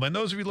Oklahoma. And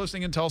those of you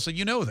listening in Tulsa,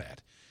 you know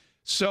that.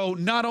 So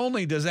not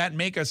only does that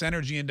make us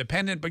energy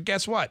independent, but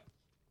guess what?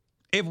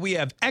 If we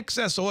have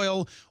excess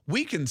oil,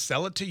 we can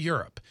sell it to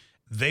Europe.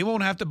 They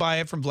won't have to buy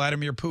it from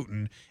Vladimir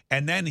Putin,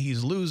 and then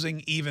he's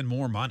losing even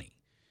more money.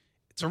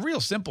 It's a real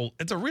simple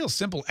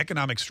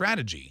economic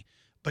strategy.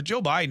 But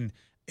Joe Biden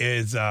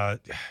is, well,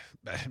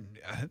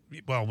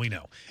 we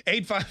know.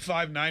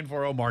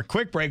 855-940-MARK.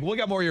 Quick break. We'll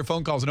get more of your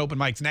phone calls and open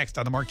mics next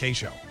on The Mark Kaye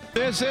Show.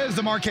 This is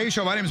The Mark Kaye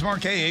Show. My name is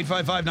Mark Kaye.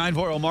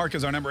 855-940-MARK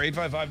is our number,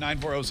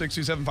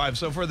 855-940-6275.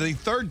 So for the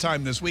third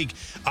time this week,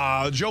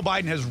 Joe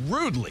Biden has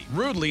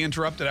rudely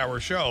interrupted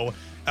our show.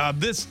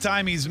 This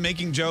time he's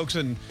making jokes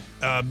and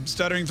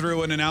stuttering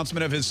through an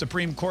announcement of his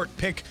Supreme Court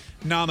pick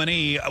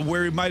nominee.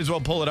 We might as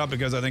well pull it up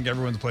because I think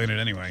everyone's playing it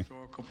anyway.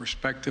 Historical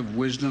perspective,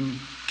 wisdom,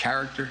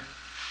 character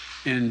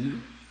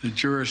in the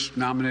jurists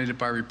nominated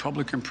by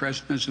Republican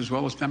presidents as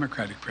well as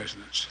Democratic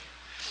presidents.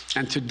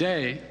 And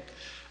today,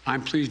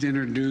 I'm pleased to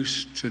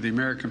introduce to the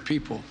American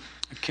people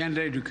a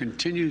candidate who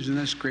continues in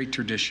this great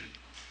tradition.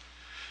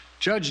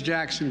 Judge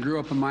Jackson grew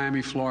up in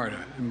Miami,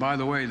 Florida. And by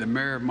the way, the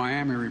mayor of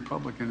Miami,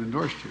 Republican,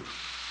 endorsed you.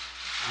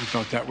 I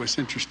thought that was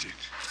interesting.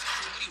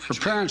 Her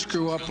parents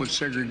grew up with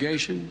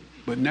segregation,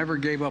 but never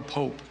gave up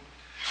hope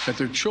that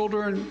their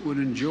children would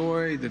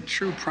enjoy the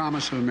true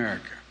promise of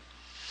America.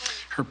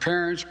 Her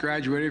parents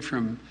graduated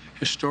from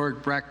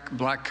historic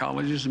black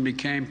colleges and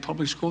became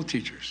public school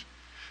teachers.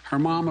 Her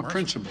mom, a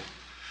principal.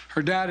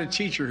 Her dad, a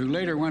teacher who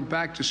later went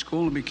back to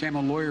school and became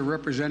a lawyer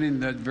representing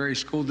that very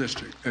school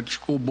district, that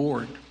school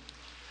board.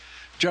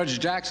 Judge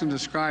Jackson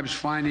describes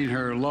finding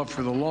her love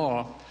for the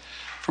law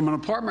from an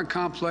apartment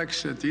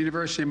complex at the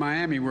University of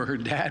Miami where her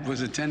dad was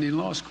attending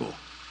law school.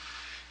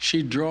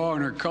 She'd draw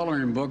in her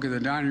coloring book at the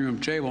dining room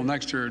table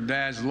next to her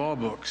dad's law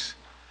books.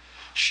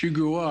 She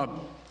grew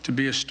up to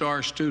be a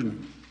star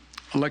student,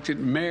 elected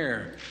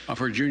mayor of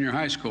her junior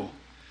high school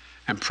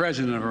and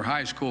president of her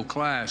high school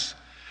class,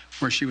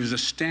 where she was a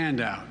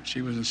standout.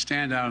 She was a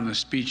standout in the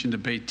speech and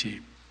debate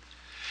team.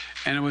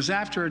 And it was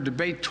after a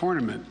debate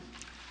tournament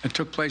that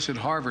took place at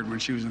Harvard when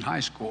she was in high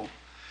school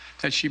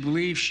that she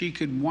believed she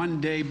could one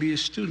day be a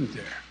student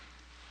there.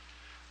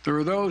 There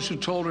were those who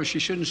told her she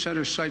shouldn't set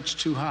her sights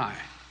too high,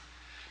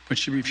 but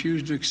she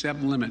refused to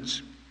accept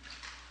limits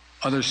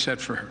others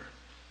set for her.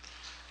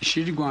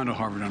 She did go on to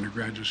Harvard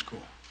undergraduate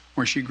school,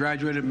 where she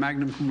graduated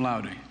magna cum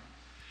laude.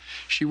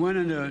 She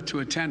went to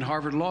attend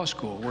Harvard Law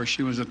School, where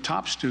she was a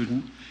top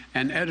student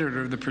and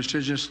editor of the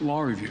prestigious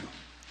Law Review.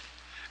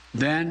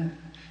 Then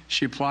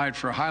she applied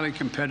for a highly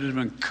competitive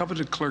and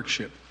coveted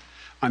clerkship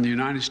on the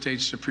United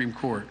States Supreme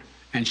Court,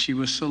 and she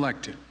was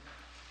selected.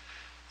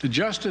 The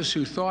justice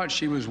who thought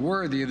she was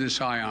worthy of this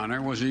high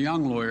honor was a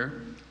young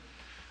lawyer,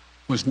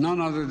 was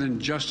none other than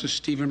Justice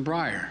Stephen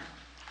Breyer,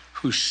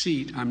 whose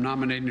seat I'm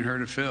nominating her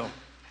to fill.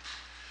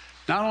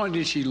 Not only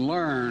did she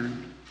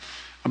learn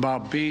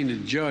about being a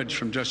judge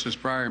from Justice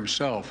Breyer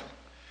himself,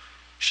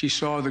 she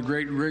saw the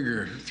great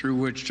rigor through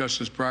which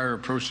Justice Breyer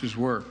approached his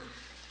work.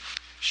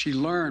 She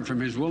learned from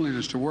his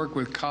willingness to work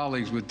with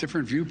colleagues with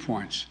different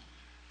viewpoints,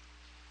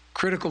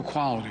 critical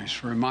qualities,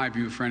 in my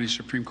view, for any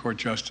Supreme Court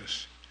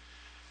justice.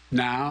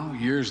 Now,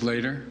 years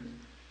later,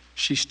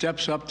 she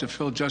steps up to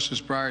fill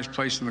Justice Breyer's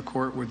place in the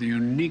court with a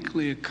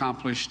uniquely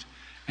accomplished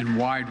and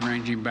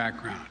wide-ranging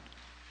background.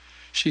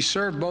 She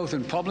served both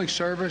in public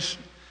service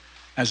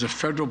as a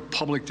federal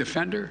public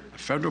defender,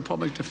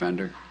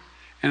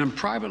 and in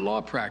private law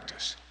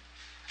practice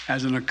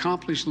as an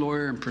accomplished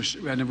lawyer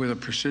and with a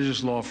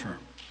prestigious law firm.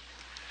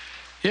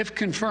 If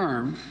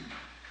confirmed,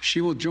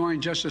 she will join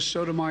Justice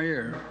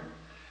Sotomayor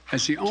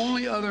as the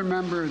only other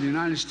member of the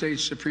United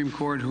States Supreme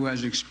Court who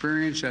has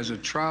experience as a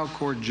trial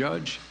court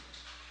judge,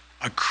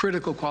 a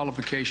critical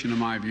qualification in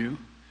my view,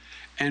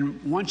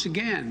 And once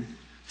again,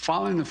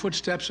 following the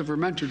footsteps of her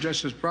mentor,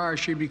 Justice Breyer,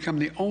 she'd become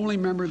the only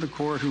member of the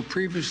court who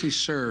previously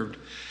served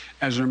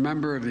as a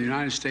member of the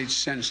United States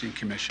Sentencing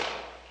Commission.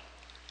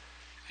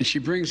 And she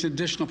brings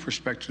additional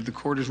perspective to the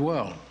court as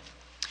well.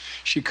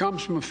 She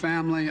comes from a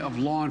family of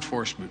law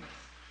enforcement,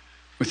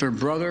 with her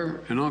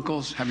brother and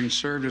uncles having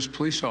served as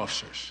police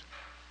officers.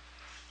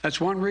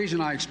 That's one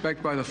reason I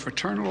expect by the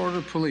Fraternal Order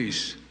of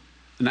Police,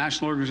 the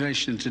national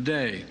organization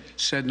today,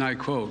 said, and I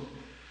quote,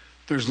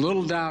 "There's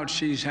little doubt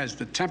she has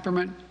the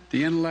temperament,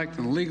 the intellect,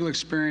 and the legal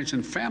experience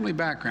and family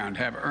background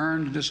have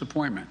earned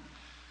disappointment."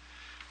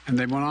 And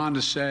they went on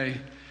to say,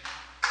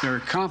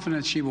 they're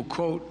confident she will,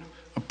 quote,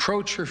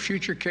 "approach her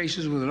future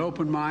cases with an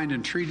open mind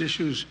and treat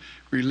issues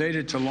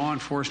related to law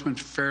enforcement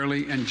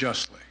fairly and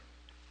justly."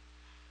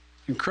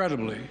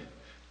 Incredibly,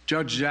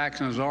 Judge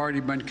Jackson has already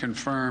been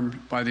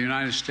confirmed by the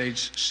United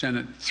States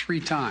Senate 3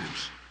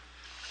 times.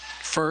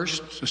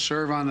 First, to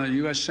serve on the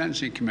U.S.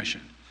 Sentencing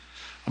Commission,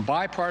 a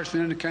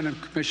bipartisan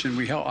independent commission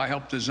I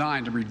helped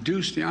design to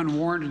reduce the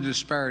unwarranted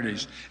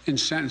disparities in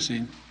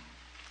sentencing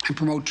and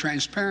promote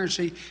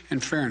transparency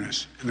and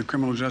fairness in the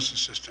criminal justice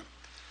system.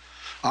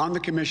 On the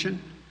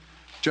commission,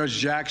 Judge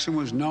Jackson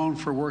was known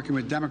for working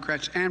with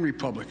Democrats and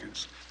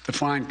Republicans to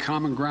find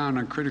common ground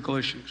on critical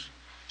issues.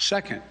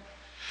 Second,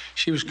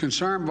 she was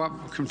confirmed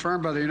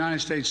by the United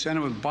States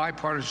Senate with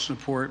bipartisan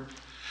support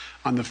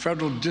on the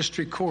federal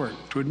district court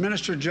to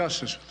administer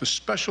justice with the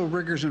special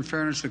rigors and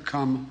fairness that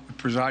come with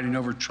presiding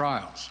over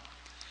trials.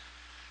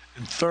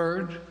 And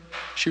third,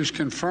 she was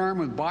confirmed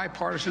with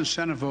bipartisan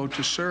Senate vote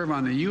to serve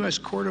on the U.S.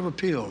 Court of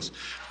Appeals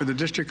for the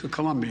District of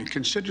Columbia,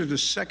 considered the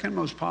second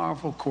most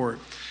powerful court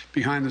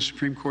behind the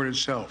Supreme Court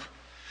itself,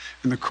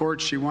 and the court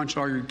she once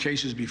argued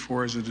cases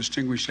before as a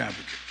distinguished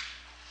advocate.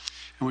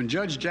 And when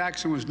Judge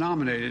Jackson was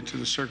nominated to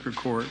the Circuit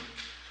Court,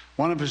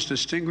 one of his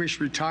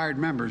distinguished retired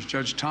members,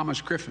 Judge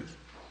Thomas Griffith,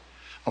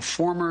 a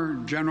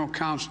former general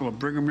counsel of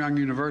Brigham Young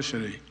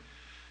University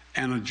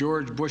and a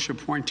George Bush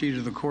appointee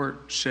to the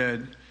court,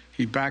 said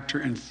he backed her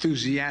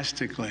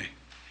enthusiastically,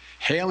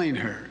 hailing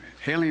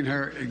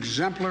her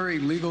exemplary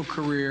legal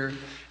career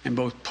in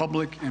both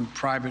public and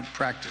private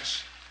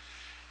practice.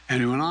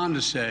 And he went on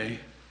to say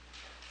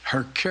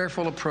her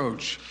careful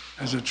approach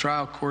as a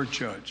trial court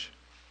judge.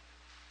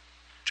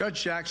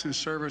 Judge Jackson's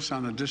service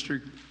on the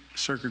District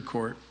Circuit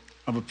Court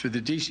to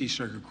the D.C.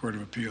 Circuit Court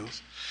of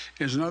Appeals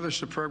is another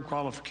superb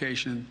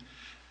qualification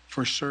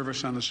for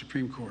service on the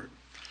Supreme Court.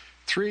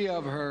 3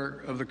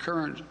 of the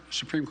current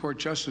Supreme Court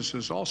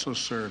justices also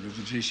served as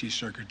the D.C.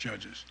 Circuit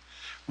judges,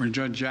 where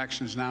Judge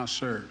Jackson now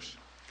serves.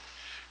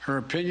 Her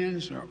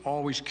opinions are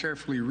always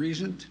carefully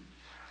reasoned,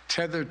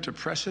 tethered to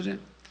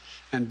precedent,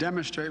 and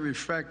demonstrate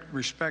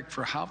respect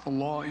for how the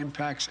law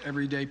impacts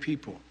everyday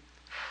people.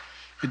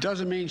 It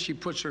doesn't mean she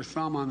puts her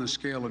thumb on the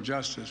scale of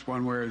justice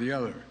one way or the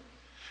other,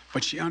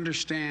 but she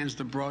understands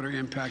the broader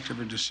impact of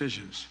her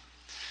decisions.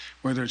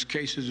 Whether it's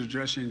cases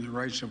addressing the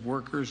rights of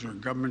workers or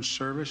government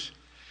service,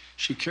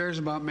 she cares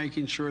about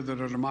making sure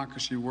that our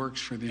democracy works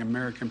for the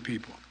American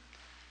people.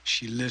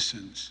 She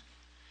listens.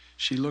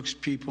 She looks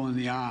people in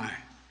the eye,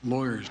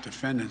 lawyers,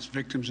 defendants,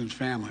 victims, and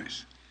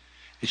families.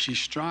 And she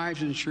strives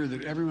to ensure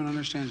that everyone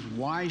understands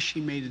why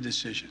she made a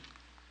decision,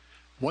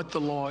 what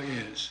the law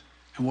is,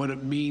 and what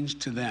it means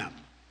to them.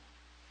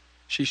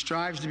 She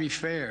strives to be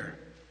fair,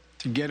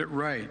 to get it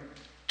right,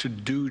 to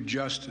do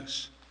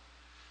justice.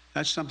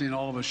 That's something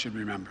all of us should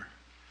remember,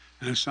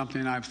 and it's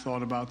something I've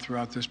thought about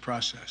throughout this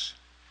process.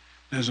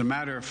 And as a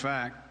matter of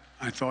fact,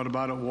 I thought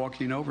about it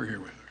walking over here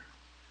with her.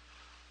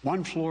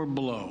 1 floor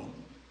below,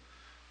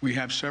 we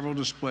have several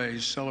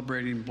displays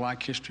celebrating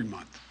Black History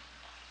Month.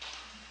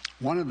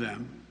 One of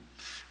them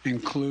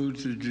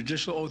includes the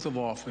judicial oath of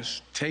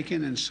office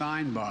taken and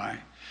signed by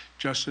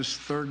Justice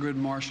Thurgood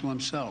Marshall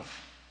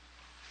himself,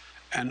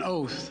 an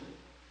oath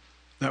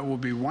that will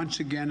be once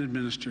again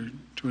administered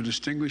to a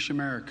distinguished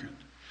American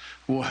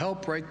who will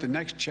help write the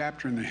next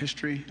chapter in the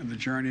history of the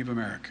journey of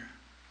America,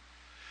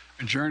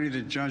 a journey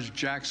that Judge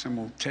Jackson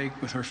will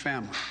take with her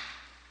family.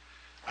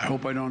 I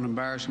hope I don't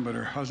embarrass him, but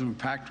her husband,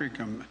 Patrick,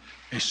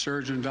 a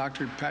surgeon,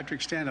 Dr.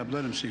 Patrick, stand up,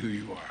 let him see who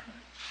you are.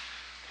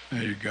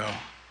 There you go.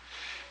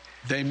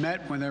 They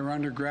met when they were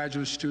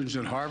undergraduate students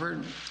at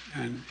Harvard,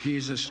 and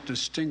he's a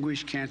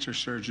distinguished cancer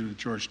surgeon at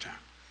Georgetown.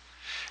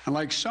 And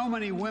like so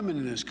many women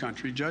in this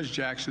country, Judge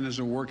Jackson is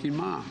a working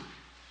mom.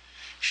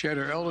 She had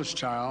her eldest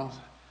child,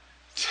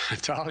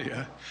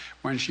 Talia,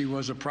 when she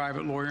was a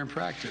private lawyer in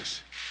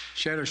practice.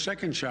 She had her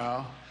second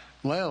child,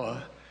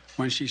 Layla,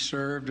 when she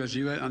served as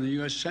on the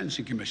U.S.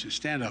 Sentencing Commission.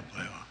 Stand up,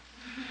 Layla.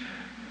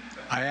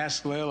 I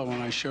asked Layla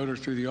when I showed her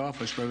through the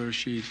office whether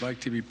she'd like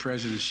to be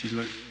president. She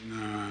looked,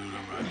 no.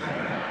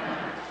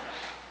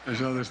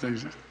 There's other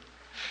things.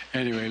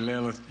 Anyway,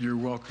 Layla, you're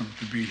welcome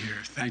to be here.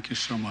 Thank you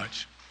so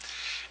much.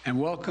 And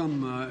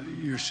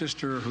welcome your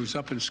sister who's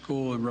up in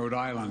school in Rhode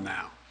Island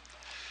now.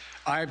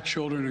 I have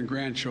children and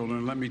grandchildren,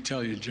 and let me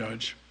tell you,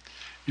 Judge,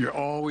 you're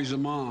always a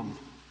mom.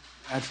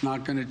 That's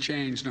not going to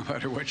change no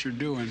matter what you're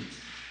doing.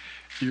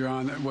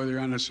 Whether you're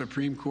on the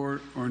Supreme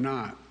Court or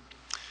not.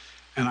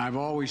 And I've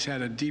always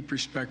had a deep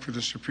respect for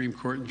the Supreme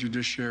Court and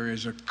judiciary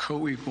as a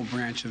co-equal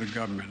branch of the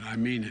government. I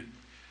mean it.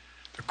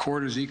 The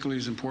court is equally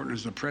as important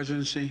as the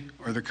presidency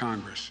or the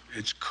Congress.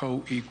 It's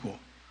co-equal.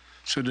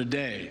 So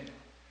today,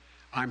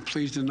 I'm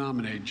pleased to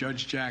nominate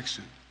Judge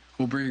Jackson,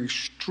 who will bring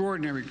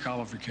extraordinary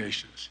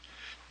qualifications,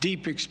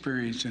 deep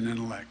experience and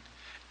intellect,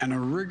 and a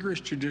rigorous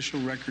judicial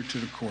record to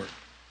the court.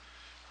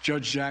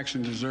 Judge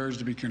Jackson deserves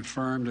to be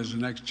confirmed as the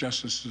next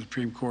Justice of the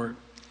Supreme Court.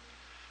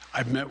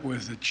 I've met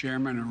with the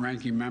chairman and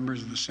ranking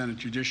members of the Senate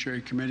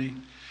Judiciary Committee,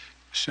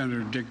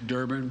 Senator Dick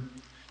Durbin,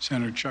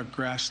 Senator Chuck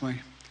Grassley,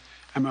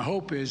 and my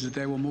hope is that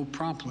they will move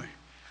promptly,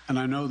 and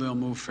I know they'll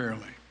move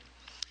fairly.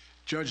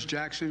 Judge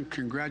Jackson,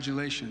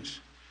 congratulations,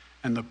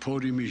 and the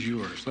podium is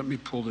yours. Let me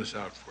pull this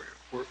out for you.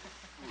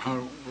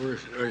 Where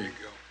is it? There you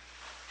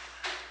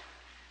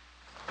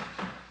go.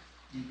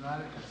 You got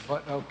it?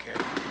 But okay.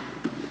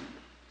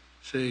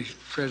 See,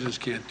 presidents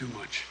can't do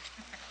much.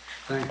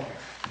 Thank you.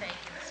 Thank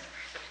you, Mr.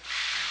 President.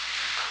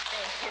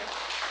 Thank you.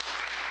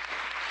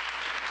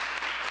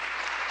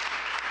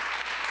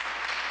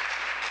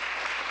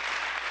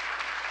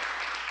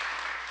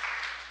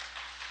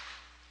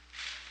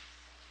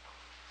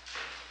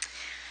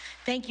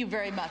 Thank you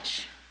very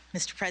much,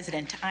 Mr.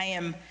 President. I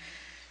am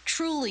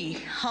truly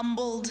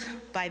humbled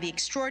by the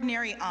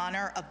extraordinary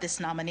honor of this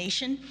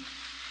nomination,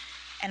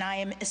 and I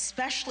am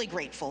especially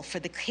grateful for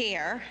the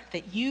care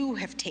that you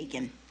have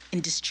taken in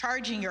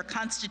discharging your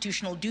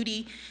constitutional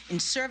duty in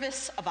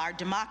service of our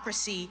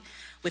democracy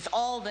with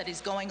all that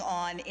is going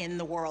on in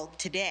the world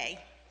today.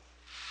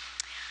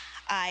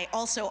 I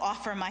also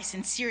offer my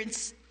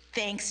sincerest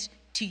thanks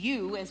to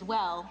you as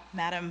well,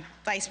 Madam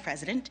Vice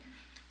President,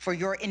 for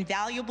your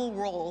invaluable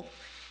role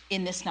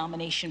in this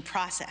nomination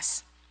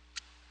process.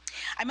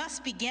 I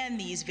must begin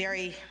these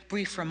very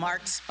brief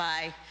remarks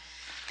by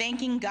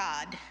thanking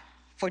God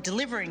for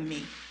delivering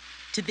me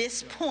to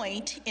this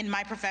point in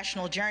my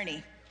professional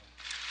journey.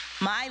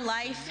 My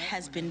life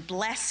has been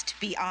blessed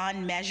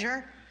beyond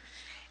measure,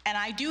 and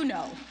I do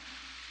know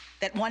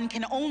that one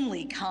can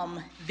only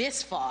come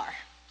this far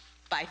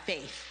by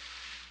faith.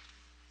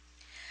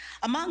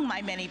 Among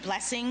my many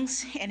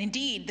blessings, and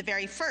indeed the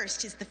very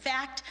first, is the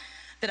fact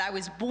that I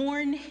was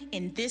born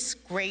in this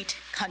great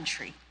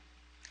country.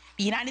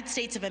 The United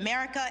States of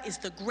America is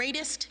the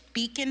greatest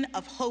beacon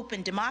of hope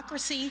and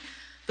democracy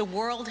the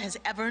world has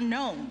ever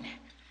known.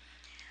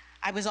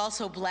 I was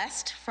also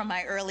blessed from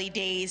my early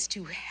days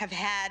to have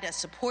had a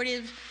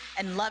supportive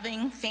and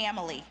loving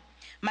family.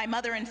 My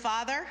mother and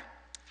father,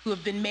 who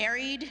have been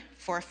married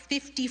for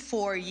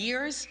 54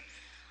 years,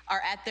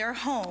 are at their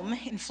home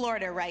in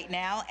Florida right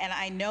now, and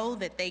I know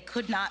that they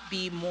could not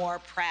be more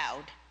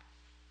proud.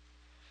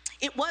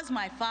 It was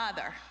my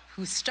father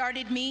who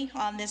started me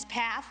on this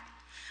path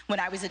when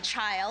I was a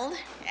child,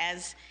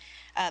 as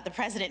the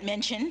president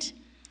mentioned.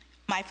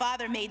 My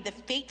father made the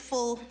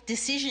fateful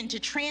decision to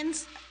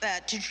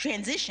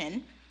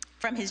transition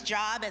from his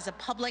job as a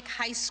public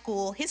high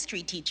school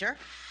history teacher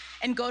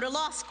and go to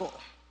law school.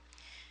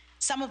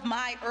 Some of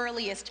my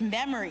earliest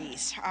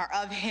memories are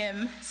of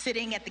him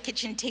sitting at the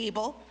kitchen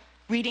table,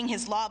 reading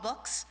his law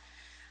books.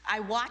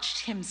 I watched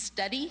him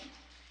study,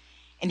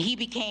 and he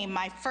became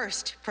my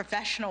first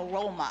professional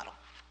role model.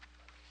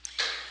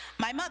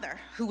 My mother,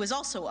 who was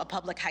also a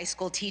public high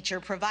school teacher,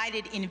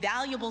 provided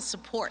invaluable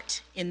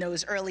support in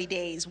those early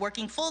days,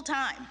 working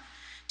full-time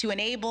to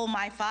enable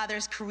my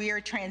father's career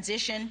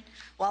transition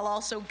while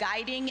also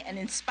guiding and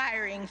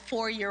inspiring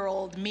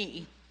 4-year-old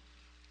me.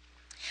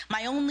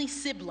 My only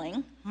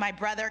sibling, my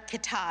brother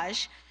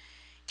Kitaj,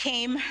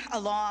 came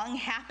along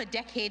half a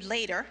decade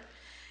later,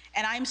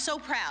 and I'm so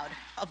proud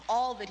of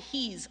all that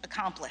he's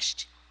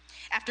accomplished.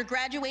 After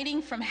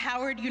graduating from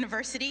Howard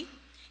University,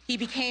 he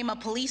became a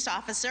police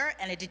officer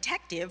and a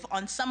detective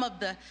on some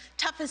of the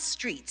toughest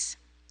streets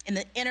in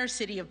the inner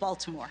city of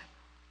Baltimore.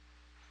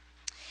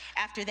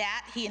 After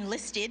that, he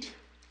enlisted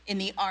in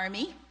the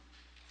Army,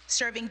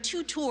 serving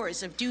 2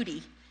 tours of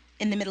duty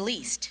in the Middle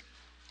East.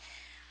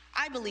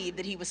 I believe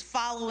that he was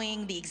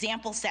following the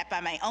example set by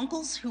my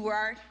uncles who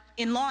are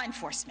in law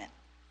enforcement.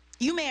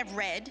 You may have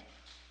read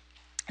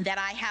that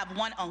I have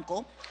one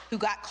uncle who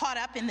got caught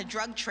up in the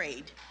drug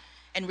trade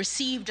and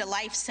received a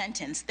life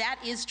sentence. That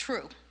is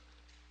true.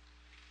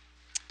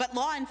 But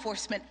law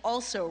enforcement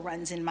also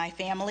runs in my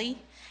family.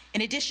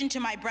 In addition to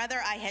my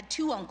brother, I had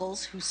 2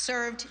 uncles who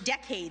served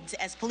decades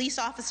as police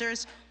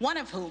officers, one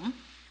of whom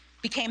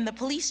became the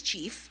police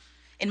chief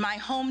in my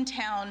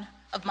hometown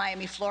of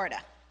Miami, Florida.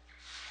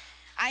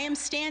 I am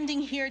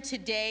standing here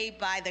today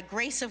by the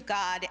grace of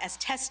God as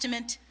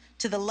testament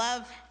to the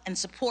love and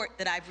support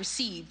that I've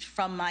received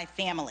from my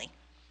family.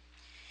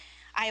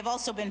 I have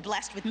also been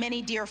blessed with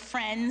many dear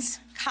friends,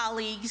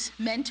 colleagues,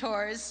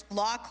 mentors,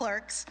 law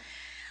clerks.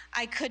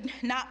 I could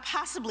not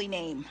possibly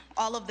name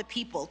all of the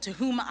people to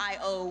whom I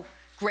owe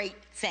great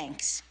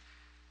thanks.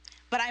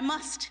 But I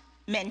must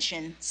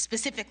mention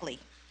specifically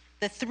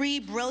the 3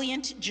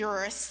 brilliant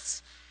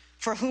jurists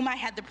for whom I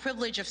had the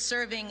privilege of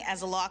serving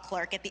as a law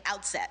clerk at the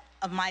outset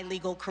of my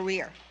legal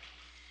career.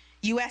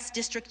 U.S.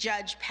 District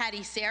Judge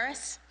Patty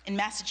Saris in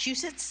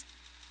Massachusetts,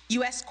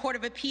 U.S. Court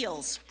of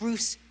Appeals,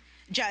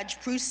 Judge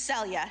Bruce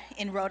Selya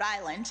in Rhode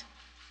Island,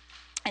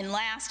 and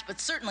last but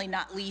certainly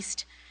not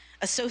least,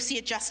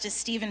 Associate Justice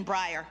Stephen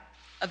Breyer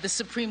of the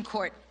Supreme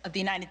Court of the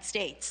United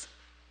States.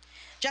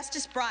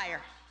 Justice Breyer,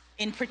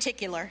 in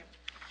particular,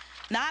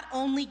 not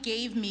only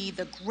gave me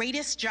the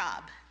greatest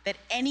job that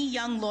any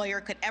young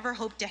lawyer could ever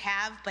hope to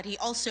have, but he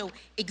also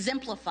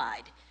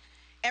exemplified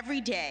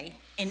every day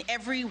in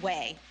every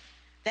way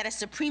that a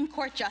Supreme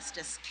Court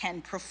justice can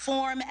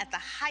perform at the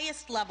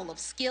highest level of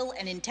skill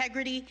and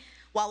integrity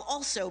while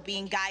also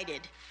being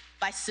guided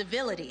by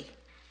civility,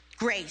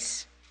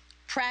 grace,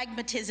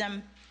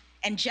 pragmatism,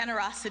 and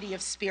generosity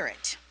of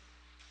spirit.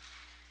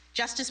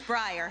 Justice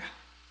Breyer,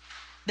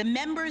 the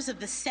members of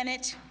the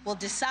Senate will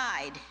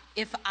decide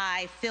if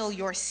I fill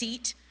your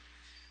seat,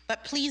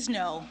 but please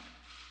know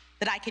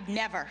that I could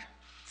never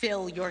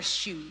fill your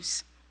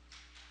shoes.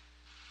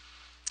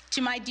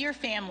 To my dear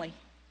family,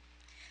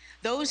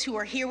 those who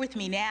are here with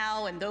me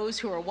now and those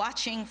who are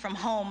watching from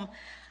home,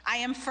 I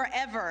am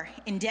forever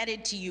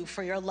indebted to you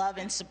for your love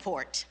and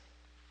support.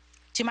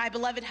 To my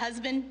beloved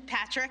husband,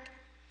 Patrick,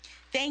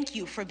 thank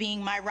you for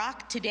being my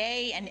rock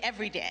today and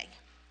every day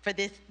for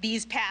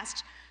these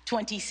past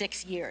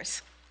 26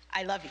 years.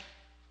 I love you.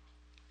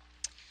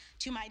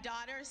 To my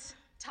daughters,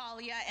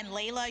 Talia and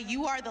Layla,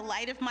 you are the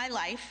light of my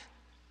life.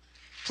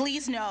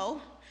 Please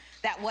know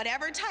that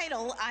whatever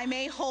title I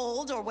may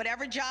hold or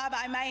whatever job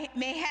I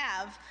may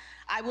have,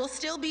 I will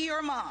still be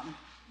your mom.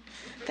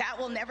 That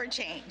will never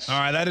change. All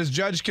right, that is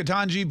Judge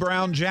Ketanji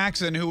Brown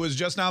Jackson, who was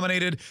just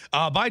nominated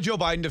by Joe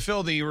Biden to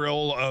fill the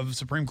role of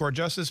Supreme Court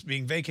Justice,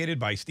 being vacated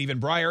by Stephen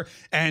Breyer,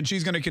 and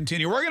she's going to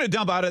continue. We're going to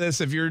dump out of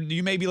this. If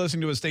you may be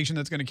listening to a station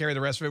that's going to carry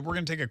the rest of it, we're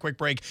going to take a quick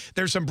break.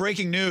 There's some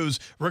breaking news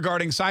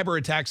regarding cyber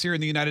attacks here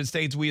in the United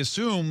States. We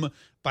assume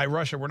by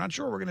Russia. We're not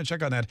sure. We're going to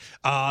check on that.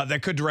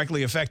 That could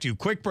directly affect you.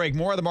 Quick break.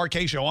 More of the Mark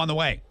Kaye Show on the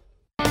way.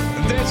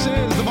 This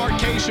is the Mark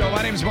Kaye Show.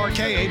 My name is Mark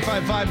Kaye.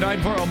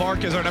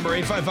 855-940-MARK is our number.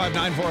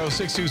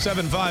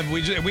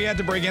 855-940-6275. We had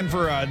to break in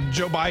for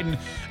Joe Biden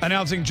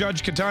announcing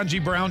Judge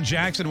Ketanji Brown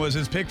Jackson was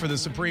his pick for the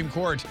Supreme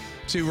Court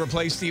to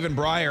replace Stephen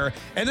Breyer.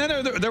 And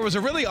then there was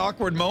a really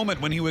awkward moment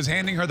when he was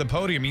handing her the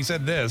podium. He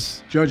said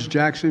this. Judge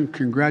Jackson,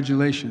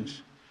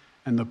 congratulations,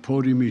 and the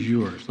podium is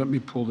yours. Let me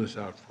pull this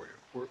out for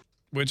you.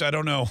 Which I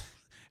don't know.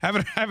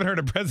 Haven't heard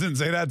a president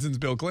say that since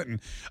Bill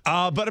Clinton.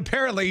 But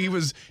apparently he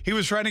was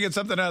trying to get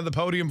something out of the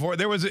podium for it.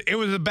 It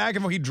was a back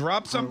and forth. He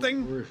dropped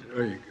something.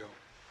 There you go.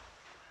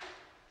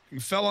 He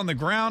fell on the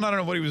ground. I don't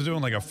know what he was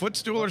doing, like a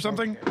footstool or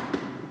something.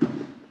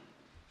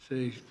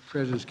 See,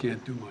 presidents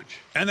can't do much.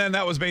 And then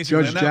that was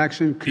basically Judge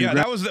Jackson.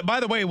 That was.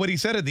 By the way, what he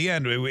said at the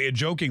end, it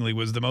jokingly,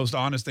 was the most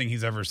honest thing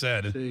he's ever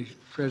said. See,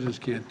 presidents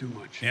can't do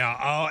much.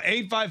 Yeah.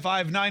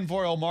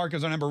 855-940-MARK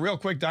is our number. Real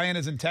quick,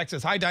 Diana's in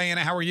Texas. Hi,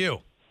 Diana. How are you?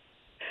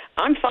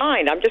 I'm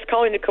fine. I'm just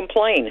calling to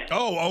complain.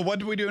 Oh, what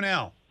do we do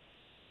now?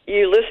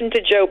 You listen to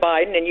Joe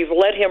Biden, and you've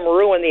let him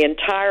ruin the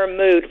entire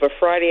mood of a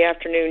Friday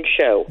afternoon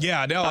show.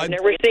 Yeah, no. I've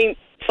never seen...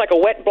 It's like a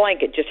wet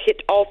blanket. Just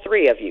hit all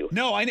three of you.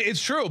 No,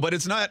 it's true, but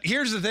it's not.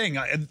 Here's the thing.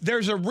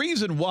 There's a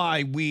reason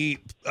why we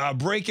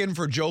break in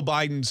for Joe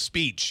Biden's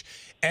speech.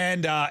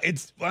 And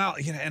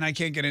and I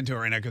can't get into it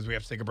right now because we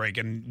have to take a break,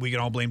 and we can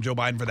all blame Joe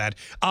Biden for that.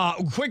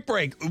 Quick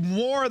break.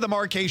 More of the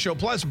Mark Kaye Show,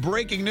 plus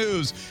breaking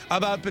news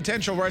about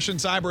potential Russian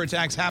cyber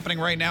attacks happening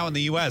right now in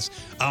the U.S.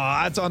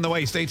 That's on the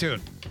way. Stay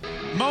tuned.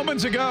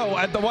 Moments ago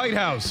at the White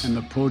House. And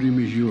the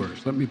podium is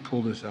yours. Let me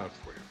pull this out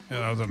for you.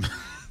 Yeah,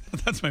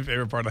 that's my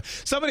favorite part.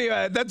 Somebody,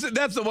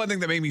 that's the one thing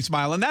that made me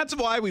smile, and that's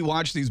why we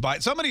watch these.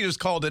 Somebody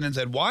just called in and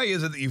said, "Why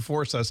is it that you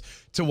force us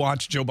to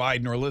watch Joe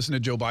Biden or listen to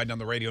Joe Biden on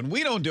the radio?" And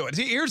we don't do it.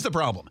 See, here's the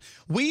problem: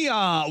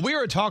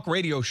 we're a talk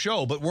radio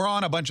show, but we're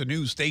on a bunch of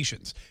news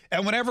stations,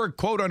 and whenever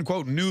quote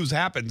unquote news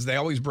happens, they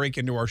always break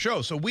into our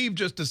show. So we've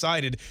just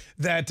decided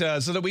that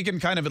so that we can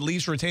kind of at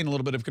least retain a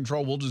little bit of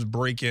control, we'll just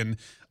break in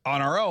on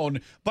our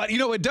own. But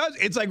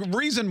it's like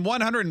reason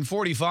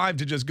 145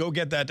 to just go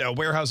get that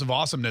warehouse of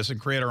awesomeness and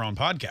create our own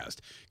podcast,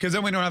 because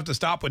then we don't have to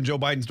stop when Joe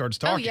Biden starts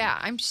talking. Oh yeah,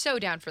 I'm so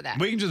down for that.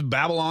 We can just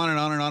babble on and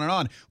on and on and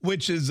on,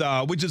 which is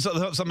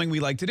something we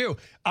like to do.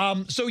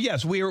 So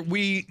yes,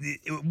 we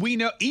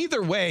know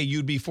either way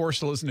you'd be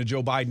forced to listen to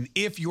Joe Biden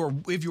if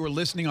you're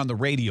listening on the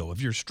radio,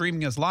 if you're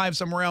streaming us live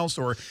somewhere else,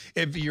 or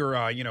if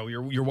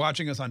you're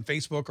watching us on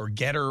Facebook or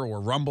Getter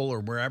or Rumble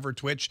or wherever,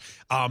 Twitch.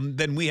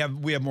 Then we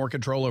have more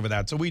control over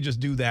that. So we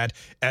just do that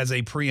as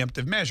a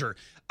preemptive measure.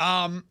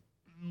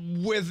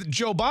 With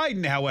Joe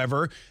Biden,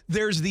 however,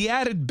 there's the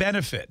added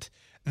benefit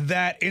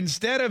that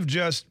instead of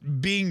just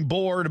being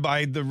bored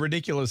by the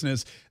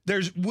ridiculousness,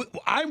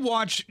 I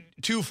watch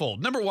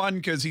twofold. Number one,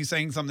 because he's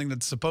saying something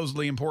that's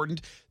supposedly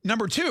important.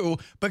 Number two,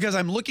 because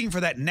I'm looking for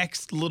that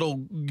next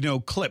little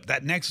clip,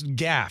 that next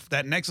gaffe,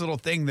 that next little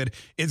thing that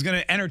is going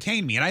to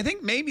entertain me. And I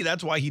think maybe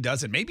that's why he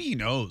does it. Maybe he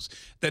knows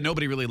that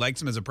nobody really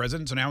likes him as a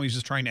president, so now he's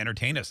just trying to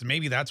entertain us. And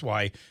maybe that's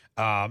why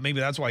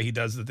he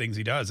does the things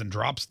he does and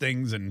drops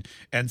things and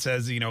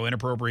says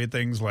inappropriate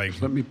things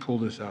like. Let me pull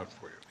this out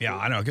for you. Yeah,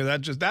 I know,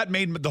 because that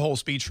made the whole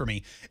speech for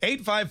me.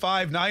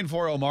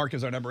 855-940-MARK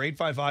is our number.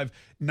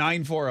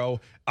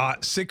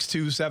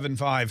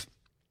 855-940-6275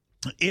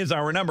 is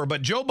our number.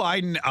 But Joe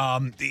Biden,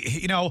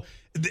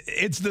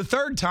 it's the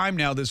third time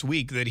now this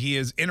week that he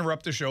has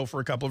interrupted the show for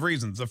a couple of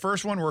reasons. The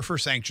first one were for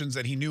sanctions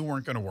that he knew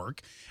weren't going to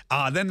work.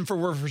 Then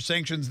were for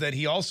sanctions that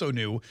he also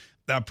knew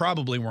that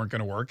probably weren't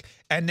going to work.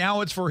 And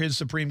now it's for his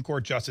Supreme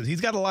Court justice.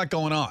 He's got a lot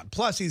going on.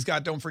 Plus, he's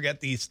got, don't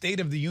forget, the State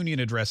of the Union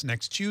address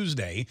next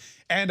Tuesday,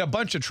 and a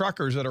bunch of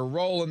truckers that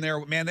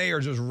are they are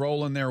just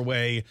rolling their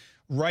way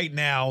right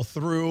now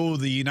through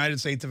the United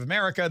States of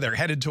America. They're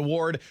headed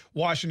toward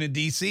Washington,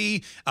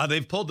 D.C.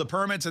 They've pulled the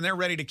permits, and they're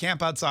ready to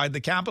camp outside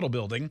the Capitol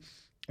building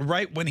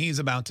right when he's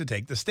about to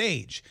take the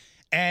stage.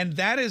 And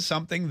that is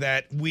something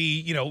that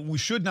we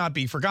should not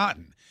be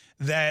forgotten.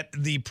 That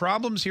the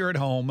problems here at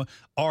home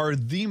are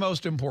the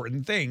most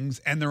important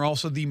things, and they're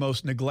also the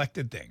most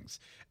neglected things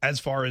as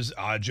far as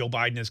Joe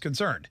Biden is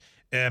concerned.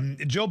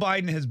 Joe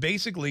Biden has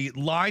basically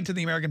lied to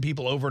the American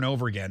people over and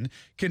over again,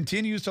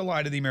 continues to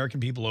lie to the American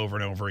people over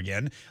and over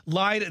again,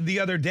 lied the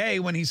other day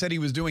when he said he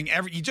was doing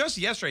just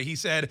yesterday, he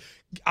said,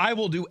 I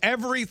will do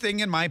everything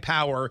in my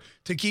power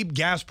to keep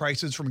gas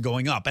prices from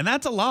going up. And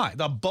that's a lie,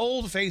 the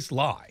bold-faced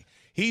lie.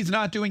 He's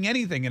not doing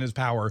anything in his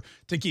power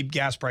to keep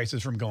gas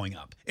prices from going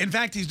up. In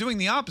fact, he's doing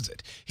the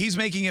opposite. He's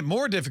making it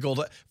more difficult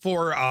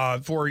for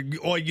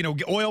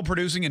oil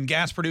producing and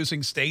gas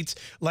producing states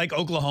like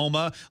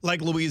Oklahoma,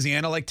 like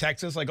Louisiana, like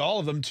Texas, like all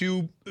of them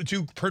to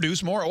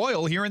produce more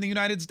oil here in the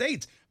United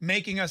States,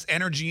 making us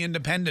energy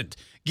independent,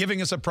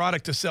 giving us a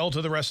product to sell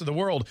to the rest of the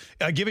world,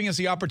 giving us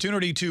the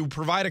opportunity to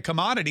provide a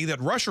commodity that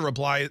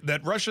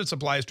Russia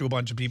supplies to a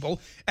bunch of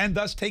people, and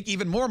thus take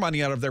even more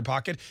money out of their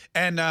pocket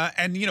and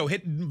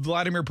hit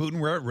Vladimir Putin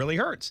where it really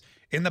hurts,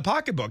 in the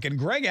pocketbook. And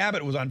Greg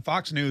Abbott was on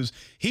Fox News.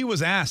 He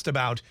was asked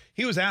about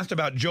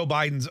Joe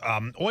Biden's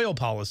oil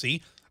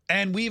policy,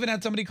 and we even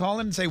had somebody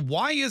call in and say,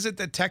 why is it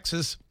that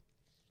Texas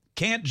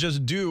can't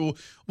just do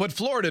what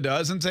Florida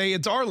does and say,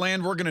 it's our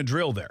land, we're going to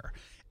drill there?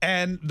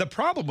 And the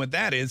problem with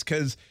that is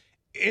because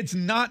it's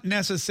not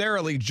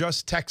necessarily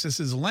just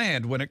Texas's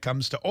land when it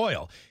comes to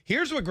oil.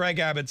 Here's what Greg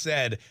Abbott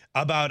said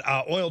about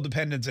oil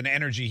dependence and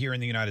energy here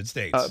in the United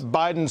States.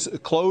 Biden's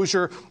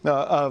closure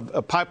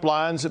of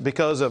pipelines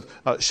because of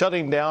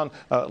shutting down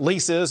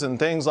leases and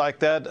things like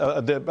that,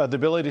 the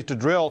ability to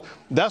drill.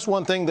 That's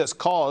one thing that's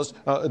caused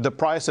the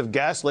price of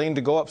gasoline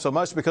to go up so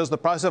much, because the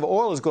price of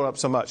oil is going up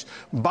so much.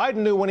 Biden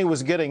knew when he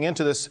was getting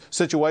into this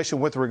situation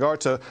with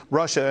regard to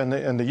Russia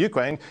and the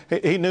Ukraine,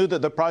 he knew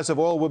that the price of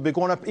oil would be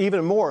going up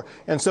even more.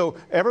 And so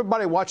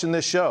everybody watching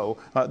this show,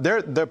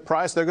 their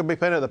price they're going to be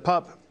paying at the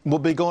pump will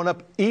be going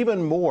up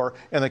even more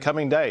in the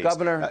coming days.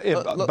 Governor, if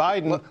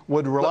Biden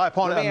would rely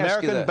upon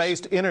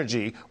American-based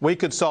energy, we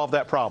could solve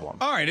that problem.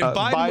 All right, if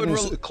Biden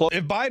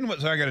would,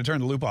 sorry, I got to turn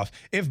the loop off.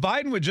 If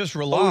Biden would just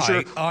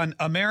rely on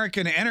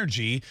American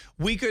energy,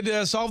 we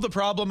could solve the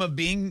problem of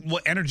being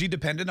energy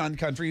dependent on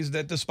countries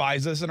that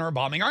despise us and are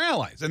bombing our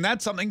allies. And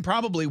that's something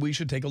probably we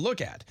should take a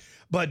look at.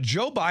 But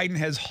Joe Biden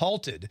has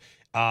halted.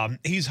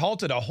 He's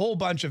halted a whole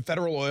bunch of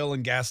federal oil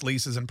and gas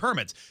leases and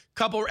permits.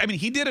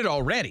 He did it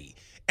already.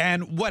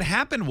 And what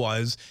happened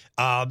was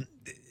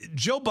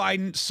Joe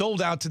Biden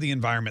sold out to the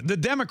environment. The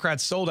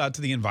Democrats sold out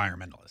to the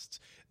environmentalists.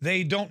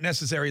 They don't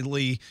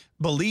necessarily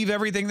believe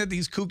everything that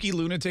these kooky,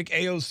 lunatic,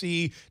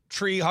 AOC,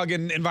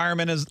 tree-hugging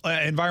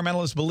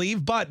environmentalists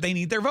believe, but they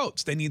need their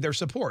votes. They need their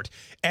support.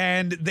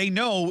 And they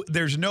know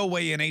there's no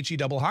way in HE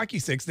double hockey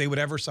sticks they would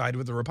ever side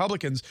with the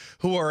Republicans,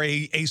 who are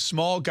a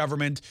small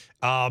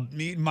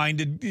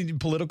government-minded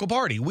political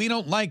party. We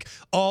don't like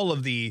all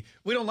of the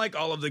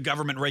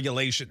government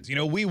regulations.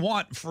 We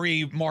want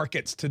free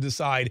markets to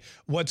decide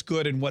what's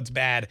good and what's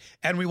bad,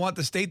 and we want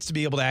the states to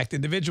be able to act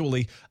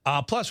individually.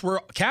 Plus,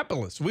 we're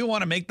capitalists. We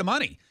want to make the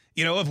money.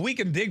 If we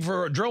can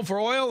drill for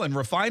oil and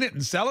refine it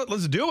and sell it,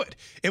 let's do it.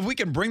 If we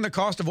can bring the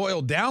cost of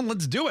oil down,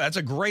 let's do it. That's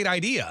a great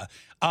idea.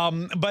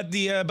 But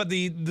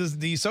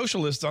the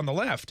socialists on the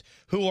left,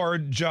 who are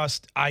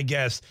just, I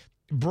guess,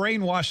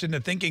 brainwashed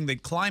into thinking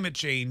that climate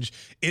change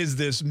is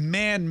this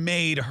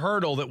man-made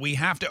hurdle that we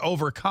have to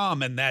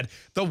overcome, and that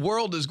the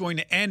world is going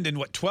to end in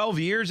 12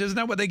 years? Isn't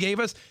that what they gave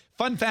us?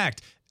 Fun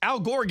fact. Al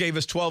Gore gave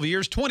us 12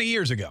 years, 20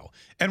 years ago,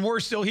 and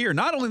we're still here.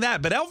 Not only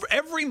that, but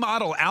every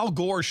model Al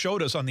Gore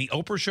showed us on the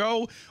Oprah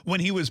show when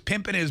he was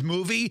pimping his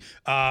movie,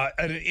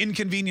 An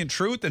Inconvenient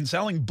Truth, and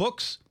selling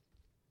books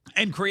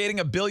and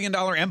creating a $1 billion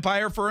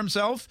empire for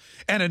himself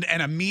and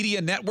a media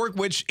network,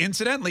 which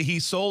incidentally he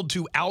sold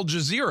to Al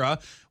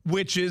Jazeera,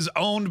 which is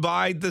owned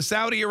by the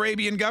Saudi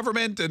Arabian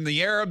government and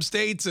the Arab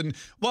states. And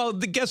well,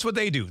 guess what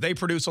they do? They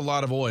produce a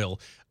lot of oil,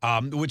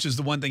 which is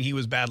the one thing he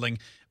was battling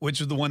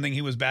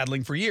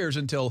for years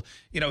until,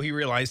 he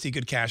realized he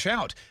could cash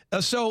out.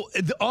 So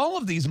all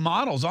of these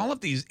models, all of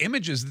these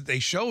images that they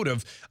showed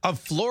of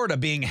Florida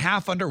being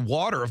half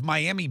underwater, of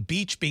Miami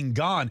Beach being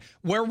gone,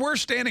 where we're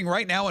standing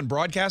right now in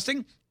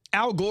broadcasting,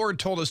 Al Gore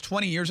told us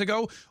 20 years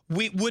ago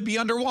we would be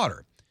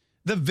underwater.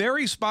 The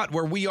very spot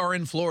where we are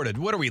in Florida,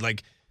 what are we,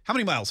 like how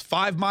many miles?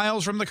 5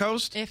 miles from the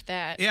coast? If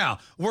that. Yeah.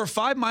 We're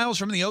 5 miles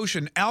from the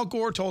ocean. Al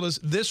Gore told us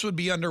this would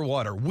be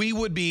underwater. We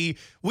would be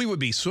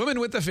swimming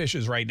with the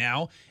fishes right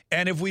now.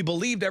 And if we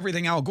believed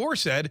everything Al Gore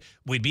said,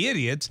 we'd be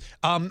idiots.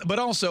 But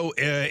also,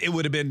 it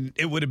would have been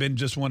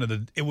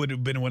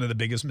one of the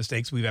biggest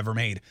mistakes we've ever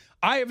made.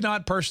 I have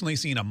not personally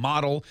seen a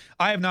model.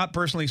 I have not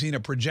personally seen a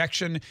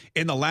projection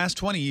in the last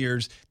 20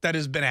 years that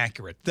has been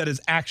accurate, that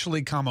has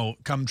actually come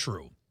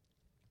true.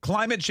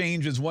 Climate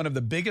change is one of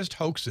the biggest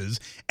hoaxes,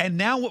 and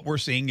now what we're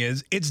seeing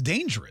is it's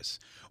dangerous.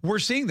 We're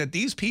seeing that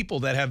these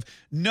people that have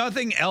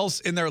nothing else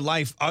in their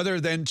life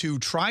other than to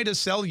try to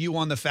sell you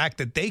on the fact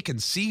that they can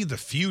see the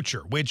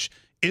future, which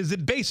is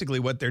basically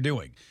what they're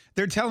doing.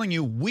 They're telling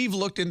you, we've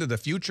looked into the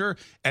future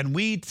and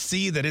we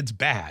see that it's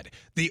bad.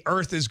 The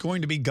earth is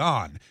going to be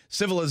gone.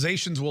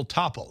 Civilizations will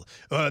topple.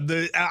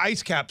 The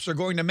ice caps are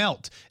going to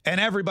melt and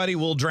everybody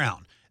will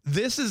drown.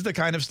 This is the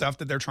kind of stuff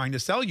that they're trying to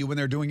sell you when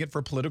they're doing it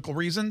for political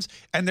reasons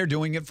and they're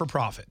doing it for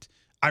profit.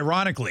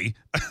 Ironically,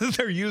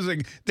 they're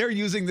using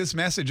this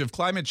message of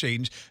climate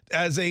change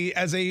as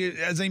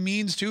a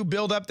means to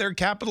build up their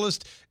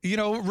capitalist,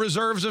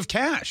 reserves of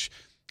cash.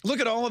 Look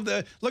at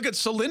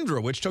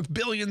Solyndra, which took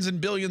billions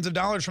and billions of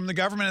dollars from the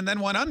government and then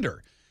went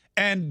under.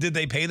 And did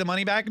they pay the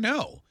money back?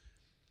 No.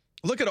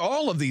 Look at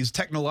all of these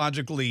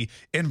technologically,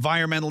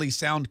 environmentally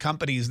sound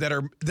companies that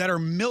are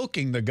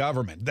milking the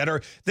government.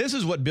 This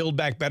is what Build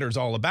Back Better is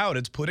all about.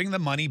 It's putting the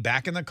money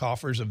back in the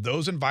coffers of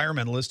those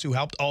environmentalists who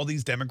helped all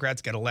these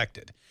Democrats get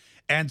elected.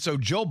 And so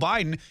Joe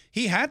Biden,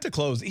 he had to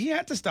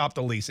stop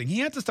the leasing. He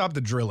had to stop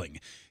the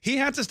drilling. He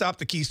had to stop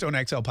the Keystone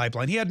XL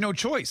pipeline. He had no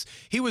choice.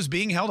 He was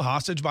being held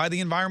hostage by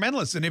the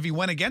environmentalists. And if he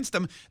went against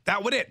them,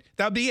 that would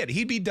be it.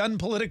 He'd be done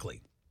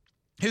politically.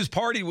 His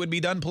party would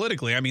be done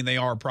politically. I mean, they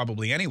are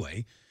probably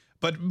anyway,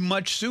 but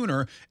much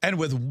sooner and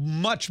with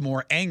much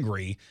more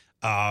angry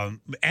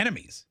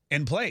enemies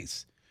in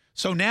place.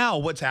 So now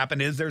what's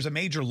happened is there's a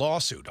major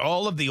lawsuit.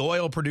 All of the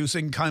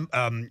oil-producing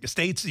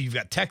states, you've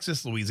got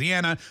Texas,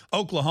 Louisiana,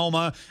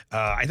 Oklahoma,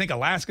 I think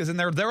Alaska's in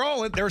there.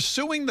 They're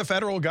suing the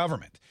federal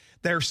government.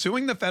 They're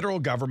suing the federal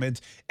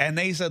government, and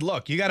they said,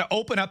 look, you got to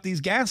open up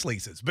these gas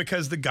leases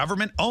because the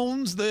government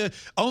owns the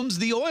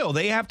oil.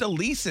 They have to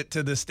lease it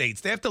to the states.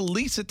 They have to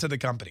lease it to the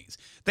companies.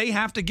 They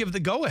have to give the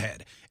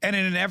go-ahead. And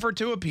in an effort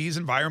to appease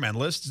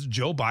environmentalists,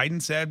 Joe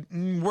Biden said,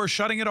 we're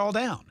shutting it all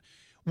down.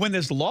 When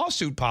this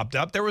lawsuit popped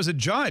up, there was a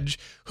judge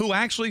who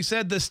actually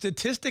said the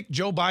statistic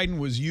Joe Biden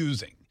was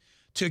using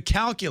to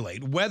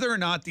calculate whether or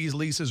not these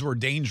leases were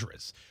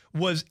dangerous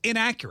was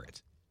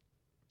inaccurate.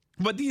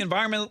 What the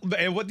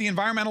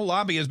environmental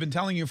lobby has been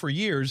telling you for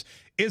years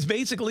is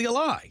basically a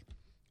lie.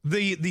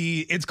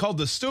 It's called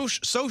the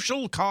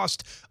social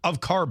cost of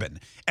carbon,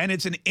 and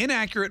it's an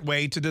inaccurate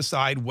way to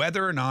decide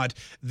whether or not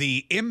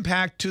the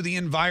impact to the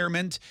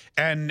environment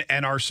and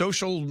our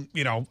social,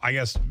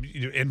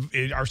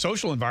 our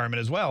social environment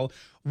as well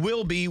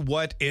will be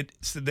what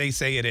they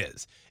say it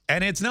is,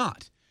 and it's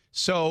not.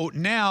 So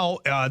now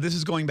this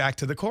is going back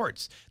to the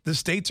courts. The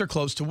states are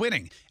close to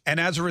winning,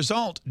 and as a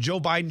result, Joe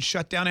Biden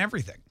shut down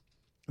everything.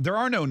 There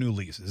are no new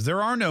leases.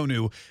 There are no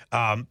new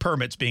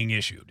permits being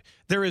issued.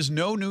 There is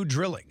no new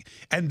drilling.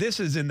 And this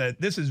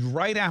is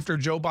right after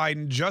Joe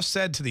Biden just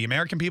said to the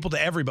American people,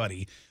 to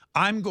everybody,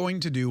 I'm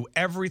going to do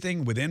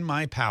everything within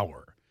my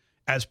power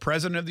as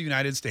president of the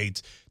United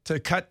States to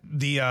cut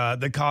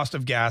the cost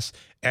of gas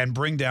and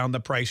bring down the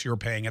price you're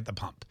paying at the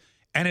pump.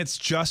 And it's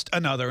just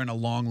another in a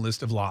long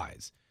list of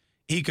lies.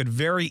 He could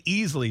very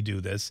easily do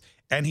this,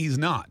 and he's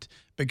not,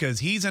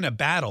 because he's in a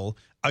battle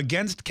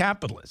against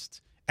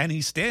capitalists. And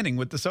he's standing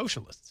with the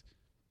socialists.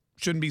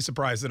 Shouldn't be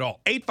surprised at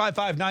all.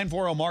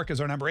 855-940-MARK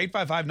is our number.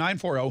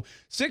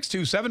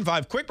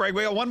 855-940-6275. Quick break.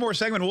 We got one more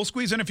segment. We'll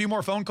squeeze in a few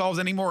more phone calls,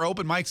 any more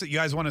open mics that you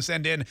guys want to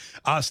send in.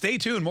 Stay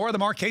tuned. More of the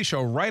Mark Kaye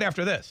Show right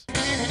after this.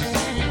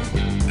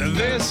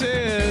 This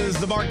is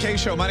the Mark Kaye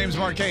Show. My name is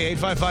Mark Kaye.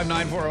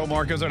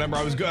 855-940-MARK is our number.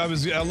 I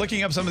was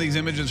looking up some of these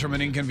images from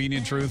An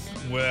Inconvenient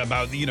Truth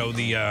about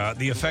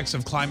the effects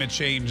of climate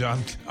change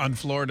on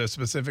Florida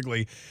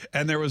specifically,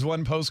 and there was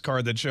one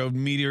postcard that showed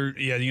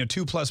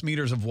 2+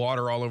 meters of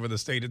water all over the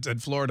state. It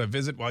said, "Florida,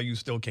 visit while you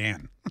still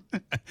can."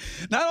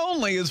 Not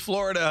only is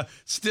Florida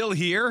still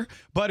here,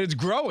 but it's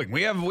growing.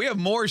 We have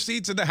more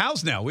seats in the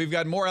House now. We've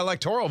got more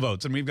electoral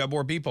votes, and we've got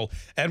more people,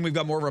 and we've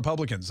got more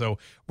Republicans. So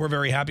we're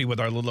very happy with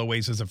our little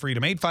oasis of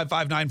freedom.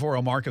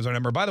 855-940-MARK is our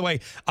number. By the way,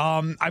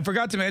 I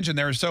forgot to mention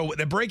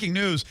the breaking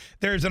news,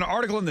 there's an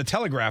article in the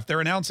Telegraph.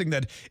 They're announcing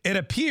that it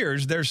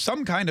appears there's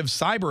some kind of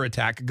cyber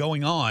attack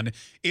going on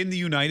in the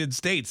United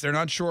States. They're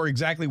not sure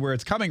exactly where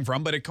it's coming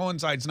from, but it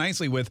coincides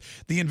nicely with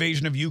the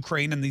invasion of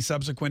Ukraine and the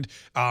subsequent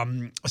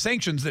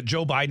sanctions that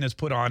Joe Biden has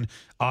put on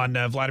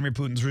Vladimir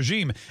Putin's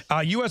regime.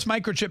 U.S.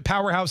 microchip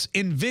powerhouse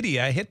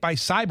NVIDIA hit by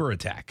cyber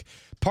attack.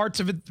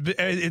 Parts of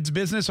its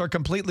business are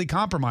completely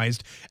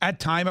compromised at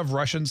time of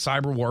Russian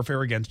cyber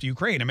warfare against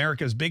Ukraine.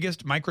 America's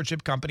biggest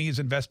microchip company is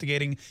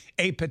investigating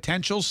a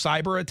potential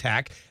cyber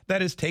attack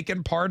that has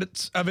taken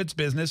parts of its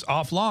business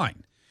offline.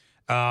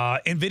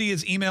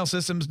 NVIDIA's email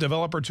systems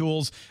developer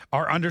tools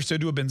are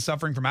understood to have been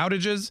suffering from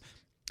outages.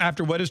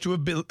 after what is to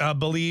have this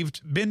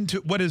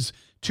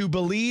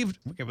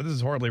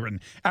is horribly written.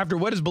 After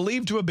what is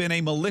believed to have been a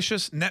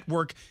malicious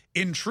network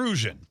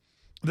intrusion.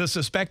 The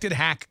suspected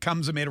hack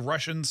comes amid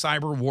Russian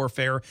cyber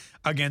warfare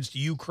against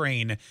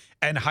Ukraine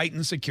and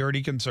heightened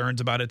security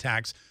concerns about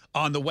attacks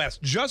on the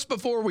West. Just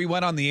before we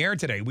went on the air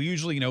today, we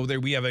usually know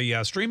that we have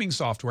a streaming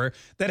software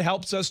that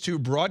helps us to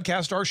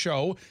broadcast our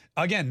show,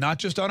 again, not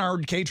just on our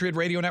Patriot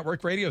Radio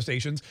Network radio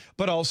stations,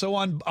 but also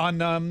on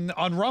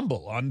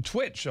Rumble, on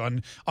Twitch,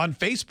 on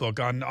Facebook,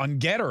 on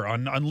Getter,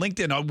 on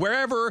LinkedIn, on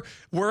wherever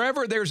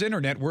there's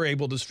internet, we're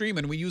able to stream.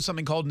 And we use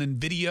something called an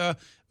NVIDIA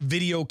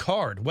video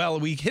card. Well,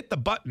 we hit the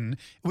button,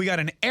 we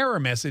got an error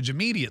message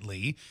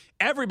immediately.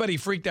 Everybody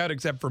freaked out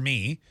except for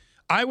me.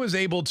 I was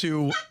able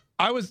to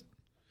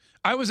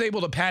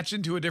patch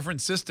into a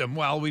different system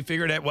while we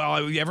figured out,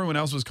 while everyone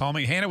else was calling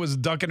me. Hannah was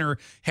ducking her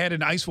head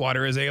in ice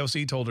water as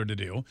AOC told her to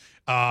do.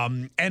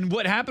 And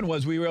what happened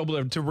was we were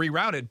able to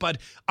reroute it, but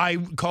I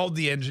called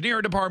the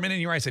engineer department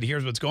and I said,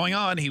 here's what's going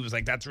on. He was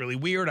like, that's really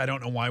weird. I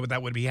don't know why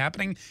that would be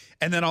happening.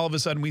 And then all of a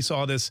sudden we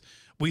saw this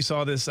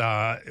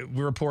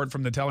report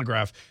from the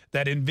Telegraph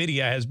that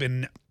NVIDIA has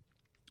been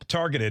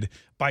targeted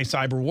by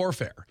cyber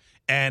warfare.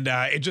 And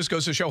it just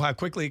goes to show how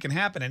quickly it can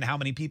happen and how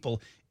many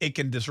people it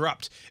can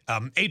disrupt.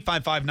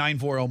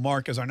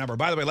 855-940-MARK is our number.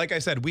 By the way, like I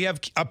said, we have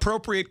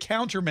appropriate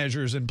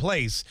countermeasures in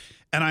place,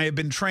 and I have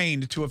been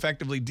trained to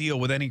effectively deal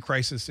with any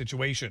crisis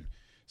situation.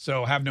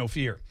 So have no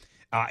fear.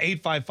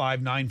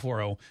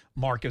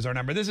 855-940-MARK is our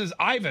number. This is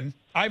Ivan.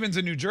 Ivan's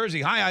in New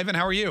Jersey. Hi, Ivan.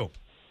 How are you?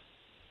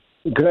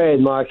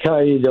 Great, Mark. How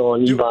are you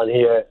doing? Ivan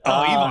here. Oh,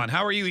 Ivan.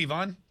 How are you,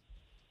 Ivan?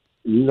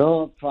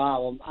 No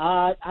problem.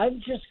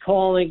 I'm just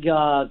calling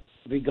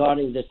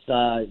regarding this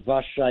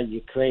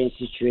Russia-Ukraine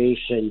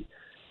situation.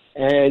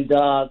 And,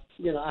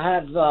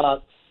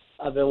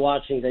 I've been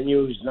watching the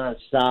news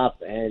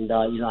nonstop, and,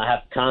 I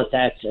have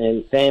contacts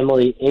and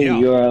family in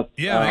Europe.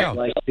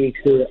 I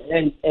speak to,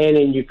 and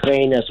in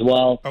Ukraine as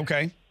well.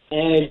 Okay.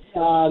 And,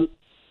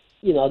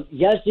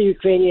 yes, the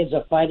Ukrainians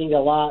are fighting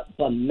a lot,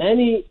 but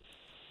many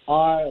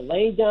are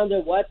laying down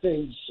their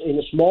weapons in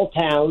the small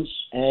towns,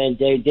 and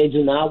they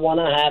do not want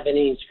to have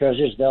any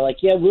incursions. They're like,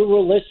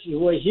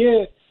 we're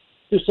here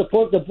to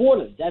support the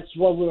border. That's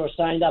what we were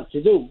signed up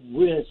to do.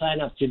 We didn't sign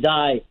up to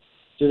die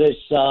to this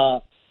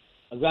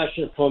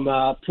aggression from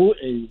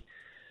Putin.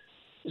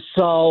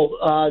 So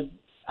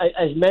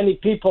as many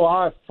people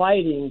are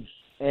fighting,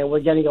 and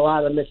we're getting a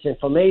lot of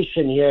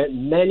misinformation here,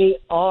 many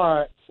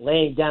are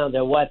laying down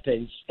their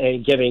weapons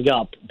and giving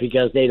up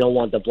because they don't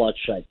want the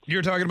bloodshed.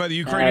 You're talking about the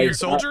Ukrainian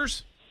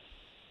soldiers?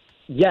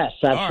 Yes,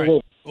 absolutely.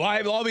 All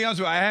right. Well, I'll be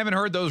honest with you, I haven't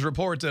heard those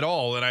reports at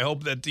all, and I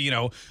hope that,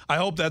 I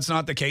hope that's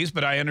not the case,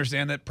 but I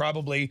understand that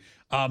probably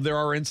there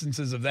are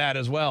instances of that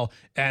as well,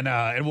 and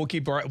we'll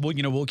keep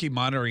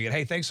monitoring it.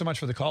 Hey, thanks so much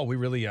for the call. We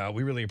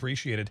really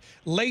appreciate it.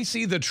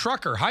 Lacey, the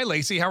trucker. Hi,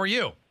 Lacey. How are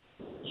you?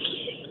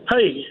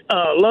 Hey,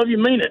 love you,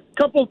 mean it.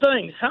 Couple of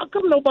things. How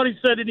come nobody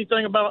said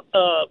anything about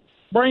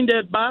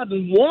brain-dead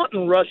Biden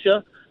wanting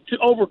Russia to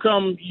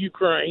overcome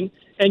Ukraine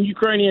and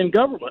Ukrainian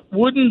government?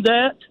 Wouldn't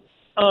that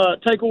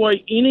take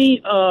away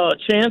any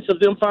chance of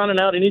them finding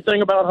out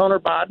anything about Hunter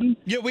Biden?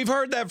 Yeah, we've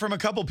heard that from a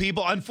couple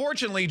people.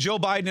 Unfortunately, Joe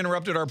Biden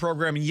interrupted our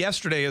program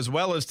yesterday as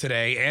well as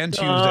today and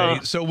Tuesday,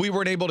 so we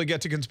weren't able to get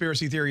to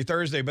Conspiracy Theory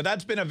Thursday, but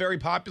that's been a very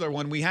popular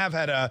one. We have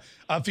had a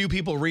few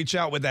people reach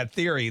out with that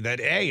theory that,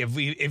 hey,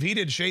 if he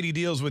did shady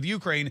deals with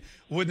Ukraine,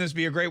 wouldn't this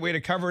be a great way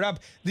to cover it up?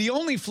 The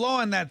only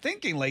flaw in that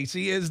thinking,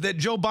 Lacey, is that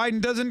Joe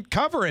Biden doesn't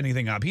cover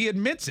anything up. He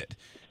admits it.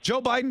 Joe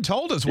Biden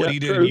told us what he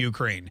did in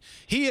Ukraine.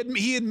 He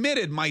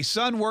admitted my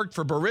son worked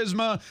for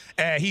Burisma.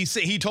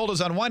 He told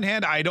us on one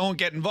hand, I don't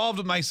get involved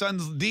with my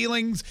son's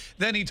dealings.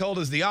 Then he told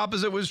us the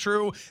opposite was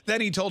true.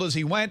 Then he told us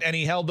he went and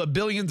he held the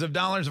billions of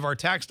dollars of our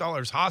tax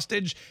dollars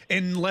hostage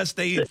unless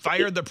they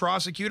fired the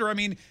prosecutor. I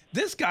mean,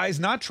 this guy's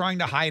not trying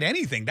to hide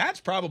anything. That's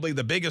probably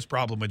the biggest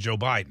problem with Joe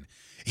Biden.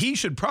 He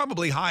should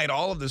probably hide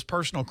all of this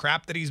personal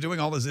crap that he's doing,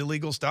 all this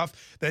illegal stuff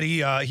that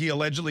he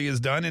allegedly has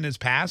done in his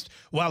past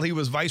while he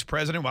was vice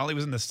president, while he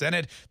was in the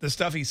Senate, the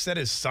stuff he set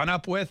his son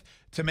up with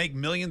to make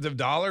millions of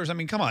dollars. I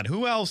mean, come on,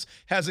 who else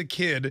has a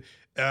kid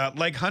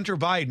like Hunter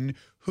Biden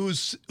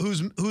who's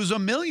a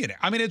millionaire?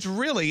 I mean, it's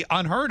really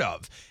unheard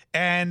of.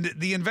 And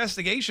the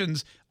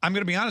investigations, I'm going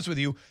to be honest with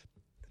you.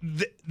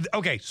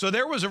 Okay, so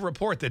there was a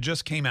report that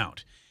just came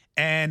out.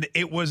 And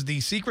it was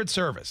the Secret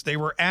Service. They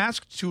were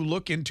asked to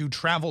look into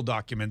travel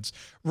documents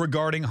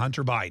regarding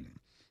Hunter Biden.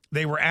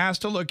 They were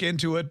asked to look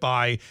into it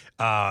by,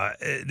 I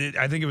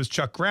think it was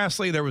Chuck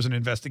Grassley. There was an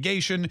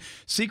investigation.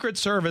 Secret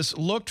Service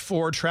looked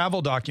for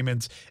travel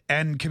documents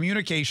and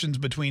communications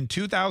between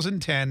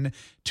 2010,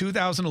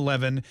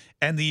 2011,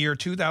 and the year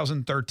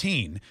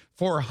 2013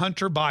 for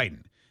Hunter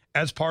Biden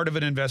as part of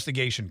an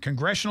investigation.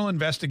 Congressional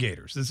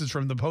investigators, this is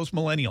from the Post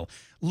Millennial,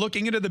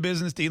 looking into the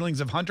business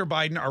dealings of Hunter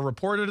Biden are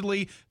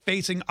reportedly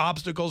facing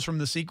obstacles from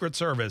the Secret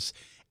Service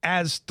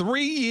as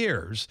 3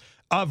 years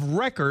of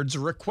records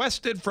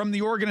requested from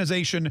the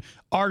organization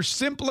are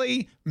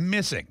simply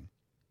missing.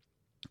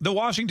 The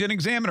Washington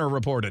Examiner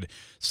reported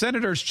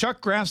Senators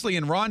Chuck Grassley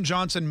and Ron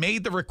Johnson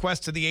made the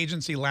request to the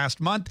agency last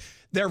month.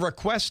 Their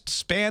request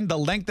spanned the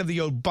length of the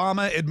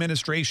Obama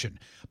administration.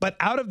 But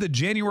out of the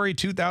January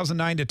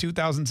 2009 to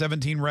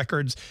 2017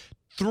 records,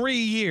 3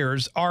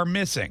 years are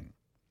missing.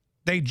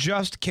 They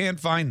just can't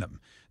find them.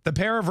 The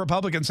pair of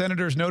Republican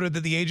senators noted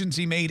that the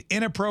agency made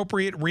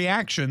inappropriate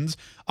reactions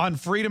on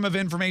Freedom of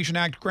Information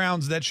Act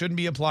grounds that shouldn't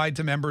be applied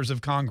to members of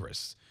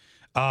Congress.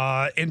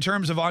 In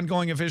terms of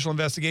ongoing official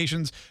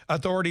investigations,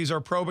 authorities are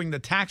probing the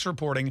tax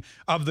reporting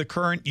of the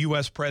current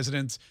U.S.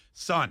 president's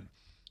son.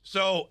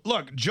 So,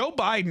 look, Joe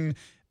Biden,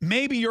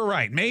 maybe you're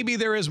right. Maybe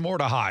there is more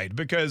to hide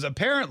because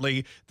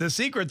apparently the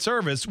Secret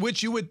Service,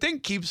 which you would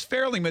think keeps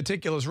fairly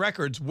meticulous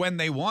records when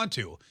they want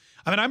to.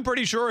 I mean, I'm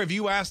pretty sure if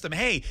you asked them,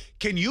 hey,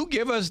 can you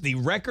give us the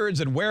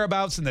records and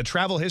whereabouts and the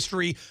travel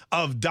history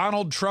of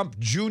Donald Trump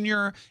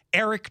Jr.,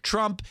 Eric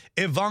Trump,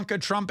 Ivanka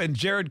Trump, and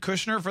Jared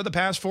Kushner for the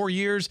past 4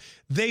 years,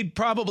 they'd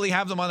probably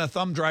have them on a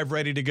thumb drive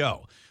ready to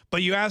go.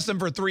 But you ask them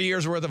for 3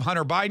 years worth of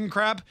Hunter Biden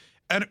crap,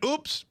 and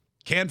oops,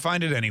 can't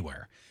find it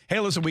anywhere.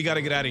 Hey, listen, we got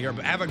to get out of here.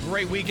 But have a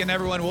great weekend,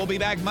 everyone. We'll be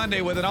back Monday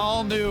with an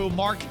all-new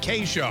Mark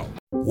Kaye Show.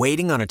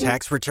 Waiting on a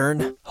tax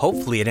return?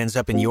 Hopefully it ends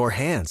up in your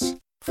hands.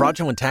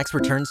 Fraudulent tax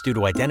returns due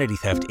to identity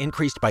theft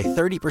increased by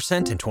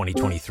 30% in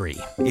 2023.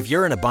 If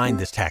you're in a bind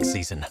this tax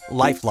season,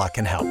 LifeLock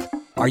can help.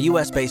 Our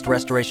U.S.-based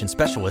restoration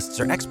specialists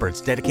are experts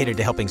dedicated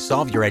to helping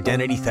solve your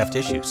identity theft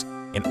issues.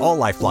 And all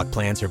LifeLock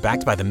plans are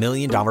backed by the $1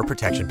 Million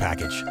Protection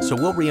Package. So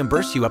we'll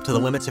reimburse you up to the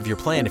limits of your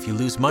plan if you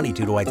lose money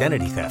due to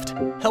identity theft.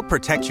 Help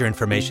protect your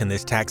information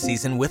this tax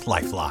season with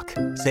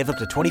LifeLock. Save up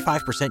to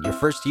 25% your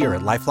first year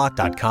at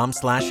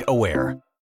LifeLock.com/aware.